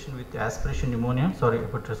 presentation with aspiration pneumonia, sorry,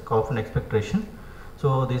 but it's cough and expectoration.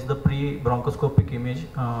 So this is the pre-bronchoscopic image.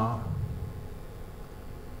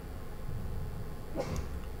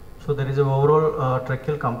 So there is a overall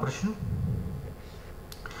tracheal compression.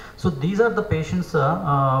 So these are the patients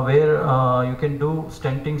where you can do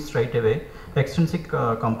stenting straight away, extrinsic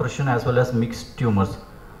compression as well as mixed tumors.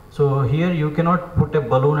 So here you cannot put a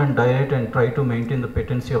balloon and dilate and try to maintain the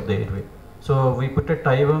patency of the airway. So we put a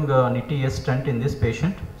Taiwan NITI-S stent in this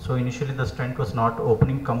patient. So initially the stent was not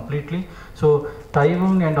opening completely. So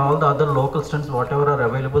Taiwan and all the other local stents, whatever are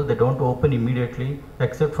available, they don't open immediately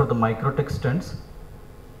except for the Microtech stents.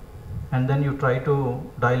 And then you try to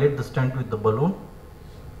dilate the stent with the balloon.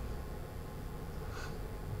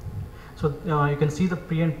 So you can see the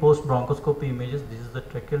pre and post bronchoscopy images. This is the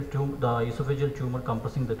tracheal tumor, the esophageal tumor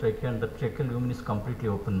compressing the trachea, and the tracheal lumen is completely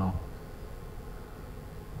open now.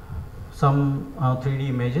 Some 3D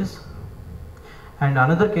images. And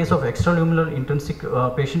another case of extraluminal intrinsic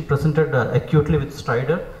patient presented acutely with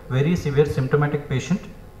stridor, very severe symptomatic patient,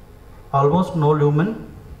 almost no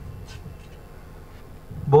lumen,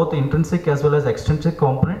 both intrinsic as well as extrinsic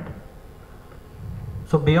component.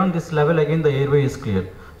 So beyond this level again the airway is clear.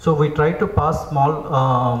 So we try to pass small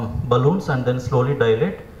balloons and then slowly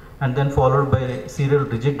dilate, and then followed by serial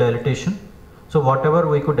rigid dilatation. So whatever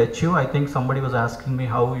we could achieve, I think somebody was asking me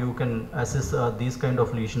how you can assess these kind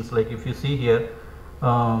of lesions. Like if you see here,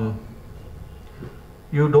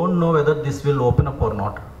 you don't know whether this will open up or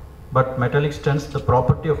not. But metallic stents, the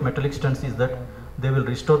property of metallic stents is that they will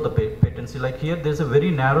restore the patency. Like here, there is a very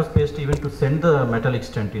narrow space to even to send the metallic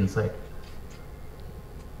stent inside.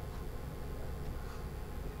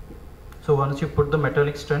 So once you put the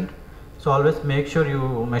metallic stent, so always make sure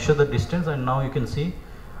you measure the distance, and now you can see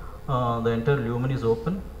the entire lumen is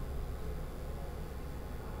open.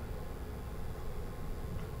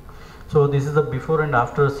 So this is the before and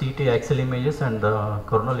after CT axial images and the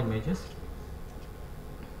coronal images,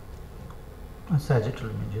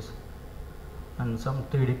 sagittal images, and some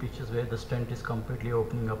 3D pictures where the stent is completely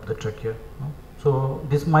opening up the trachea. So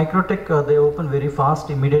this Microtech, they open very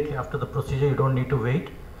fast immediately after the procedure. You don't need to wait.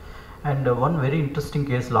 And one very interesting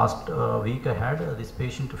case last week I had this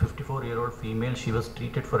patient, a 54-year-old female. She was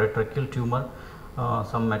treated for a tracheal tumor,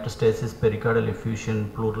 some metastasis, pericardial effusion,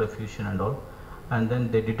 pleural effusion and all. And then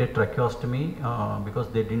they did a tracheostomy because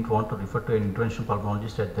they didn't want to refer to an interventional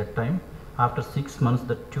pulmonologist at that time. After 6 months,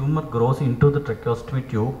 the tumor grows into the tracheostomy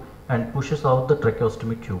tube and pushes out the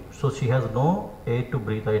tracheostomy tube. So she has no air to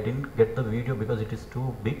breathe. I didn't get the video because it is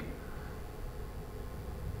too big.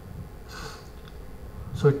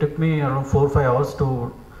 So it took me around 4 or 5 hours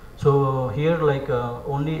to, so here like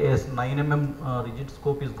only a 9 mm rigid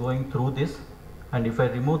scope is going through this, and if I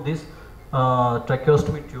remove this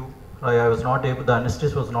tracheostomy tube, I was not able, the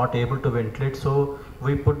anesthetist was not able to ventilate, so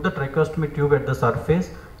we put the tracheostomy tube at the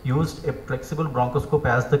surface, used a flexible bronchoscope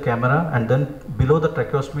as the camera, and then below the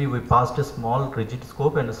tracheostomy we passed a small rigid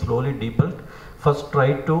scope and slowly debulked. First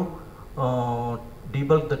tried to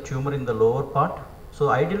debulk the tumor in the lower part. So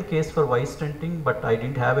ideal case for Y stenting, but I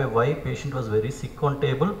didn't have a Y. Patient was very sick on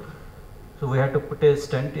table. So we had to put a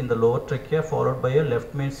stent in the lower trachea followed by a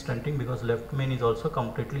left main stenting because left main is also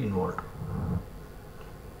completely involved.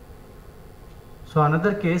 So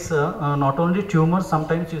another case, not only tumors,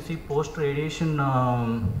 sometimes you see post-radiation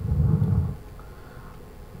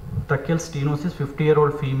tracheal stenosis,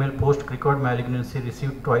 50-year-old female post-cricoid malignancy,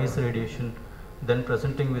 received twice radiation, then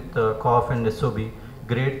presenting with cough and SOB.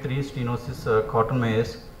 Grade 3 stenosis, cotton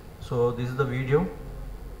Mayers. So this is the video.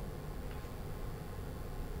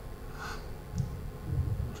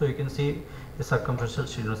 So you can see a circumferential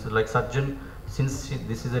stenosis. Like surgeon, since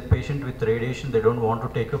this is a patient with radiation, they don't want to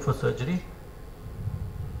take her for surgery.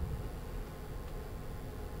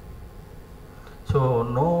 So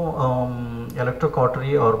no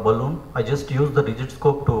electrocautery or balloon. I just use the rigid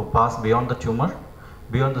scope to pass beyond the tumor,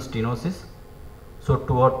 beyond the stenosis. So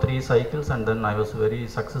 2 or 3 cycles, and then I was very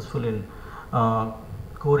successful in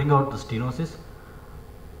coring out the stenosis.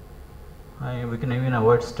 We can even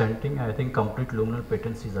avoid stenting. I think complete luminal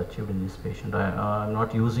patency is achieved in this patient. I'm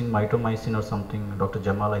not using mitomycin or something. Dr.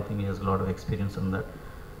 Jamal, I think he has a lot of experience on that.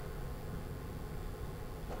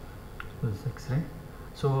 This is X-ray.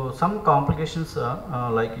 So some complications,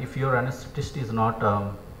 like if your anesthetist is not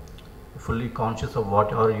fully conscious of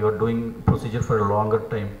what, or you are doing procedure for a longer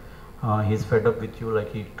time, he's fed up with you,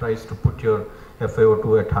 like he tries to put your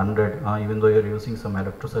FiO2 at 100 even though you're using some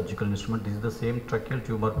electrosurgical instrument. This is the same tracheal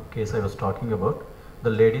tumor case I was talking about. The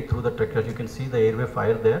lady through the trachea, you can see the airway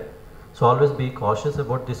fire there. So always be cautious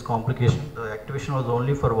about this complication. The activation was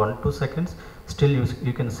only for 1-2 seconds. Still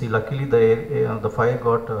you can see, luckily the fire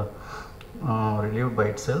got relieved by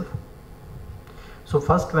itself. So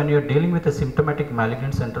first, when you're dealing with a symptomatic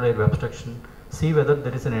malignant central airway obstruction, see whether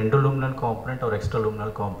there is an endoluminal component or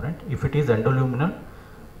extraluminal component. If it is endoluminal,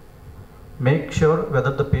 make sure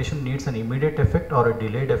whether the patient needs an immediate effect or a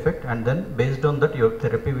delayed effect, and then based on that your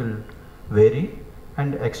therapy will vary.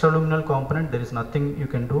 And extraluminal component, there is nothing you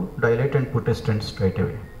can do, dilate and put a stent straight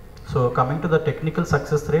away. So coming to the technical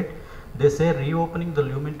success rate, they say reopening the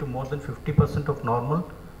lumen to more than 50% of normal,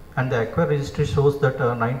 and the AQUA registry shows that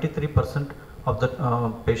 93% of the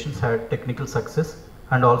patients had technical success,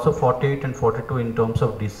 and also 48 and 42 in terms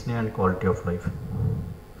of dyspnea and quality of life.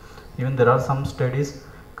 Even there are some studies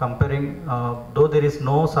comparing, though there is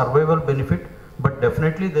no survival benefit, but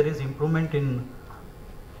definitely there is improvement in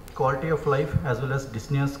quality of life as well as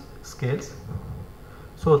dyspnea scales.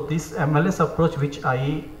 So this MLS approach, which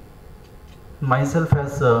I myself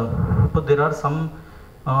has but there are some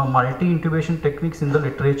multi-intubation techniques in the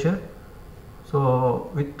literature.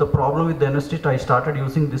 So with the problem with the anesthetic, I started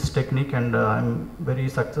using this technique, and I'm very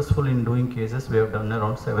successful in doing cases. We have done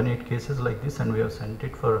around 7-8 cases like this, and we have sent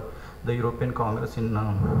it for the European Congress in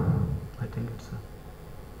I think it's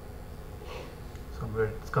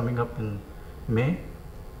somewhere, it's coming up in May.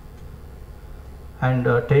 And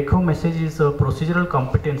take home message is procedural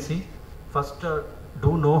competency. First,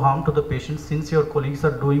 do no harm to the patient. Since your colleagues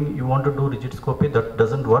are doing, you want to do rigid scopy, that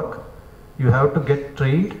doesn't work. You have to get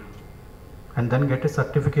trained and then get a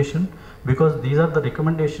certification, because these are the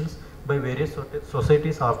recommendations by various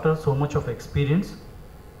societies after so much of experience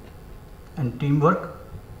and teamwork.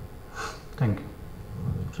 Thank you.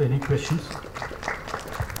 So any questions?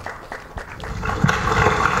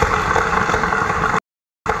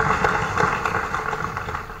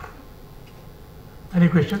 Any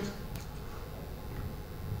questions?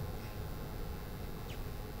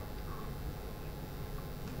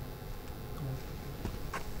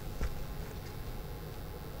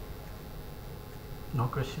 No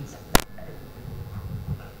questions.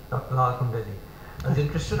 Dr. Lal from Delhi. I was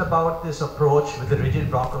interested about this approach with the rigid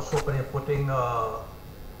bronchoscope, and you're putting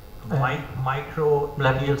micro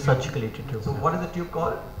lateral surgically tube. So what is the tube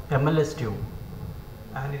called? MLS tube.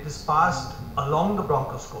 And it is passed along the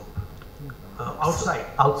bronchoscope, outside.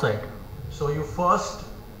 Outside. So you first,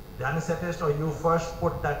 the anesthetist or you first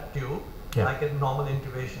put that tube, like a normal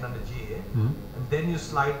intubation under GA, and then you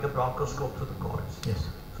slide the bronchoscope through the cords. Yes.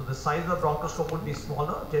 So the size of the bronchoscope would be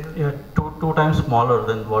smaller generally? Yeah, two times smaller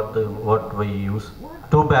than what we use.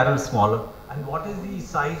 2 barrels smaller. And what is the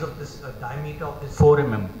size of this diameter of this? 4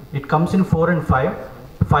 mm. It comes in 4 and 5.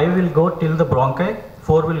 5 will go till the bronchi,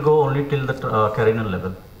 4 will go only till the carinal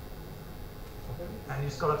level. And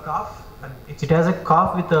it's got a cuff? And it has a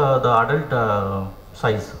cuff with the adult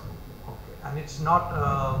size. Okay. And it's not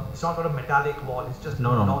got a metallic wall, it's just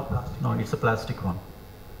No, plastic. No, it's a plastic one.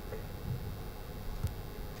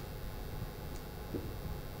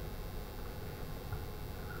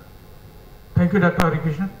 Thank you, Dr.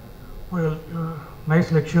 Harikrishnan, for your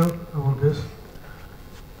nice lecture about this.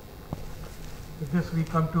 With this, we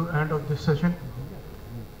come to end of this session.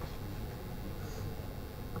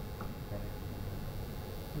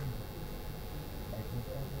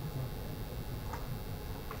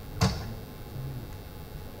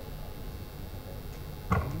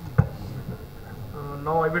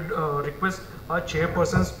 Now I would request our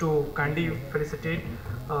chairpersons to kindly felicitate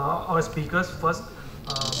our speakers. First,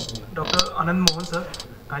 Dr. Anand Mohan sir,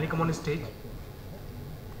 kindly come on the stage.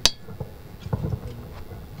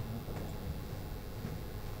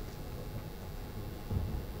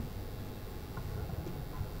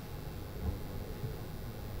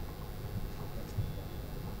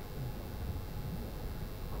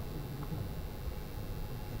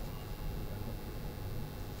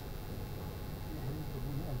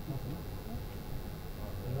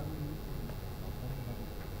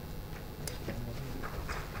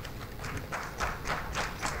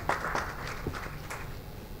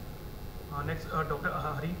 Next, Dr.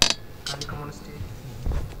 Hari, kindly come on the stage.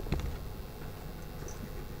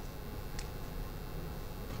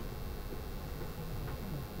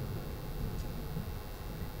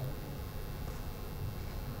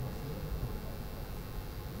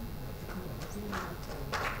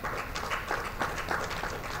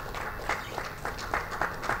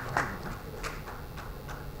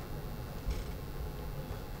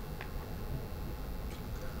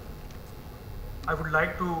 I would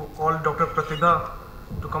like to call Dr. Pratibha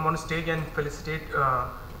to come on stage and felicitate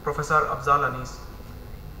Professor Afzal Anis.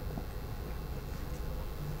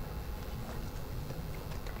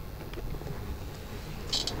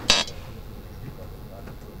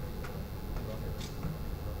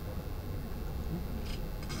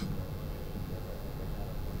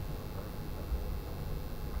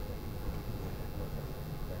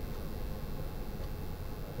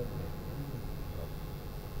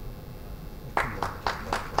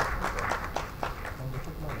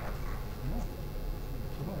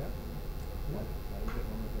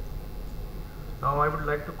 Now I would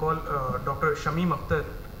like to call Dr. Shamim Akhtar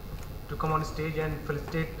to come on stage and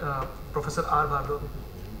felicitate Professor R. Bhargav.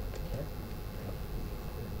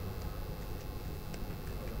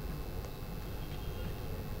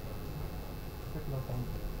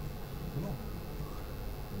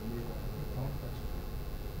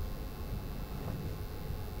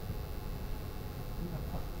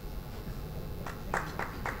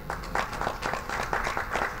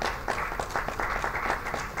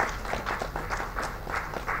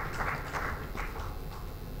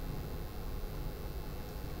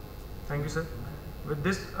 Thank you, sir. With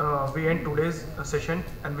this, we end today's session,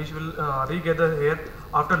 and we will regather here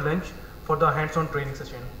after lunch for the hands-on training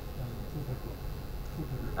session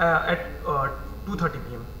at 2:30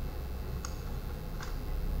 p.m.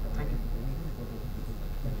 Thank you.